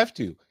like you have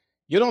to.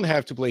 You don't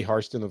have to play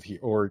Hearthstone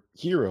or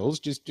Heroes.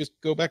 Just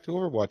go back to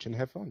Overwatch and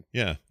have fun.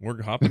 Yeah,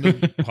 we're hopping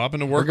to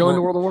We're going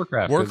to World of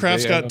Warcraft.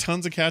 Warcraft's got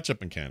tons of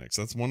catch-up mechanics.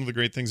 That's one of the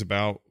great things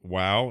about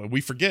WoW. We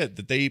forget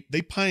that they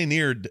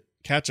pioneered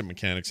catch-up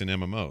mechanics in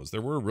MMOs.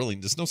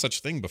 There's no such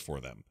thing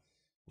before them.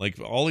 Like,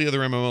 all the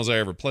other MMOs I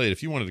ever played,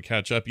 if you wanted to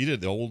catch up, you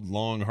did the old,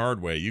 long,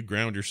 hard way. You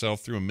ground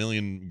yourself through 1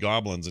 million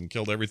goblins and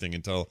killed everything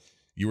until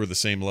you were the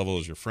same level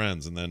as your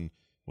friends. And then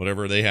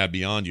whatever they had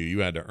beyond you,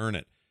 you had to earn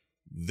it.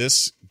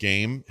 This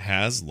game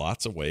has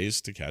lots of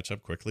ways to catch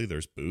up quickly.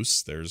 There's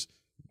boosts. There's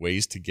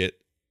ways to get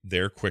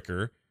there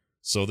quicker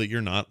so that you're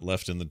not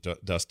left in the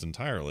dust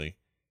entirely.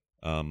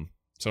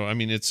 So, I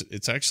mean,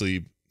 it's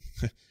actually,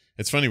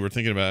 it's funny. We're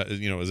thinking about,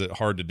 is it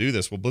hard to do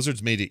this? Well,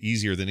 Blizzard's made it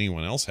easier than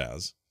anyone else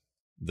has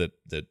that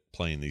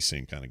playing these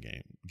same kind of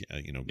game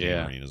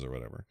arenas or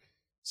whatever.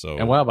 So,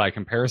 and well, by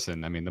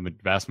comparison, I mean, the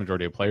vast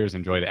majority of players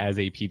enjoy it as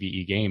a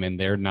PvE game, and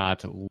they're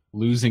not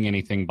losing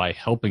anything by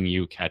helping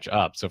you catch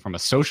up. So from a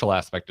social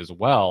aspect as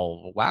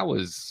well, WoW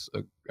is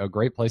a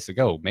great place to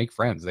go. Make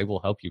friends. They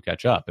will help you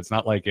catch up. It's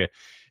not like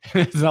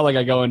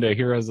I go into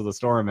Heroes of the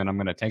Storm and I'm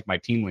going to tank my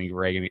team league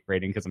rating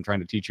because I'm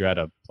trying to teach you how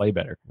to play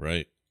better.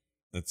 Right.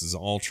 This is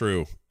all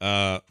true.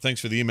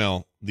 Thanks for the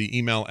email. The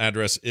email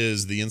address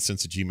is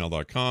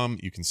theinstance@gmail.com.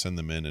 You can send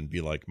them in and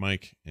be like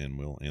Mike, and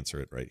we'll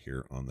answer it right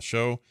here on the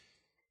show.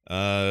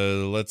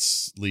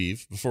 Let's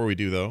leave. Before we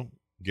do, though,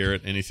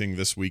 Garrett, anything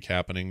this week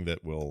happening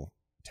that will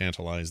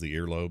tantalize the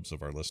earlobes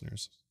of our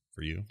listeners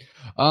for you?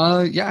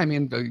 Yeah, I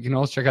mean, you can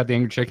always check out the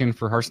Angry Chicken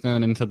for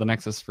Hearthstone, Into the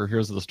Nexus for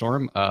Heroes of the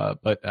Storm.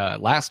 But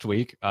last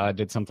week I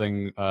did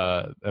something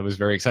that was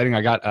very exciting.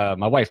 I got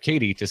my wife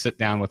Katie to sit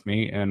down with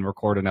me and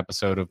record an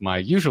episode of my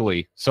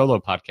usually solo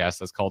podcast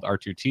that's called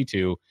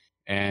R2T2.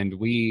 And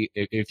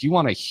if you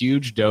want a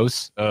huge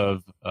dose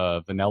of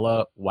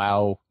vanilla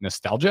WoW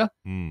nostalgia,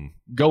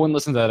 go and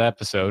listen to that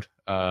episode.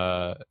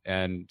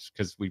 And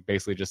because we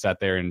basically just sat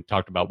there and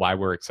talked about why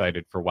we're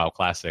excited for WoW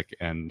Classic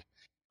and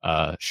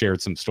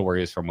shared some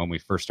stories from when we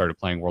first started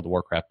playing World of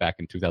Warcraft back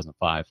in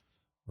 2005.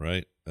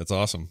 Right. That's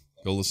awesome.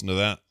 Go listen to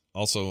that.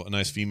 Also, a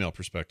nice female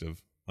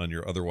perspective on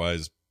your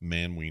otherwise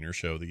man wiener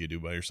show that you do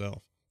by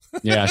yourself.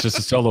 Yeah, it's just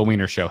a solo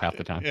wiener show half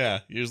the time.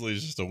 Yeah, usually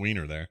it's just a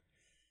wiener there.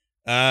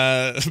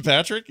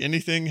 Patrick,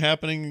 anything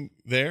happening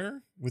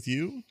there with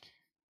you?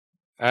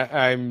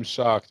 I'm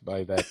shocked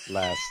by that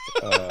last.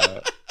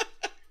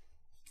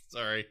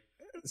 Sorry.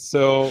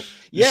 So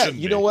yeah,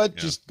 you know what?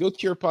 Yeah. Just go to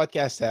your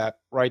podcast app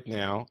right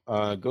now.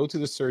 Go to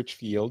the search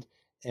field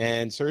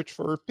and search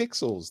for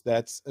Pixels.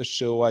 That's a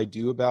show I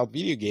do about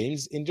video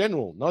games in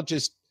general, not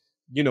just,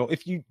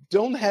 if you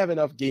don't have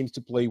enough games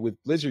to play with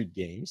Blizzard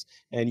games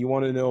and you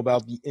want to know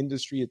about the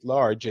industry at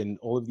large and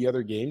all of the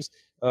other games,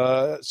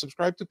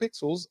 subscribe to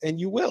Pixels and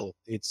you will.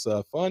 It's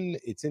fun,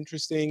 it's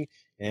interesting,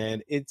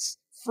 and it's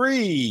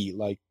free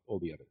like all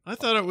the others. I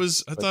thought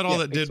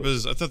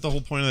the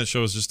whole point of that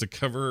show was just to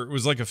cover, it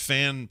was like a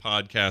fan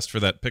podcast for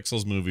that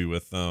Pixels movie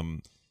with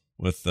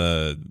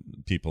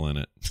people in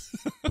it.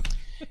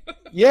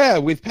 Yeah,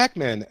 with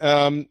Pac-Man.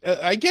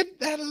 I get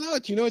that a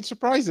lot. It's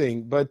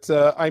surprising, but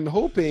I'm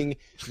hoping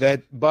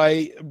that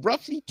by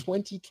roughly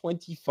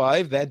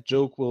 2025, that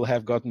joke will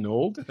have gotten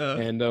old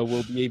and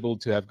we'll be able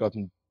to have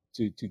gotten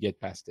to get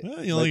past it.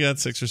 Well, you only got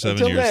 6 or 7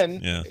 until years. Then,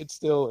 yeah, it's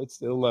still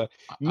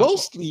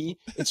mostly.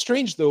 It's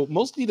strange though.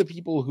 Mostly the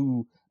people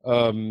who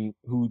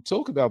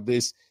talk about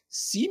this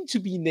seem to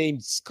be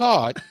named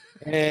Scott,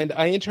 and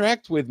I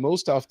interact with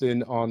most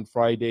often on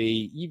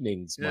Friday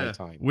evenings my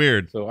time.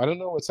 Weird. So I don't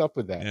know what's up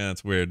with that. Yeah,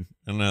 it's weird.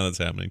 I don't know how that's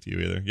happening to you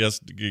either. Yes,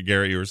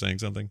 Garrett, you were saying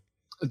something?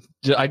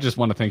 I just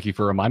want to thank you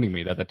for reminding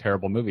me that the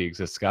terrible movie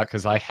exists, Scott,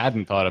 because I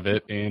hadn't thought of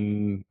it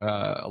in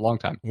a long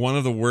time. One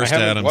of the worst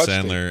Adam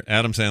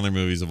Sandler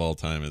movies of all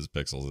time is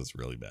Pixels. It's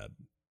really bad.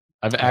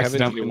 I've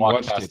accidentally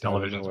watched past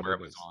televisions where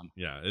it was on.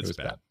 Yeah, it's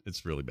bad.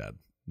 It's really bad.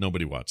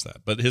 Nobody watched that.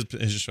 But his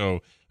show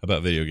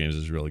about video games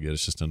is really good.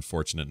 It's just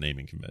unfortunate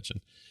naming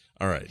convention.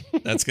 All right,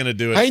 that's gonna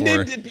do it. I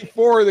named it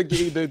before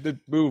the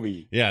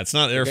movie. Yeah, it's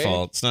not their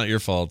fault. It's not your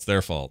fault. It's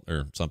their fault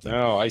or something.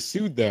 No, I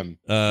sued them.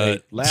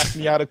 They laughed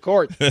me out of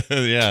court.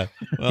 Yeah,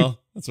 well,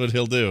 that's what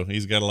he'll do.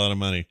 He's got a lot of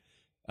money.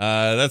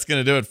 That's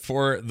gonna do it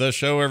for the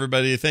show,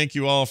 everybody. Thank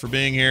you all for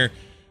being here.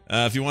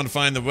 If you want to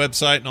find the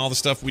website and all the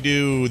stuff we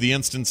do,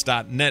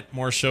 theinstance.net.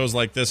 More shows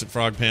like this at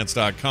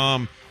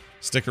frogpants.com.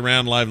 Stick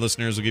around, live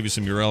listeners. We'll give you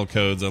some URL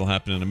codes. That'll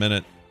happen in a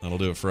minute. That'll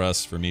do it for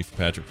us. For me, for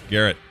Patrick, for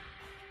Garrett.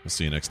 We'll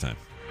see you next time.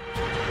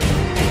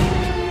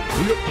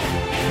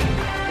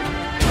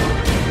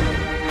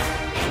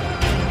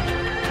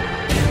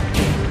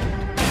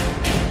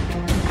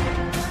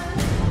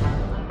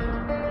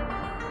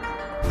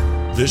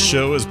 This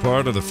show is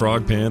part of the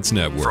Frog Pants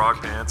Network.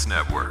 Frog Pants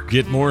Network.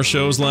 Get more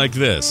shows like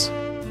this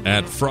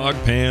at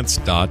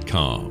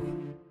frogpants.com.